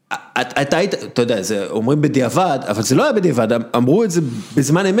 אתה יודע, אומרים בדיעבד, אבל זה לא היה בדיעבד, אמרו את זה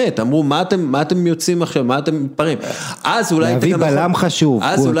בזמן אמת, אמרו מה אתם יוצאים עכשיו, מה אתם מתפרים. אז אולי להביא בלם חשוב.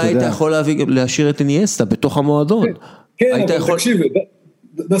 אז אולי היית יכול להשאיר את אינייסטה בתוך המועדון. כן, אבל תקשיב,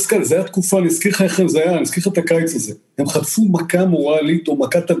 דסקל, זה היה תקופה, אני אזכיר לך איך זה היה, אני אזכיר לך את הקיץ הזה. הם חטפו מכה מורלית או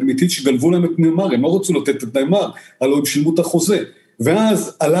מכה תדמיתית שגנבו להם את נאמר, הם לא רצו לתת את נאמר, הלוא הם שילמו את החוזה.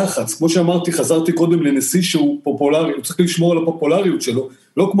 ואז הלחץ, כמו שאמרתי, חזרתי קודם לנשיא שהוא פופולרי, הוא צריך לשמור על הפופולריות שלו,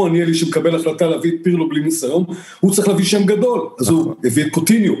 לא כמו אניאלי שמקבל החלטה להביא את פירלו בלי ניסיון, הוא צריך להביא שם גדול, אז הוא הביא את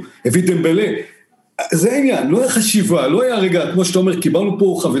קוטיניו, הביא דמבלה. זה העניין, לא היה חשיבה, לא היה רגע, כמו שאתה אומר, קיבלנו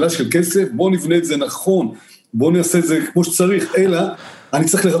פה חבילה של כסף, בואו נבנה את זה נכון, בואו נעשה את זה כמו שצריך, אלא אני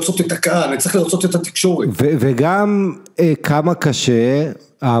צריך לרצות את הקהל, אני צריך לרצות את התקשורת. וגם כמה קשה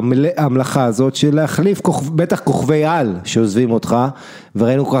המלאכה הזאת של להחליף בטח כוכבי על שעוזבים אותך,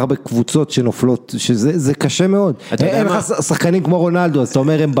 וראינו כל כך הרבה קבוצות שנופלות, שזה קשה מאוד. אין לך שחקנים כמו רונלדו, אז אתה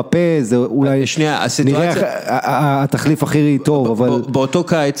אומר הם בפה, זה אולי נראה התחליף הכי טוב, אבל...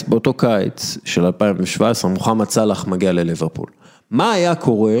 באותו קיץ של 2017, מוחמד סלאח מגיע לליברפול. מה היה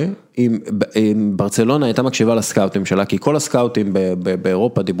קורה אם ברצלונה הייתה מקשיבה לסקאוטים שלה, כי כל הסקאוטים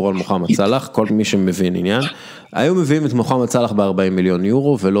באירופה דיברו על מוחמד סלאח, כל מי שמבין עניין, היו מביאים את מוחמד סלאח ב-40 מיליון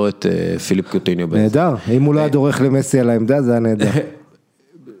יורו, ולא את פיליפ קוטיניו. נהדר, אם הוא לא היה דורך למסי על העמדה, זה היה נהדר.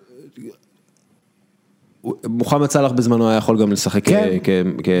 מוחמד סלאח בזמנו היה יכול גם לשחק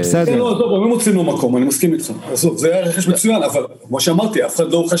בסדר. לא, טוב, הם מוצאים לו מקום, אני מסכים איתך. עזוב, זה היה רכש מצוין, אבל כמו שאמרתי, אף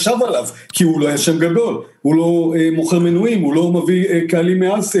אחד לא חשב עליו, כי הוא לא היה שם גדול, הוא לא מוכר מנויים, הוא לא מביא קהלים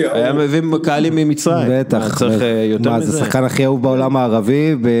מאסיה. היה מביא קהלים ממצרים. בטח, זה שחקן הכי אהוב בעולם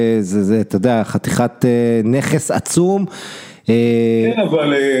הערבי, וזה, אתה יודע, חתיכת נכס עצום,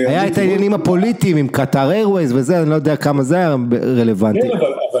 היה את העניינים הפוליטיים עם קטר איירווייז וזה, אני לא יודע כמה זה היה רלוונטי. כן,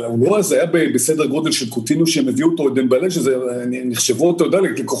 אבל הוא לא, זה היה בסדר גודל של קוטינו שהם הביאו אותו את דמבלה, שזה נחשבו אותו, יודע,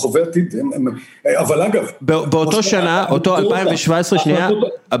 לכוכבי עתיד, אבל אגב. באותו שנה, אותו 2017, שנייה,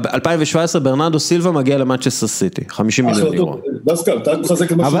 2017 ברנרדו סילבה מגיע למנצ'סטר סיטי, 50 מיליון יורו.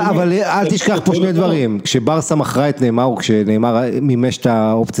 אבל אל תשכח פה שני דברים, כשברסה מכרה את נאמר, או כשנאמר מימש את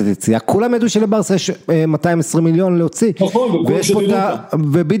האופציית יציאה, כולם ידעו שלברסה יש 220 מיליון להוציא.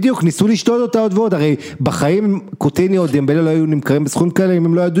 ובדיוק ניסו לשתות אותה עוד ועוד, הרי בחיים קוטיניו דמבלה לא היו נמכרים בסכומים כאלה, אם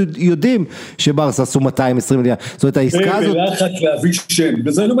הם לא יודעים שברסה עשו 220 מיליון, זאת אומרת העסקה הזאת... ולחץ להביא שם,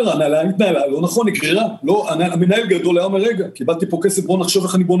 וזה אני אומר, הנהלה התנהלה, לא נכון, נקררה, לא, המנהל גדול היה אומר, רגע, קיבלתי פה כסף, בוא נחשוב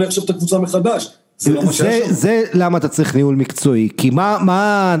איך אני בונה עכשיו את הקבוצה מחדש, זה למה אתה צריך ניהול מקצועי, כי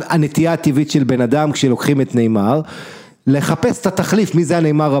מה הנטייה הטבעית של בן אדם כשלוקחים את נאמר, לחפש את התחליף, מי זה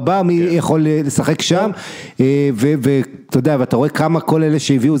הנאמר הבא, מי יכול לשחק שם, ואתה יודע, ואתה רואה כמה כל אלה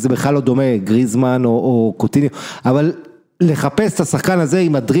שהביאו, זה בכלל לא דומה, גריזמן או קוטיניו, אבל לחפש את השחקן הזה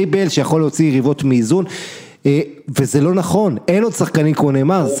עם הדריבל, שיכול להוציא יריבות מאיזון, וזה לא נכון, אין עוד שחקנים כמו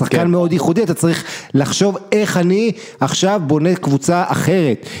נאמר, זה שחקן מאוד ייחודי, אתה צריך לחשוב איך אני עכשיו בונה קבוצה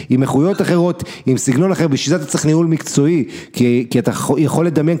אחרת, עם איכויות אחרות, עם סגנון אחר, בשביל זה אתה צריך ניהול מקצועי, כי אתה יכול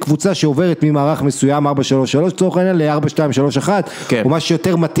לדמיין קבוצה שעוברת ממערך מסוים 4-3-3, צורך העניין ל-4-2-3-1, או מה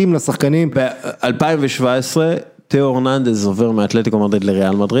שיותר מתאים לשחקנים. ב-2017, תאו הרננדז עובר מאתלטיקו מדריד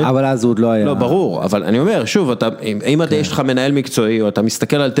לריאל מדריד. אבל אז הוא עוד לא היה. לא, ברור, אבל אני אומר, שוב, אם אתה יש לך מנהל מקצועי, או אתה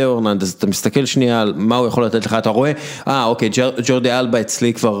מסתכל על תאו הרננדז, אתה מסתכל שנייה על מה הוא יכול לתת לך, אתה רואה, אוקיי, ג'ורדי אלבה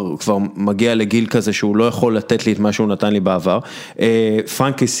אצלי כבר מגיע לגיל כזה, שהוא לא יכול לתת לי את מה שהוא נתן לי בעבר.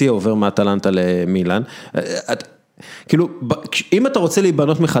 פרנק קיסיה עובר מאטלנטה למילאן. כאילו, אם אתה רוצה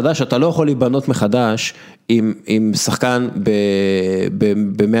להיבנות מחדש, אתה לא יכול להיבנות מחדש עם שחקן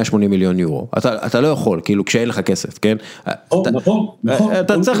ב-180 מיליון יורו. אתה לא יכול, כאילו, כשאין לך כסף, כן?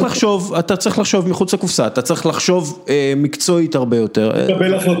 אתה צריך לחשוב מחוץ לקופסה, אתה צריך לחשוב מקצועית הרבה יותר.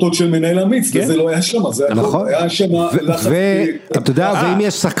 לקבל החלטות של מנהל אמיץ, וזה לא היה שם, זה היה שם לחץ. ואתה יודע, ואם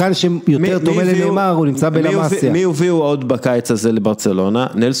יש שחקן שיותר דומה לנאמר, הוא נמצא בלמאסיה. מי הביאו עוד בקיץ הזה לברצלונה?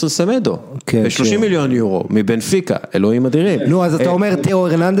 נלסון סמדו, ב-30 מיליון יורו, מבנפיקה, אלוהים אדירים. נו, אז אתה אומר תאו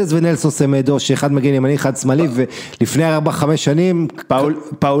הרננדז ונלסון סמדו, שאחד מגן ימני, אחד שמאלי, ולפני 4-5 שנים...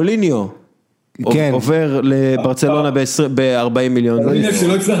 פאוליניו. עובר לברצלונה ב-40 מיליון.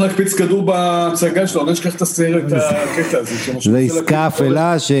 שלא יצטרך להקפיץ כדור בהצגה שלו, אני אשכח את הסרט הקטע הזה. זה עסקה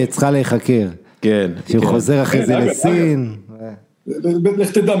אפלה שצריכה להיחקר. כן. שהוא חוזר אחרי זה לסין.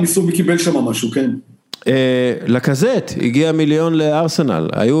 לך תדע, מי קיבל שם משהו, כן. לקזט, הגיע מיליון לארסנל,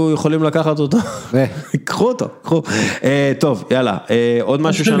 היו יכולים לקחת אותו, קחו אותו, קחו. טוב, יאללה, עוד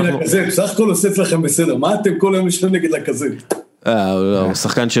משהו שאנחנו... בסך הכל עושה אצלכם בסדר, מה אתם כל היום משלם נגד לקזט? הוא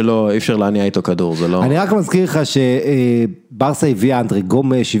שחקן שלו, אי אפשר להניע איתו כדור, זה לא... אני רק מזכיר לך שברסה הביאה אנדרי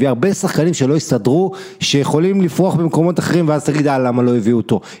גומש, הביאה הרבה שחקנים שלא הסתדרו, שיכולים לפרוח במקומות אחרים, ואז תגיד, למה לא הביאו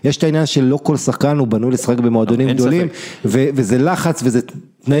אותו? יש את העניין של לא כל שחקן הוא בנוי לשחק במועדונים גדולים, וזה לחץ, וזה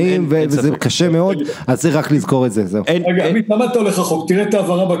תנאים, וזה קשה מאוד, אז צריך רק לזכור את זה, זהו. רגע, עמית, למה אתה הולך רחוק? תראה את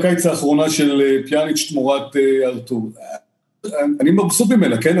העברה בקיץ האחרונה של פיאניץ' תמורת ארתור. אני מבסוט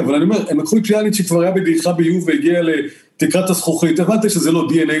ממנה, כן? אבל אני אומר, הם לקחו את פיאניץ' שכבר היה בדעיכה ביוב והגיע לתקרת הזכוכית, הבנתי שזה לא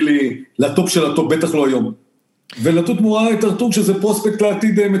DNA לטופ של הטופ, בטח לא היום. ולתות תמורה את ארתור שזה פרוספקט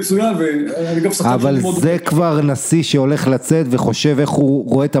לעתיד מצוין, ואני גם שחקן... אבל זה כבר נשיא שהולך לצאת וחושב איך הוא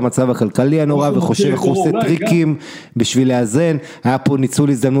רואה את המצב הכלכלי הנורא, וחושב איך הוא עושה טריקים בשביל לאזן. היה פה ניצול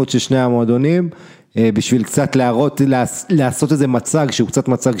הזדמנות של שני המועדונים, בשביל קצת לעשות איזה מצג, שהוא קצת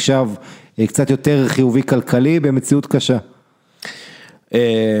מצג שווא, קצת יותר חיובי כלכלי במציאות קשה.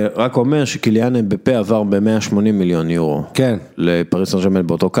 רק אומר שקיליאן אמבפה עבר ב-180 מיליון יורו. כן. לפריס סן ז'רמן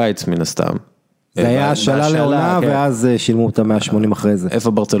באותו קיץ מן הסתם. זה היה השאלה לעונה, ואז שילמו אותה 180 אחרי זה.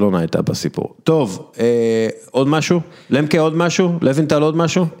 איפה ברצלונה הייתה בסיפור? טוב, עוד משהו? למקה עוד משהו? לוינטל עוד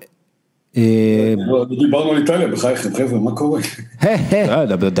משהו? דיברנו על איטליה, בחייכם, חבר'ה, מה קורה?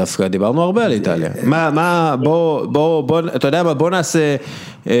 דווקא דיברנו הרבה על איטליה. אתה יודע מה, בוא נעשה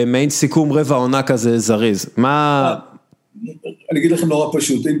מעין סיכום רבע עונה כזה זריז. מה... אני אגיד לכם נורא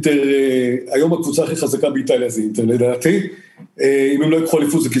פשוט, אינטר, היום הקבוצה הכי חזקה באיטליה זה אינטר, לדעתי, אם הם לא יקחו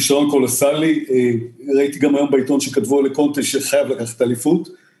אליפות זה כישרון קולוסלי, ראיתי גם היום בעיתון שכתבו לקונטה שחייב לקחת אליפות,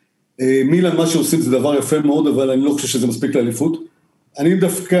 מילאן מה שעושים זה דבר יפה מאוד, אבל אני לא חושב שזה מספיק לאליפות, אני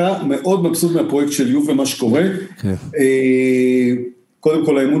דווקא מאוד מבסוט מהפרויקט של יוב ומה שקורה, קודם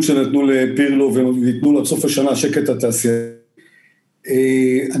כל האמון שנתנו לפירלו ויתנו לו סוף השנה שקט התעשייה,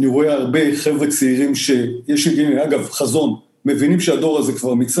 אני רואה הרבה חבר'ה צעירים שיש לי, אגב, חזון, מבינים שהדור הזה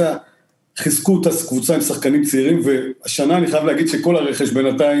כבר מיצה, חיזקו את הקבוצה עם שחקנים צעירים, והשנה אני חייב להגיד שכל הרכש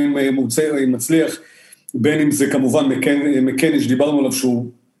בינתיים מצליח, בין אם זה כמובן מקניש, דיברנו עליו שהוא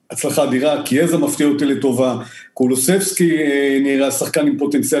הצלחה אדירה, כי איזה מפתיע אותי לטובה, קולוספסקי נראה שחקן עם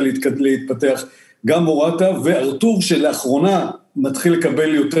פוטנציאל להתפתח, גם מורטה, וארתור שלאחרונה מתחיל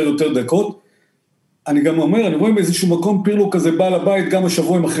לקבל יותר דקות, אני גם אומר, אני רואה באיזשהו מקום פירלו כזה בעל הבית, גם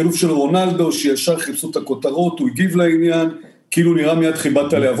השבוע עם החילוף של רונלדו, שישר חיפשו את הכותרות, הוא הגיב לעניין, כאילו נראה מיד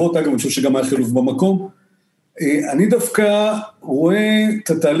חיבת הלהבות, אגב, אני חושב שגם היה חילוף במקום. אני דווקא רואה את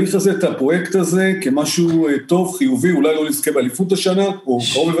התהליך הזה, את הפרויקט הזה, כמשהו טוב, חיובי, אולי לא נזכה באליפות השנה, או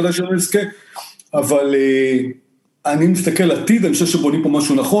קרוב בוודאי שלא נזכה, אבל אני מסתכל עתיד, אני חושב שבונים פה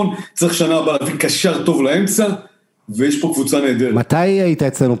משהו נכון, צריך שנה הבאה להביא קשר טוב לאמצע, ויש פה קבוצה נהדרת. מתי היית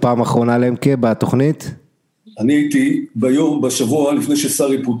אצלנו פעם אחרונה למקה בתוכנית? אני הייתי בשבוע לפני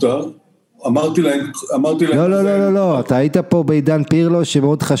שסרי פוטר, אמרתי להם... לא, אתה היית פה בעידן פירלו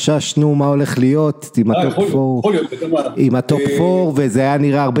שמאוד חששנו מה הולך להיות עם הטופ 4, וזה היה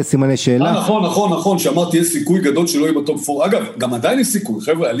נראה הרבה סימני שאלה. נכון, שאמרתי יש סיכוי גדול שלא יהיה בטופ 4, אגב, גם עדיין יש סיכוי,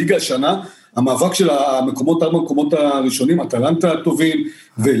 חבר'ה, הליגה השנה, המאבק של המקומות, 4 מקומות הראשונים, אטלנטה הטובים,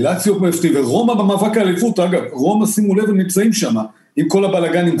 ולאציו מפתיע, ורומא במאבק האליפות, אגב, רומא שימו לב, הם נמצאים שם, עם כל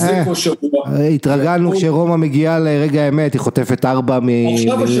הבלגן נמצא פה שבוע. התרגלנו כשרומא מגיעה לרגע האמת, היא חותפת 4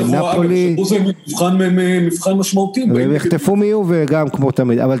 מנפולי. עכשיו השבוע, מבחן משמעותי. והם יחטפו מיובה גם כמו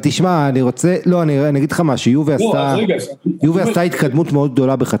תמיד, אבל תשמע, אני רוצה, לא, אני אגיד לך משהו, יובה עשתה התקדמות מאוד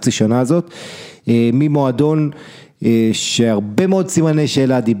גדולה בחצי שנה הזאת, ממועדון, שהרבה מאוד סימני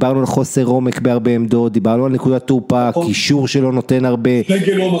שאלה, דיברנו על חוסר עומק בהרבה עמדות, דיברנו על נקודת תורפה, קישור שלו נותן הרבה,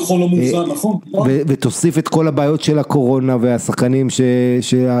 סגל לא נכון, לא מוזן, נכון. ותוסיף את כל הבעיות של הקורונה והשחקנים,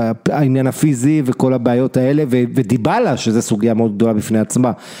 העניין הפיזי וכל הבעיות האלה, ודיבלה, שזה סוגיה מאוד גדולה בפני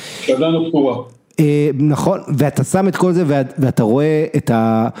עצמה. שלנו פתורה. נכון, ואתה שם את כל זה, ואתה רואה את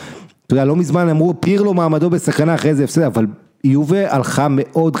אתה יודע, לא מזמן אמרו, פירלו מעמדו בסכנה אחרי זה הפסד, אבל יובה הלכה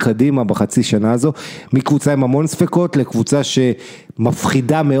מאוד קדימה בחצי שנה הזו, מקבוצה עם המון ספקות לקבוצה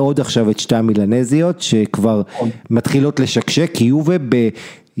שמפחידה מאוד עכשיו את שתי המילנזיות, שכבר מתחילות לשקשק, כי יובה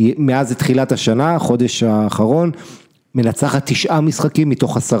מאז תחילת השנה, החודש האחרון, מנצחת 9 משחקים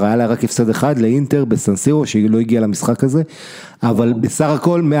מתוך 10, היה לה רק הפסד אחד לאינטר בסנסירו, שהיא לא הגיעה למשחק הזה, אבל בסך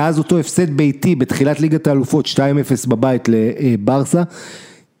הכל מאז אותו הפסד ביתי, בתחילת ליגת האלופות, 2-0 בבית לברסה,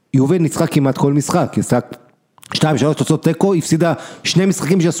 יובה ניצחה כמעט כל משחק, היא עשתה 2-3 תוצאות תיקו, הפסידה 2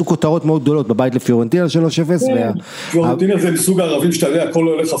 משחקים שעשו כותרות מאוד גדולות, בבית לפיורנטינה 3-0. פיורנטינה זה מסוג הערבים שאתה יודע, הכל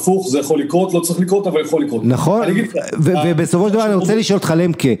הולך הפוך, זה יכול לקרות, לא צריך לקרות, אבל יכול לקרות. נכון, ובסופו של דבר אני רוצה לשאול אותך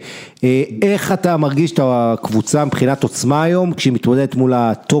למקה, איך אתה מרגיש את הקבוצה מבחינת עוצמה היום, כשהיא מתמודדת מול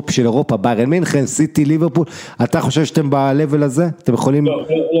הטופ של אירופה, ביירן מינכן, סיטי, ליברפול, אתה חושב שאתם בלבל הזה? אתם יכולים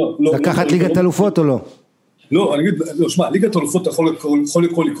לקחת ליגת אלופות או לא? לא, אני אגיד, שמע, ליגת אלופות יכול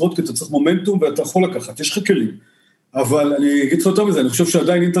לקרות, כי אתה צריך מומנטום ואתה יכול לקחת, יש לך כלים. אבל אני אגיד לך יותר מזה, אני חושב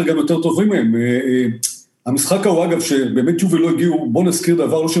שעדיין אינטר גם יותר טובים מהם. המשחק הוא אגב, שבאמת יובל לא הגיעו, בוא נזכיר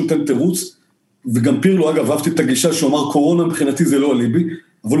דבר, לא שנתן תירוץ, וגם פירלו אגב, אהבתי את הגישה שהוא אמר, קורונה מבחינתי זה לא אליבי,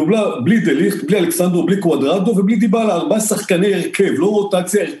 אבל הוא בלי דליכט, בלי אלכסנדרו, בלי קוואדרדו, ובלי דיבלה, 4 שחקני הרכב, לא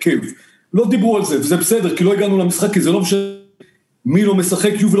רוטציה הרכב. לא דיברו על זה, וזה בסדר, כי לא הגענו למשחק, כי זה לא משנה מי לא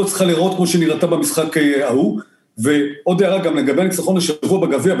משחק, יובל לא צריכה לראות כמו שנראתה במשחק ההוא, ועוד הערה גם לגבי הניצחון השבוע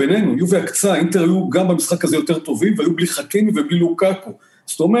בגביע בינינו, יובל הקצה, אינטר היו גם במשחק הזה יותר טובים, והיו בלי חכימי ובלי לוקאקו.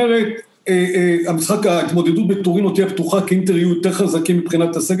 זאת אומרת, המשחק, ההתמודדות בטורינו תהיה פתוחה, כי אינטר יהיו יותר חזקים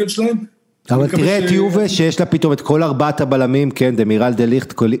מבחינת הסגל שלהם. אבל תראה את יובל שיש לה פתאום את כל 4 הבלמים, כן, דמירל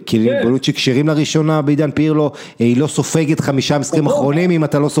דליכט, בולוצ'יק שירים לראשונה בעידן פירלו, היא לא סופגת 5 משחקים אחרונים, אם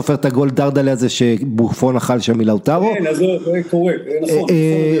אתה לא סופר את הגול דרדלה הזה שבופון אכל שם מלאוטרו. כן, אז זה קורה, נכון,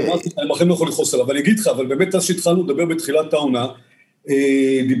 לכם לא יכול לכעוס עליו, אבל אני אגיד לך, אבל באמת אז שהתחלנו לדבר בתחילת העונה,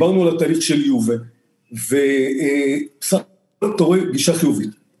 דיברנו על התהליך של יובל, ואתה רואה גישה חיובית.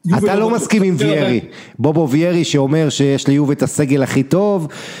 אתה לא מסכים עם ויירי, בובו ויירי שאומר שיש ליובל את הסגל הכי טוב,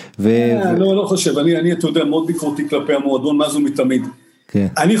 לא חושב, אני אתה יודע מאוד ביקורתי כלפי המועדון, מאז הוא מתמיד,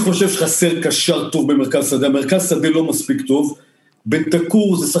 אני חושב שחסר קשר טוב במרכז שדה, המרכז שדה לא מספיק טוב,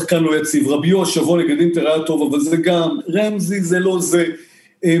 בנטקור זה שחקן לא יציב, רביו השבוע נגד אינטר היה טוב, אבל זה גם, רמזי זה לא זה,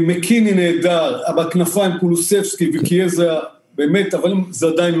 מקיני נהדר, בכנפיים קולוספסקי וקיאזה, באמת, אבל זה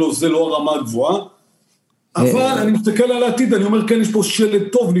עדיין לא, זה לא הרמה הגבוהה, אבל אני מסתכל על העתיד, אני אומר, כן, יש פה שלד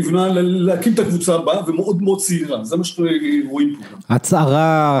טוב נבנה להקים את הקבוצה הבאה, ומאוד מאוד צעירה, זה מה שרואים פה.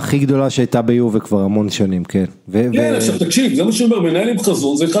 הצערה הכי גדולה שהייתה ביובה כבר המון שנים, כן. כן, עכשיו תקשיב, זה מה שאומר, מנהל עם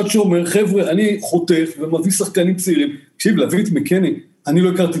חזון, זה אחד שאומר, חבר'ה, אני חותך ומביא שחקנים צעירים, תקשיב, להביא את מקני, אני לא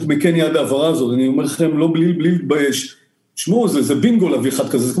הכרתי את מקני עד העברה הזאת, אני אומר לכם, לא בלי להתבייש, תשמעו, זה בינגו להביא אחד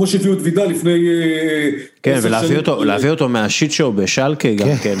כזה, זה כמו שהביאו את וידל לפני... כן, ולהביא אותו מהשיט שואו בשלקה גם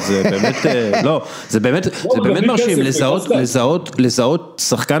כן, זה באמת, לא, זה באמת מרשים, לזהות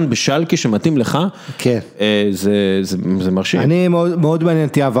שחקן בשלקה שמתאים לך, זה מרשים. אני מאוד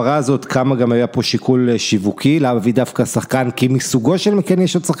מעניינתי העברה הזאת, כמה גם היה פה שיקול שיווקי, להביא דווקא שחקן, כי מסוגו של מקני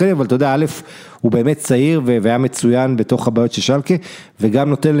יש עוד שחקנים, אבל אתה יודע, א', הוא באמת צעיר והיה מצוין בתוך הבעיות של שלקה, וגם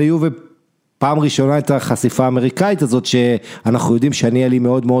נותן ליובה, פעם ראשונה את החשיפה האמריקאית הזאת, שאנחנו יודעים שאני אלי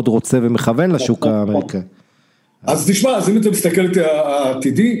מאוד מאוד רוצה ומכוון לשוק האמריקאי. אז תשמע, אז אם אתה מסתכל את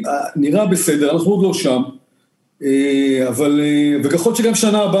העתידי, נראה בסדר, אנחנו עוד לא שם, אבל, וככל שגם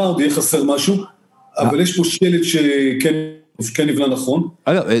שנה הבאה עוד יהיה חסר משהו, אבל יש פה שלט שכן נבנה נכון.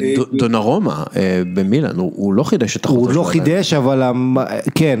 אגב, דונרומה במילאן, הוא לא חידש את החוצה. הוא לא חידש, אבל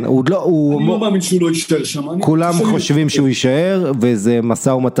כן, הוא לא... אני לא מאמין שהוא לא יישאר שם. כולם חושבים שהוא יישאר, וזה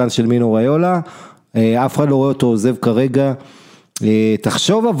מסע ומתן של מינו ריולה, אף אחד לא רואה אותו עוזב כרגע.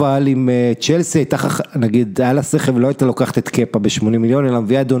 תחשוב אבל אם צ'לסי הייתה, נגיד, היה לה שכל ולא הייתה לוקחת את קפה ב-80 מיליון, אלא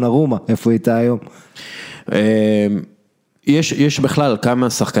מביאה דונרומה, איפה הייתה היום? יש בכלל כמה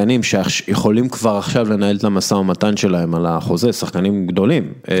שחקנים שיכולים כבר עכשיו לנהל את המשא ומתן שלהם על החוזה, שחקנים גדולים,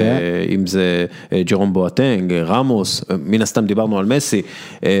 אם זה ג'רום בואטנג, רמוס, מן הסתם דיברנו על מסי,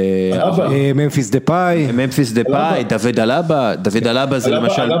 ממפיס דפאי, דוד אלאבה זה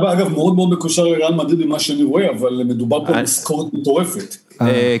למשל. אלאבה אגב מאוד מאוד מקושר לריאל מדריד ממה שאני רואה, אבל מדובר פה משכורת מטורפת.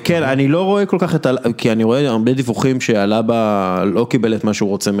 כן, אני לא רואה כל כך כי אני רואה הרבה דיווחים שאלאבה לא קיבל את מה שהוא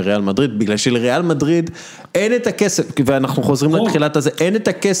רוצה מריאל מדריד, בגלל שלריאל מדריד אין את הכסף, ואנחנו חוזרים לתחילת הזה, אין את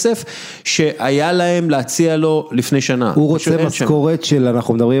הכסף שהיה להם להציע לו לפני שנה. הוא רוצה משכורת של,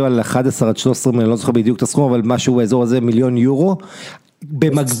 אנחנו מדברים על 11 עד 13, אני לא זוכר בדיוק את הסכום, אבל משהו באזור הזה, 1,000,000 יורו,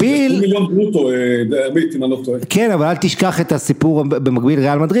 במקביל, 1,000,000 ברוטו, באמת, אם אני לא טועה. כן, אבל אל תשכח את הסיפור במקביל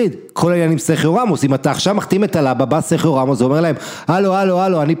ריאל מדריד, כל העניין עם סרחיו רמוס, אם אתה עכשיו מחתים את אלאבה, בא סרחיו רמוס, זה אומר להם,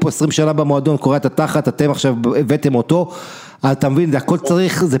 הלו, אני פה 20 שנה במועדון, קורא את התחת, אתם עכשיו הבאתם אותו, אתה מבין, זה הכל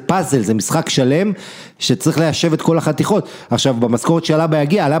צריך, זה פאזל, זה משחק שלם, שצריך ליישב את כל החתיכות. עכשיו, במשכורת שאלאבה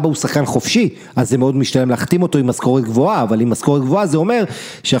יגיע, אלאבה הוא שחקן חופשי, אז זה מאוד משתלם להחתים אותו עם משכורת גבוהה, אבל עם משכורת גבוהה זה אומר,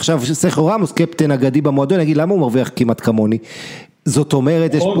 שעכשיו סרחיו רמוס, קפטן אגדי במועדון, יגיד, למה הוא מרוויח כמעט כמוני? זאת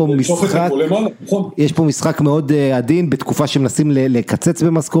אומרת, יש פה משחק מאוד עדין, בתקופה שמנסים לקצץ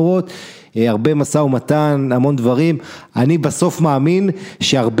במשכורות, הרבה משא ומתן, המון דברים, אני בסוף מאמין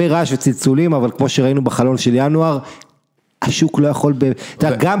שהרבה רעש וצלצולים, אבל כמו שראינו בחלון של ינואר, השוק לא יכול,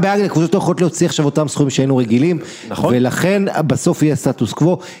 גם באנגליה קבוצות לא יכולות להוציא עכשיו אותם סכומים שהיינו רגילים, ולכן בסוף יהיה סטטוס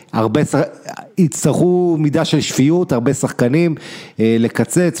קוו, יצטרכו מידה של שפיות, הרבה שחקנים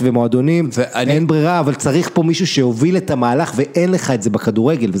לקצץ ומועדונים, אין ברירה, אבל צריך פה מישהו שהוביל את המהלך, ואין לך את זה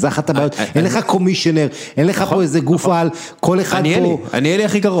בכדורגל, וזה אחת הבעיות, אין לך קומישיונר, אין לך פה איזה גוף על, כל אחד פה, אני אלי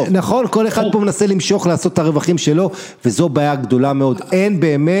הכי קרוב. נכון, כל אחד פה מנסה למשוך, לעשות את הרווחים שלו, וזו בעיה גדולה מאוד, אין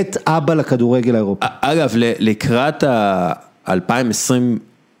באמת אבא לכדורגל האירופי. אגב, לקראת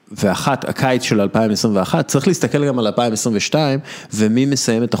 2021, הקיץ של 2021, צריך להסתכל גם על 2022, ומי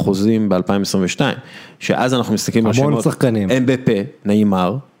מסיים את החוזים ב-2022, שאז אנחנו מסתכלים על המון שחקנים. MBP,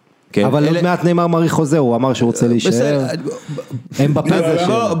 נאמר, אבל עוד מעט נאמר מעריך חוזה, הוא אמר שהוא רוצה להישאר.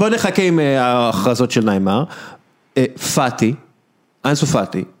 בוא נחכה עם ההכרזות של נאמר, פאטי, אנסו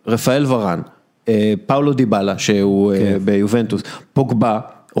פאטי, רפאל ורן, פאולו דיבאלה, שהוא ביובנטוס, פוגבה,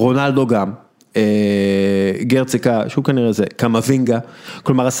 רונלדו גם, גרציקה, שהוא כנראה זה, קמבינגה,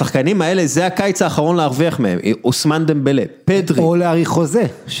 כלומר השחקנים האלה, זה הקיץ האחרון להרוויח מהם, אוסמן דמבלה, פדרי. או להאריך חוזה,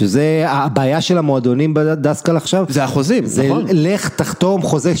 שזה הבעיה של המועדונים בדסקל עכשיו. זה החוזים, נכון? זה לך תחתום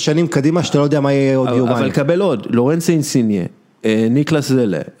חוזה שנים קדימה, שאתה לא יודע מה יהיה עוד יומיים. אבל קבל עוד, לורנסו אינסיניה, ניקלס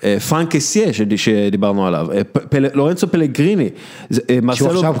זלה, פרנק אסיה שדיברנו עליו, לורנצו פלגריני, שהוא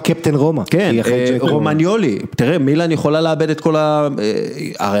עכשיו קפטן רומא. כן, רומניולי, תראה, מילאן יכולה לאבד את כל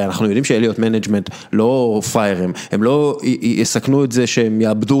הרי אנחנו יודעים שאליות מנג'מנט לא פריירים, הם לא יסכנו את זה שהם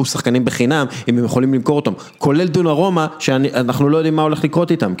יאבדו שחקנים בחינם, אם הם יכולים למכור אותם, כולל דונה רומא, שאנחנו לא יודעים מה הולך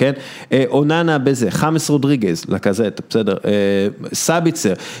לקרות איתם, כן? אוננה בזה, חמאס רודריגז, לקזט, בסדר,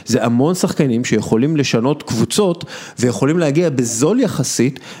 סאביצר, זה המון שחקנים שיכולים לשנות קבוצות, ויכולים להגיע בזול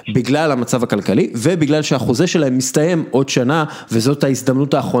יחסית, בגלל המצב הכלכלי, ובגלל שהחוזה שלהם מסתיים עוד שנה, וזאת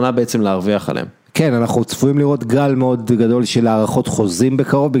ההזדמנות האחרונה בעצם להרוויח עליהם. כן, אנחנו צפויים לראות גל מאוד גדול של הערכות חוזים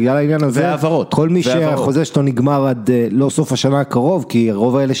בקרוב, בגלל העניין הזה. ועברות. כל מי שהחוזה שלו נגמר עד לא סוף השנה הקרוב, כי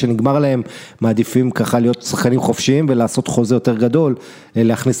רוב האלה שנגמר להם, מעדיפים ככה להיות שחקנים חופשיים, ולעשות חוזה יותר גדול,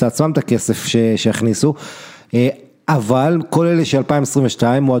 להכניס לעצמם את הכסף שהכניסו. אבל כל אלה של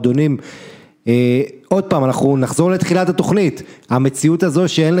 2022, מועדונים, עוד פעם, אנחנו נחזור לתחילת התוכנית, המציאות הזו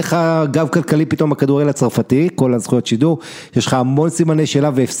שאין לך גב כלכלי פתאום בכדורגל הצרפתי, כל הזכויות שידור, יש לך המון סימני שאלה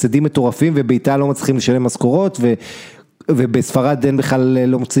והפסדים מטורפים, ובאיטליה לא מצליחים לשלם משכורות, ובספרד אין בכלל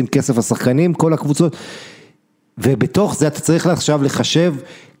לא מוצאים כסף השחקנים, כל הקבוצות, ובתוך זה אתה צריך עכשיו לחשב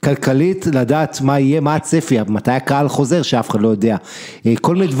כלכלית, לדעת מה יהיה, מה הצפי, מתי הקהל חוזר שאף אחד לא יודע,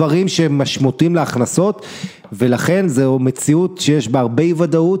 כל מיני דברים שמשמעותיים להכנסות, ולכן זו מציאות שיש בה הרבה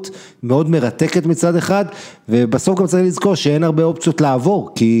ודאות, מאוד מרתקת מצד אחד, ובסוף גם צריך לזכור שאין הרבה אופציות לעבור,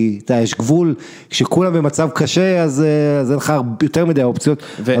 כי יש גבול, כשכולם במצב קשה, אז אין לך יותר מדי אופציות,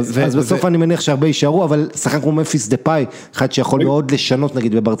 אז בסוף אני מניח שהרבה יישארו, אבל שחקן כמו מפיס דפאי, אחד שיכול מאוד לשנות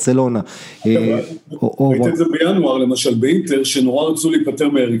נגיד בברצלונה. ראית את זה בינואר למשל באינטר, שנורא רצו להיפטר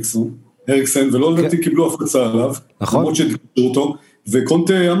מאריקסן, ולא לדעתי קיבלו הפצה עליו, למרות שתקשרו אותו,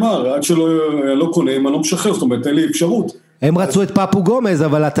 וקונטה אמר, עד שלא קונה, אני לא משחרר, זאת אומרת, אין לי אפשרות. הם רצו את פאפו גומז,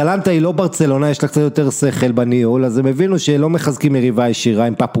 אבל אטלנטה היא לא ברצלונה, יש לה קצת יותר שכל בניהול, אז הם הבינו שלא מחזקים מריבה ישירה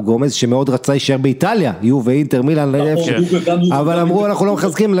עם פאפו גומז, שמאוד רצה להישאר באיטליה, יו ואינטר מילאן, אבל אמרו, אנחנו לא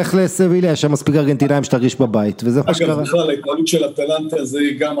מחזקים, לך לסביליה, שם מספיק ארגנטינאים שתרגיש בבית, וזה מה שקרה. אגב, בכלל, ההתנהלות של אטלנטה זה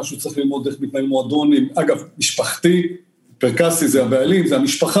גם משהו שצריך ללמוד איך מתנהל מועדונים, אגב, משפחתי, פרקסי זה הבעלים, זה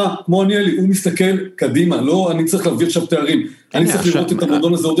המשפחה, כמו אני אלי, הוא מסתכל קדימה, לא, אני צריך להביא עכשיו תארים, אני צריך לראות את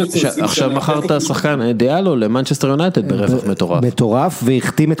המועדון הזה עוד 10 שנים. עכשיו מכרת שחקן דיאלו למנצ'סטר יונייטד ברווח מטורף. מטורף,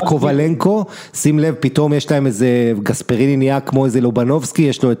 והחתים את קובלנקו, שים לב, פתאום יש להם איזה גספריני נהיה כמו איזה לובנובסקי,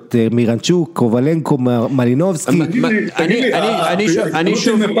 יש לו את מירנצ'וק, קובלנקו, מלינובסקי. אני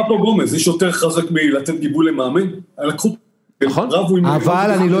שוב... פאפו גומז, יש יותר חזק מלתת גיבול למאמן, לקחו...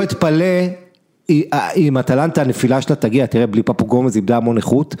 אבל אני לא אתפלא, אם אטלנטה הנפילה שלה תגיע, תראה, בלי פאפו גומז איבדה המון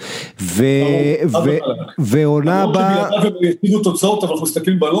איכות, ועונה הבאה... ישיגו תוצאות, אבל אנחנו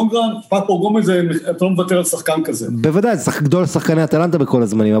מסתכלים בלונגרן, פאפו גומז, אתה לא מוותר על שחקן כזה. בוודאי, זה גדול שחקני אטלנטה בכל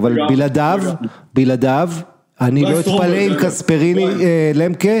הזמנים, אבל בלעדיו, אני לא אתפלא עם קספריני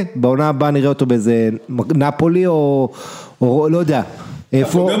למקה, בעונה הבאה נראה אותו באיזה נפולי, או לא יודע.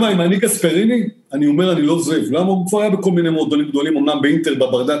 אתה יודע מה, אם אני קספריני, אני אומר, אני לא עוזב. למה הוא כבר היה בכל מיני מועדונים גדולים, אמנם באינטר,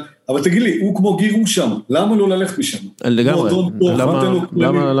 בברדן, אבל תגיד לי, הוא כמו גירו שם, למה לא ללכת משם? לגמרי,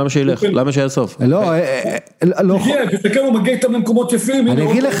 למה שילך? למה שיהיה סוף? לא, ותקן הוא מגיע איתם למקומות יפים.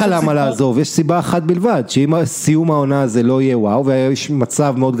 אני אגיד לך למה לעזוב, יש סיבה אחת בלבד, שאם סיום העונה הזה לא יהיה וואו, ויש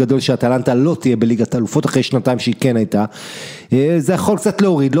מצב מאוד גדול שהאטלנטה לא תהיה בליגת האלופות, אחרי שנתיים שהיא כן הייתה, זה יכול קצת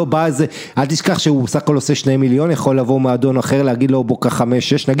להוריד, לא בא איזה, אל תשכח שהוא בסך הכל עושה 2 מיליון, יכול לבוא מועדון אחר, להגיד לו בוא ככה 5-6,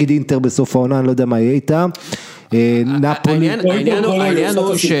 נגיד אינטר בסוף העונה, אני לא יודע מה יהיה איתה, נפולי. העניין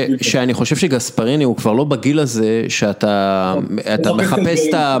הוא שאני חושב שגספריני הוא כבר לא בגיל הזה שאתה מחפש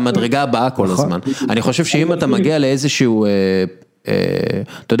את המדרגה הבאה כל הזמן. אני חושב שאם אתה מגיע לאיזשהו,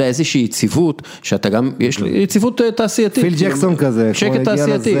 אתה יודע, איזושהי יציבות, שאתה גם, יש לי יציבות תעשייתית. פיל ג'קסון כזה, שקט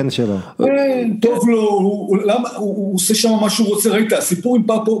תעשייתי. טוב לו, הוא עושה שם מה שהוא רוצה, ראית, הסיפור עם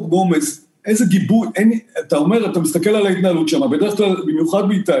פאפו גומז, איזה גיבוי, אתה אומר, אתה מסתכל על ההתנהלות שם, בדרך כלל, במיוחד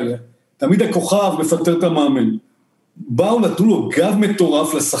באיטליה, תמיד הכוכב מפטר את המאמן. באו, נתנו לו גב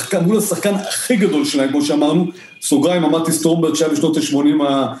מטורף לשחקן, מול השחקן הכי גדול שלהם, כמו שאמרנו, סוגריים, אמרתי סטורמברג, שהיה בשנות ה-80,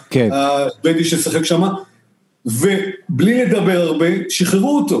 הבדי ששחק שם, ובלי לדבר הרבה,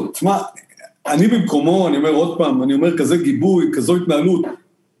 שחררו אותו. תשמע, אני במקומו, אני אומר עוד פעם, אני אומר כזה גיבוי, כזו התנהלות,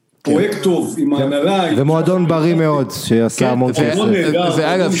 פרויקט טוב, עם ההנהלה. ומועדון בריא מאוד, שעשה המון כסף.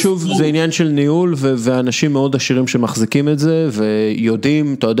 ואגב, שוב, זה עניין של ניהול, ואנשים מאוד עשירים שמחזיקים את זה,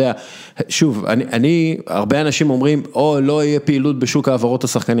 ויודעים, אתה יודע, שוב, הרבה אנשים אומרים, לא יהיה פעילות בשוק העברות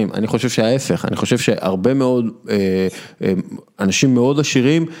השחקנים. אני חושב שההפך, אני חושב שהרבה מאוד אנשים מאוד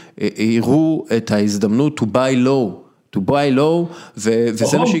עשירים, יראו את ההזדמנות to buy low,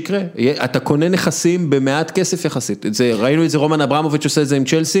 וזה מה שיקרה. אתה קונה נכסים במעט כסף יחסית. ראינו את זה, רומן אברמוביץ' עושה את זה עם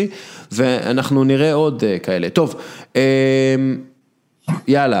צ'לסי, ואנחנו נראה עוד כאלה. טוב,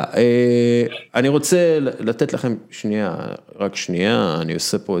 יאללה, אני רוצה לתת לכם רק שנייה, אני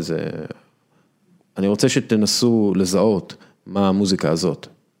עושה פה איזה, אני רוצה שתנסו לזהות מה המוזיקה הזאת.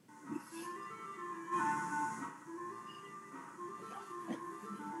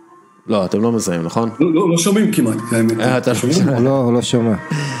 לא, אתם לא מזהים, נכון? לא שומעים כמעט. לא שומע.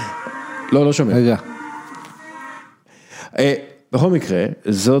 לא שומע. רגע. בכל מקרה,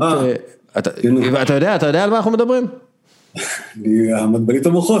 זאת, אתה יודע על מה אנחנו מדברים? המקבילית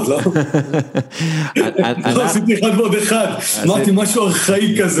המוחות, לא? לא, עשיתי אחד ועוד אחד, אמרתי משהו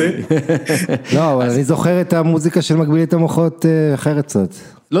ארכאי כזה. לא, אבל אני זוכר את המוזיקה של מקבילית המוחות אחרת קצת.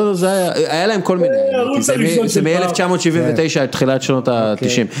 לא, זה היה להם כל מיני, זה מ-1979, תחילת שנות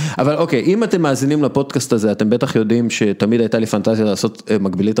ה-90. אבל אוקיי, אם אתם מאזינים לפודקאסט הזה, אתם בטח יודעים שתמיד הייתה לי פנטזיה לעשות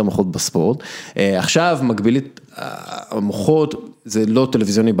מקבילית המוחות בספורט. עכשיו, מקבילית המוחות, זה לא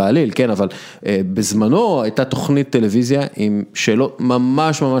טלוויזיוני בעליל, כן, אבל בזמנו הייתה תוכנית טלוויזיה עם שאלות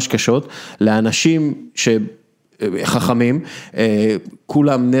ממש ממש קשות, לאנשים חכמים,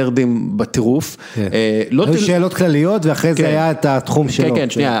 כולם נרדים בטירוף. היו שאלות כלליות, ואחרי זה היה את התחום שלו. כן,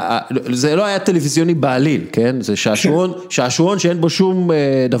 שנייה, זה לא היה טלוויזיוני בעליל, כן? זה שעשועון שאין בו שום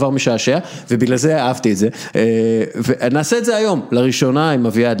דבר משעשע, ובגלל זה אהבתי את זה. ונעשה את זה היום, לראשונה עם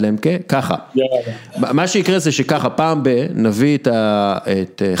אביעד למקה, ככה. מה שיקרה זה שככה, פעם נביא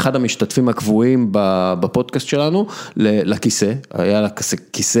את אחד המשתתפים הקבועים בפודקאסט שלנו, לכיסא, היה לה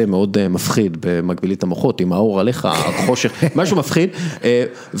כיסא מאוד מפחיד במקבילית המוחות, עם האור עליך, החושך, משהו מפחיד,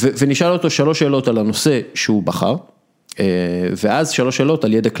 ונשאל אותו 3 שאלות על הנושא שהוא בחר, ואז 3 שאלות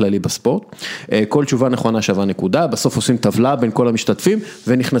על ידע כללי בספורט, כל תשובה נכונה שווה נקודה, בסוף עושים טבלה בין כל המשתתפים,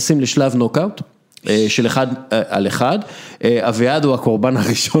 ונכנסים לשלב נוקאוט, של 1 על 1, אביעד הוא הקורבן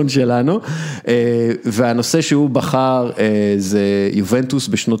הראשון שלנו, והנושא שהוא בחר זה יובנטוס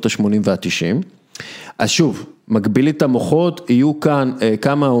בשנות ה-80 וה-90, אז שוב, מקבילית המוחות, יהיו כאן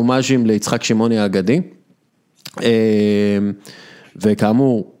כמה הומאז'ים ליצחק שמעוני האגדי,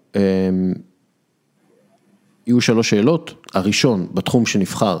 וכאמור, יהיו 3 שאלות, הראשון בתחום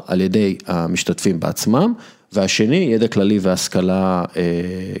שנבחר על ידי המשתתפים בעצמם, והשני ידע כללי והשכלה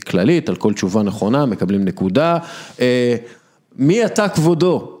כללית, על כל תשובה נכונה, מקבלים נקודה. מי אתה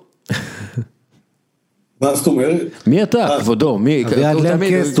כבודו? מה זאת אומרת? מי אתה כבודו? אביעד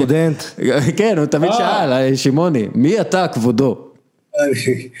למקה, סטודנט. כן, הוא תמיד שאל, שמעוני, מי אתה כבודו?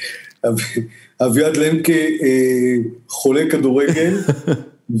 אביעד למקה חולה כדורגל,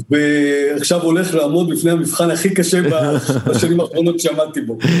 ועכשיו הולך לעמוד בפני המבחן הכי קשה בשנים האחרונות שעמדתי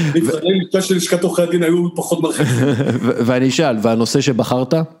בו. מבחני לשכה של לשכת עורכי הדין היו פחות מלחיצים. ואני אשאל, והנושא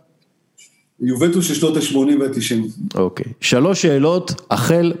שבחרת? יובנטוס של שנות ה-80 וה-90. אוקיי, 3 שאלות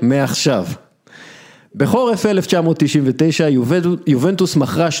החל מעכשיו. בחורף 1999 יובנטוס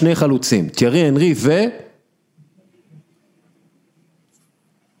מכרה 2 חלוצים, תיארי אנרי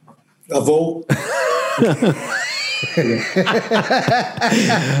עבור.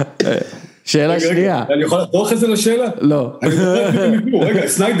 שאלה שנייה. אני יכול לחתוך את זה לשאלה? לא. רגע,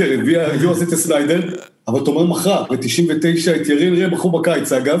 סניידר, הביאו עשית סניידר, אבל תאמר מחר, ב-99, את ירין ראה בחור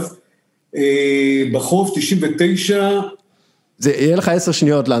בקיץ, אגב, בחורף 99... זה יהיה לך 10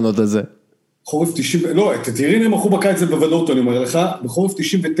 שניות לענות על זה. בחורף 90... לא, את ירין הם מכרו בקיץ, זה בוודאות, אני אומר לך, בחורף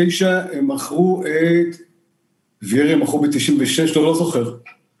 99 הם מכרו את... וירי הם מכרו ב-96, לא זוכר.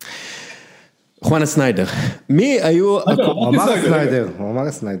 חואנה סניידר. מי היו... הוא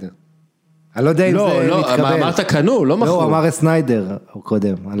אמר סניידר. אני לא יודע אם זה מתקבל. לא, אמרת קנו, לא מכרו. לא, הוא אמר סניידר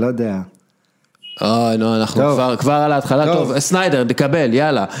קודם, אני לא יודע. לא, אנחנו כבר על ההתחלה, טוב, סניידר, נקבל,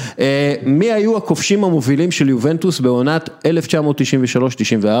 יאללה. מי היו הכובשים המובילים של יובנטוס בעונת 1993-94?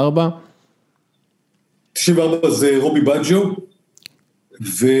 94 זה רובי בג'ו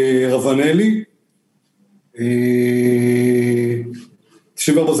ורבנלי.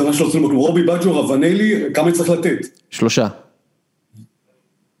 94 זה מה שלא עושים, רובי בג'ו, רבנלי, כמה צריך לתת? 3.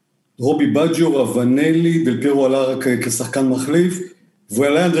 רובי בג'ו, רבנלי, דל פירו עלה רק כשחקן מחליף, והוא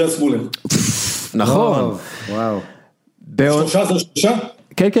עלה אנדריאס מולר. נכון. וואו. 3?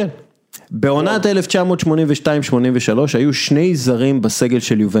 כן, כן. בעונת 1982-83 היו 2 זרים בסגל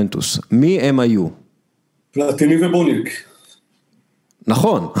של יובנטוס. מי הם היו? פלטיני ובוניק.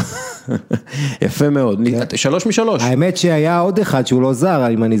 נכון. יפה מאוד. 3 מ-3. האמת שהיה עוד אחד שהוא לא זר,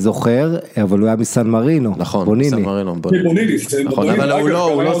 אם אני זוכר, אבל הוא היה מסן מרינו. נכון, מסן מרינו. נכון, אבל הוא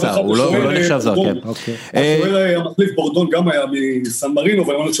לא זר, הוא לא נחשב זר, כן. השוער המחליף בורדון גם היה מסן מרינו,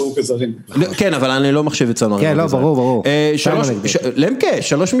 אבל הם לא נחשבו כזרים. כן, אבל אני לא מחשב את סן מרינו. כן, לא, ברור. למקה,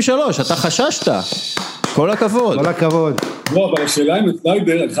 3 מ-3, אתה חששת. כל הכבוד. כל הכבוד. לא, אבל השאלה עם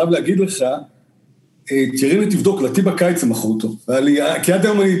סניידר, אני חייב להגיד לך, תראי תבדוק, לתי בקיץ הם מכרו אותו, כי עד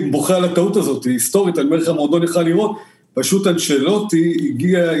היום אני בוכה על הטעות הזאת, היסטורית, אני אומר לך, המועדון יכל לראות, פשוט אנשלוטי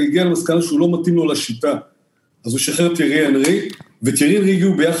הגיע למסקנה שהוא לא מתאים לו לשיטה, אז הוא שחרר תירי הנרי, ותירי הנרי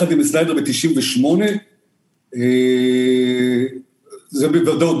הגיעו ביחד עם סניידר ב-98, זה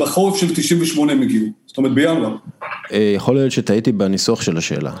בוודאות, בחורף של 98 הם הגיעו, זאת אומרת בינואר. יכול להיות שטעיתי בניסוח של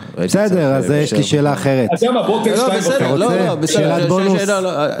השאלה. בסדר, אז יש לי שאלה אחרת. אז ימה, בוא תן 2. לא, בסדר,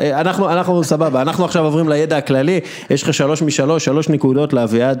 אנחנו סבבה, אנחנו עכשיו עוברים לידע הכללי, יש לך 3 מ-3, 3 נקודות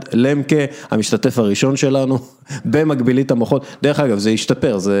לאביעד למקה, המשתתף הראשון שלנו, במקבילית המוחות. דרך אגב, זה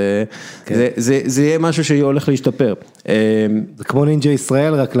ישתפר, זה יהיה משהו שהולך להשתפר. זה כמו נינג'ה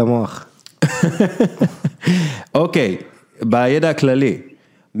ישראל, רק למוח. אוקיי, בידע הכללי,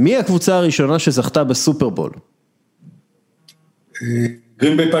 מי הקבוצה הראשונה שזכתה בסופרבול?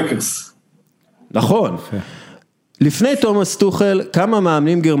 גרין ביי פאקרס. נכון. לפני תומאס טוחל, כמה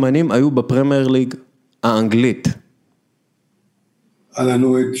מאמנים גרמנים היו בפרמייר ליג האנגלית? היה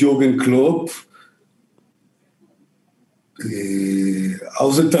לנו את יורגן קלופ,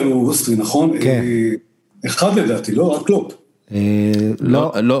 אוזנטל הוא אוסטרי, נכון? כן. אחד לדעתי, לא, רק קלופ.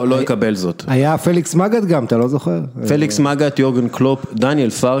 לא יקבל זאת. היה פליקס מגת גם, אתה לא זוכר? פליקס מגת, יורגן קלופ, דניאל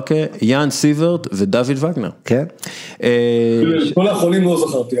פרקה, יאן סיברט ודוד וגנר. כן. כל האחרונים לא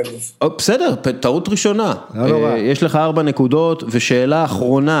זכרתי אגב. בסדר, טעות ראשונה. יש לך 4 נקודות, ושאלה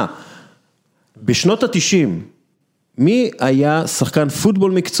אחרונה. בשנות ה-90, מי היה שחקן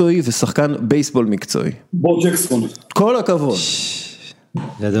פוטבול מקצועי ושחקן בייסבול מקצועי? בוב ג'קסון. כל הכבוד.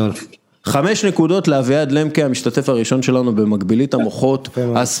 גדול. 5 נקודות לאביעד למקה, המשתתף הראשון שלנו במקבילית המוחות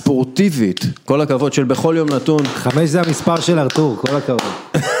הספורטיבית. כל הכבוד של בכל יום נתון. 5 זה המספר של ארתור, כל הכבוד.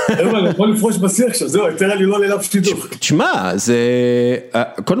 אני יכול לפרוש בשיח עכשיו, זהו, יותר אני לא ללב שתידוך. תשמע,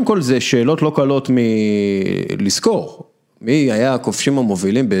 קודם כל זה שאלות לא קלות מלזכור. מי היה הכובשים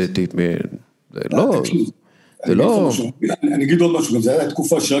המובילים זה לא... אני אגיד עוד משהו, גם זה היה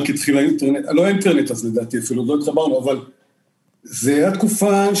תקופה שרק התחילה אינטרנט, לא היה אינטרנט אז לדעתי אפילו, לא התחברנו, אבל זה היה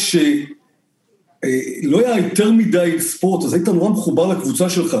תקופה שלא היה יותר מדי ספורט, אז היית נורא מחובר לקבוצה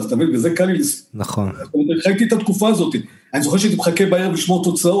שלך, אז אתה מבין, וזה קל לי נכון. חייתי את התקופה הזאת, אני זוכר שהייתי מחכה בערב לשמור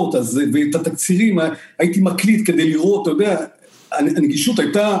תוצאות, ואת התקצירים הייתי מקליט כדי לראות, אתה יודע, הנגישות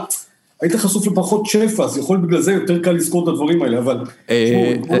היית חשוף לפחות שפע, אז יכול בגלל זה יותר קל לזכור את הדברים האלה, אבל...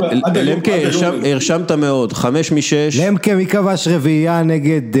 למקה, הרשמת מאוד, 5 מ-6. למקה, מי כבש רביעייה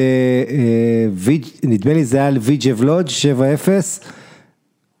נגד, נדמה לי זה היה ויג'ב לודג'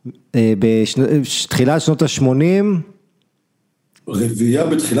 7-0, בתחילת שנות ה-80. רביעייה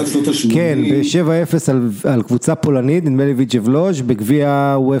בתחילת שנות ה-80. כן, ב-7-0 על קבוצה פולנית, נדמה לי ויג'ב לודג'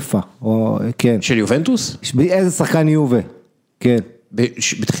 בגביע וופא, כן. של יובנטוס? איזה שחקן יובה, כן.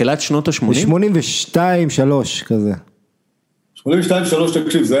 בתחילת שנות ה-80? ב-82-3 כזה. 82-3,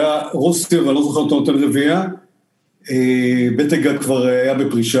 תקשיב, זה היה רוסטי, אבל לא זוכר אותו נותן רביעייה, בטגה כבר היה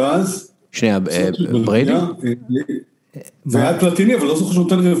בפרישה אז. שנייה, בריידי? זה היה פלטיני, אבל לא זוכר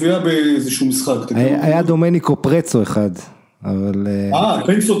שנותן רביעייה באיזשהו משחק. היה דומניקו פרצו אחד, אבל...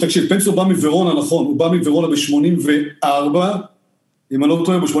 פנסו, תקשיב, פנסו בא מוורונה, נכון, הוא בא מוורונה ב-84, אם אני לא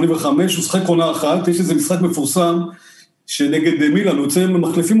טועה, ב-85, הוא שחק עונה אחת, יש איזה משחק מפורסם, שנגד מילאן, הוא יוצא,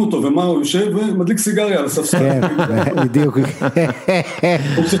 מחליפים אותו, ומה הוא יושב ומדליק סיגריה על הספסל. כן, בדיוק.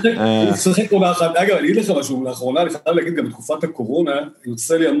 הוא שחק עונה אחת, אגב, אני אגיד לך משהו, לאחרונה, אני חייב להגיד, גם בתקופת הקורונה,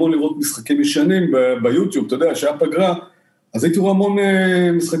 יוצא לי המון לראות משחקים ישנים ביוטיוב, אתה יודע, שהיה פגרה, אז הייתי רואה המון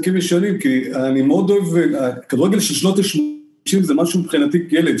משחקים ישנים, כי אני מאוד אוהב, הכדורגל של שנות ה-80, זה משהו מבחינתי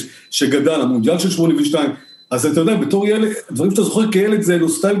כילד שגדל, המונדיאל של 82, אז אתה יודע, בתור ילד, דברים שאתה זוכר כילד זה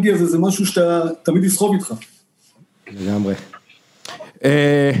נוסטלגיה, זה משהו שאתה תמיד יסחוב איתך. לגמרי.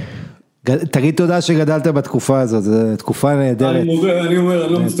 תגיד תודה שגדלת בתקופה הזאת, זו תקופה נהדרת. אני אומר,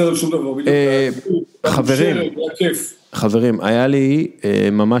 אני לא מצטער על שום דבר. חברים, היה לי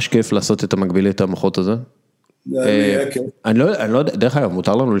ממש כיף לעשות את המקבילית המוחות הזה. אני לא יודע, דרך אגב,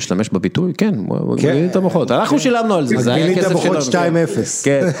 מותר לנו להשתמש בביטוי? כן, מקבילית המוחות. אנחנו שילמנו על זה, זה היה כסף שלנו. מקבילית המוחות 2-0.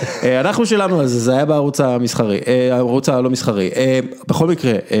 כן, אנחנו שילמנו על זה, זה היה בערוץ המסחרי, הערוץ הלא מסחרי. בכל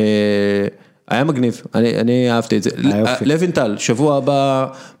מקרה, היה מגניב, אני אהבתי את זה. לוינטל, שבוע הבא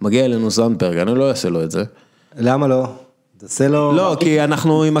מגיע אלינו זנדברג, אני לא אעשה לו את זה. למה לא? תעשה לו... לא, כי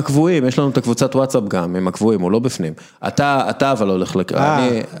אנחנו עם הקבועים, יש לנו את הקבוצת וואטסאפ גם, עם הקבועים, הוא לא בפנים. אתה אבל הולך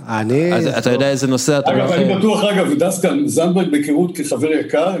אתה יודע איזה נושא אתה הולך... אני בטוח, אגב, דווקא זנדברג בקירות כחבר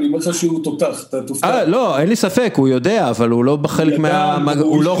יקר, אני אומר לך שהוא תותח, אתה תופתע. לא, אין לי ספק, הוא יודע, אבל הוא לא חלק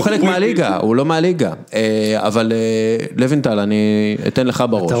הוא לא חלק מהליגה, הוא לא מהליגה. אבל לוינטל, אני אתן לך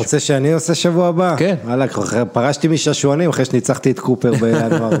בראש. אתה רוצה שאני עושה שבוע הבא? כן. פרשתי משעשועונים, אחרי שניצחתי את קופר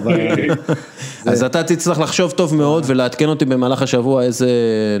בינואר. אז אתה תצטרך לחשוב טוב מאוד ולעדכן אותי במהלך השבוע באיזה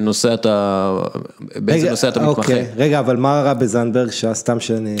נושא אתה מתמחה. רגע, אבל מה רע בזנדברג סתם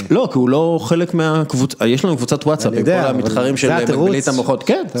שאני... לא, כי הוא לא חלק מהקבוצה, יש לנו קבוצת וואטסאפ, עם כל המתחרים של מקבילית המוחות.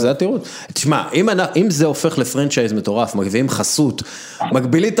 כן, זה התירוץ. תשמע, אם זה הופך לפרנצ'ייז מטורף, מגביעים חסות,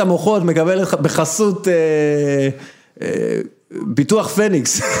 מקבילית המוחות מקבלת בחסות... ביטוח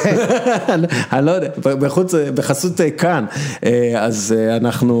פניקס, אני לא יודע, בחסות כאן, אז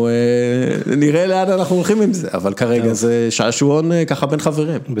אנחנו נראה לאן אנחנו הולכים עם זה, אבל כרגע זה שעשועון ככה בין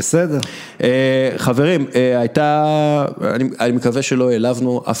חברים. בסדר. חברים, אני מקווה שלא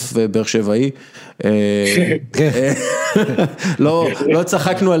העלבנו אף באר שבעי, לא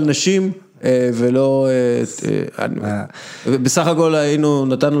צחקנו על נשים, ולא, בסך הכל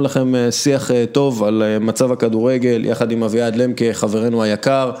נתנו לכם שיח טוב על מצב הכדורגל, יחד עם אביעד למקה, חברנו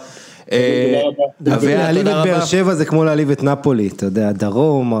היקר. להעליב את באר שבע זה כמו להעליב את נפולי, אתה יודע,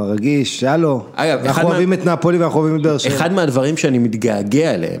 דרום, הרגיש, הלו, אנחנו אוהבים את נפולי ואנחנו אוהבים את באר שבע. אחד מהדברים שאני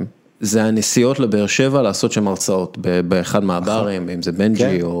מתגעגע אליהם, זה הנסיעות לבאר שבע לעשות שם הרצאות, באחד מהברים, אם זה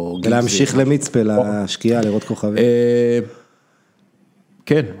בנג'י או גיזי. ולהמשיך למצפה, להשקיע, לראות כוכבים.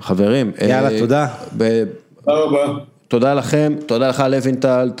 כן, חברים. יאללה, תודה. תודה רבה. תודה לכם, תודה לך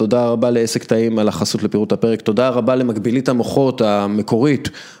לוינטל, תודה רבה לעסק טעים על החסות לפירוט הפרק, תודה רבה למקבילית המוחות המקורית,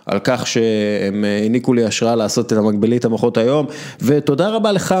 על כך שהם העניקו לי השראה לעשות את המקבילית המוחות היום, ותודה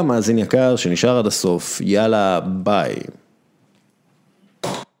רבה לך, מאזין יקר, שנשאר עד הסוף. יאללה, ביי.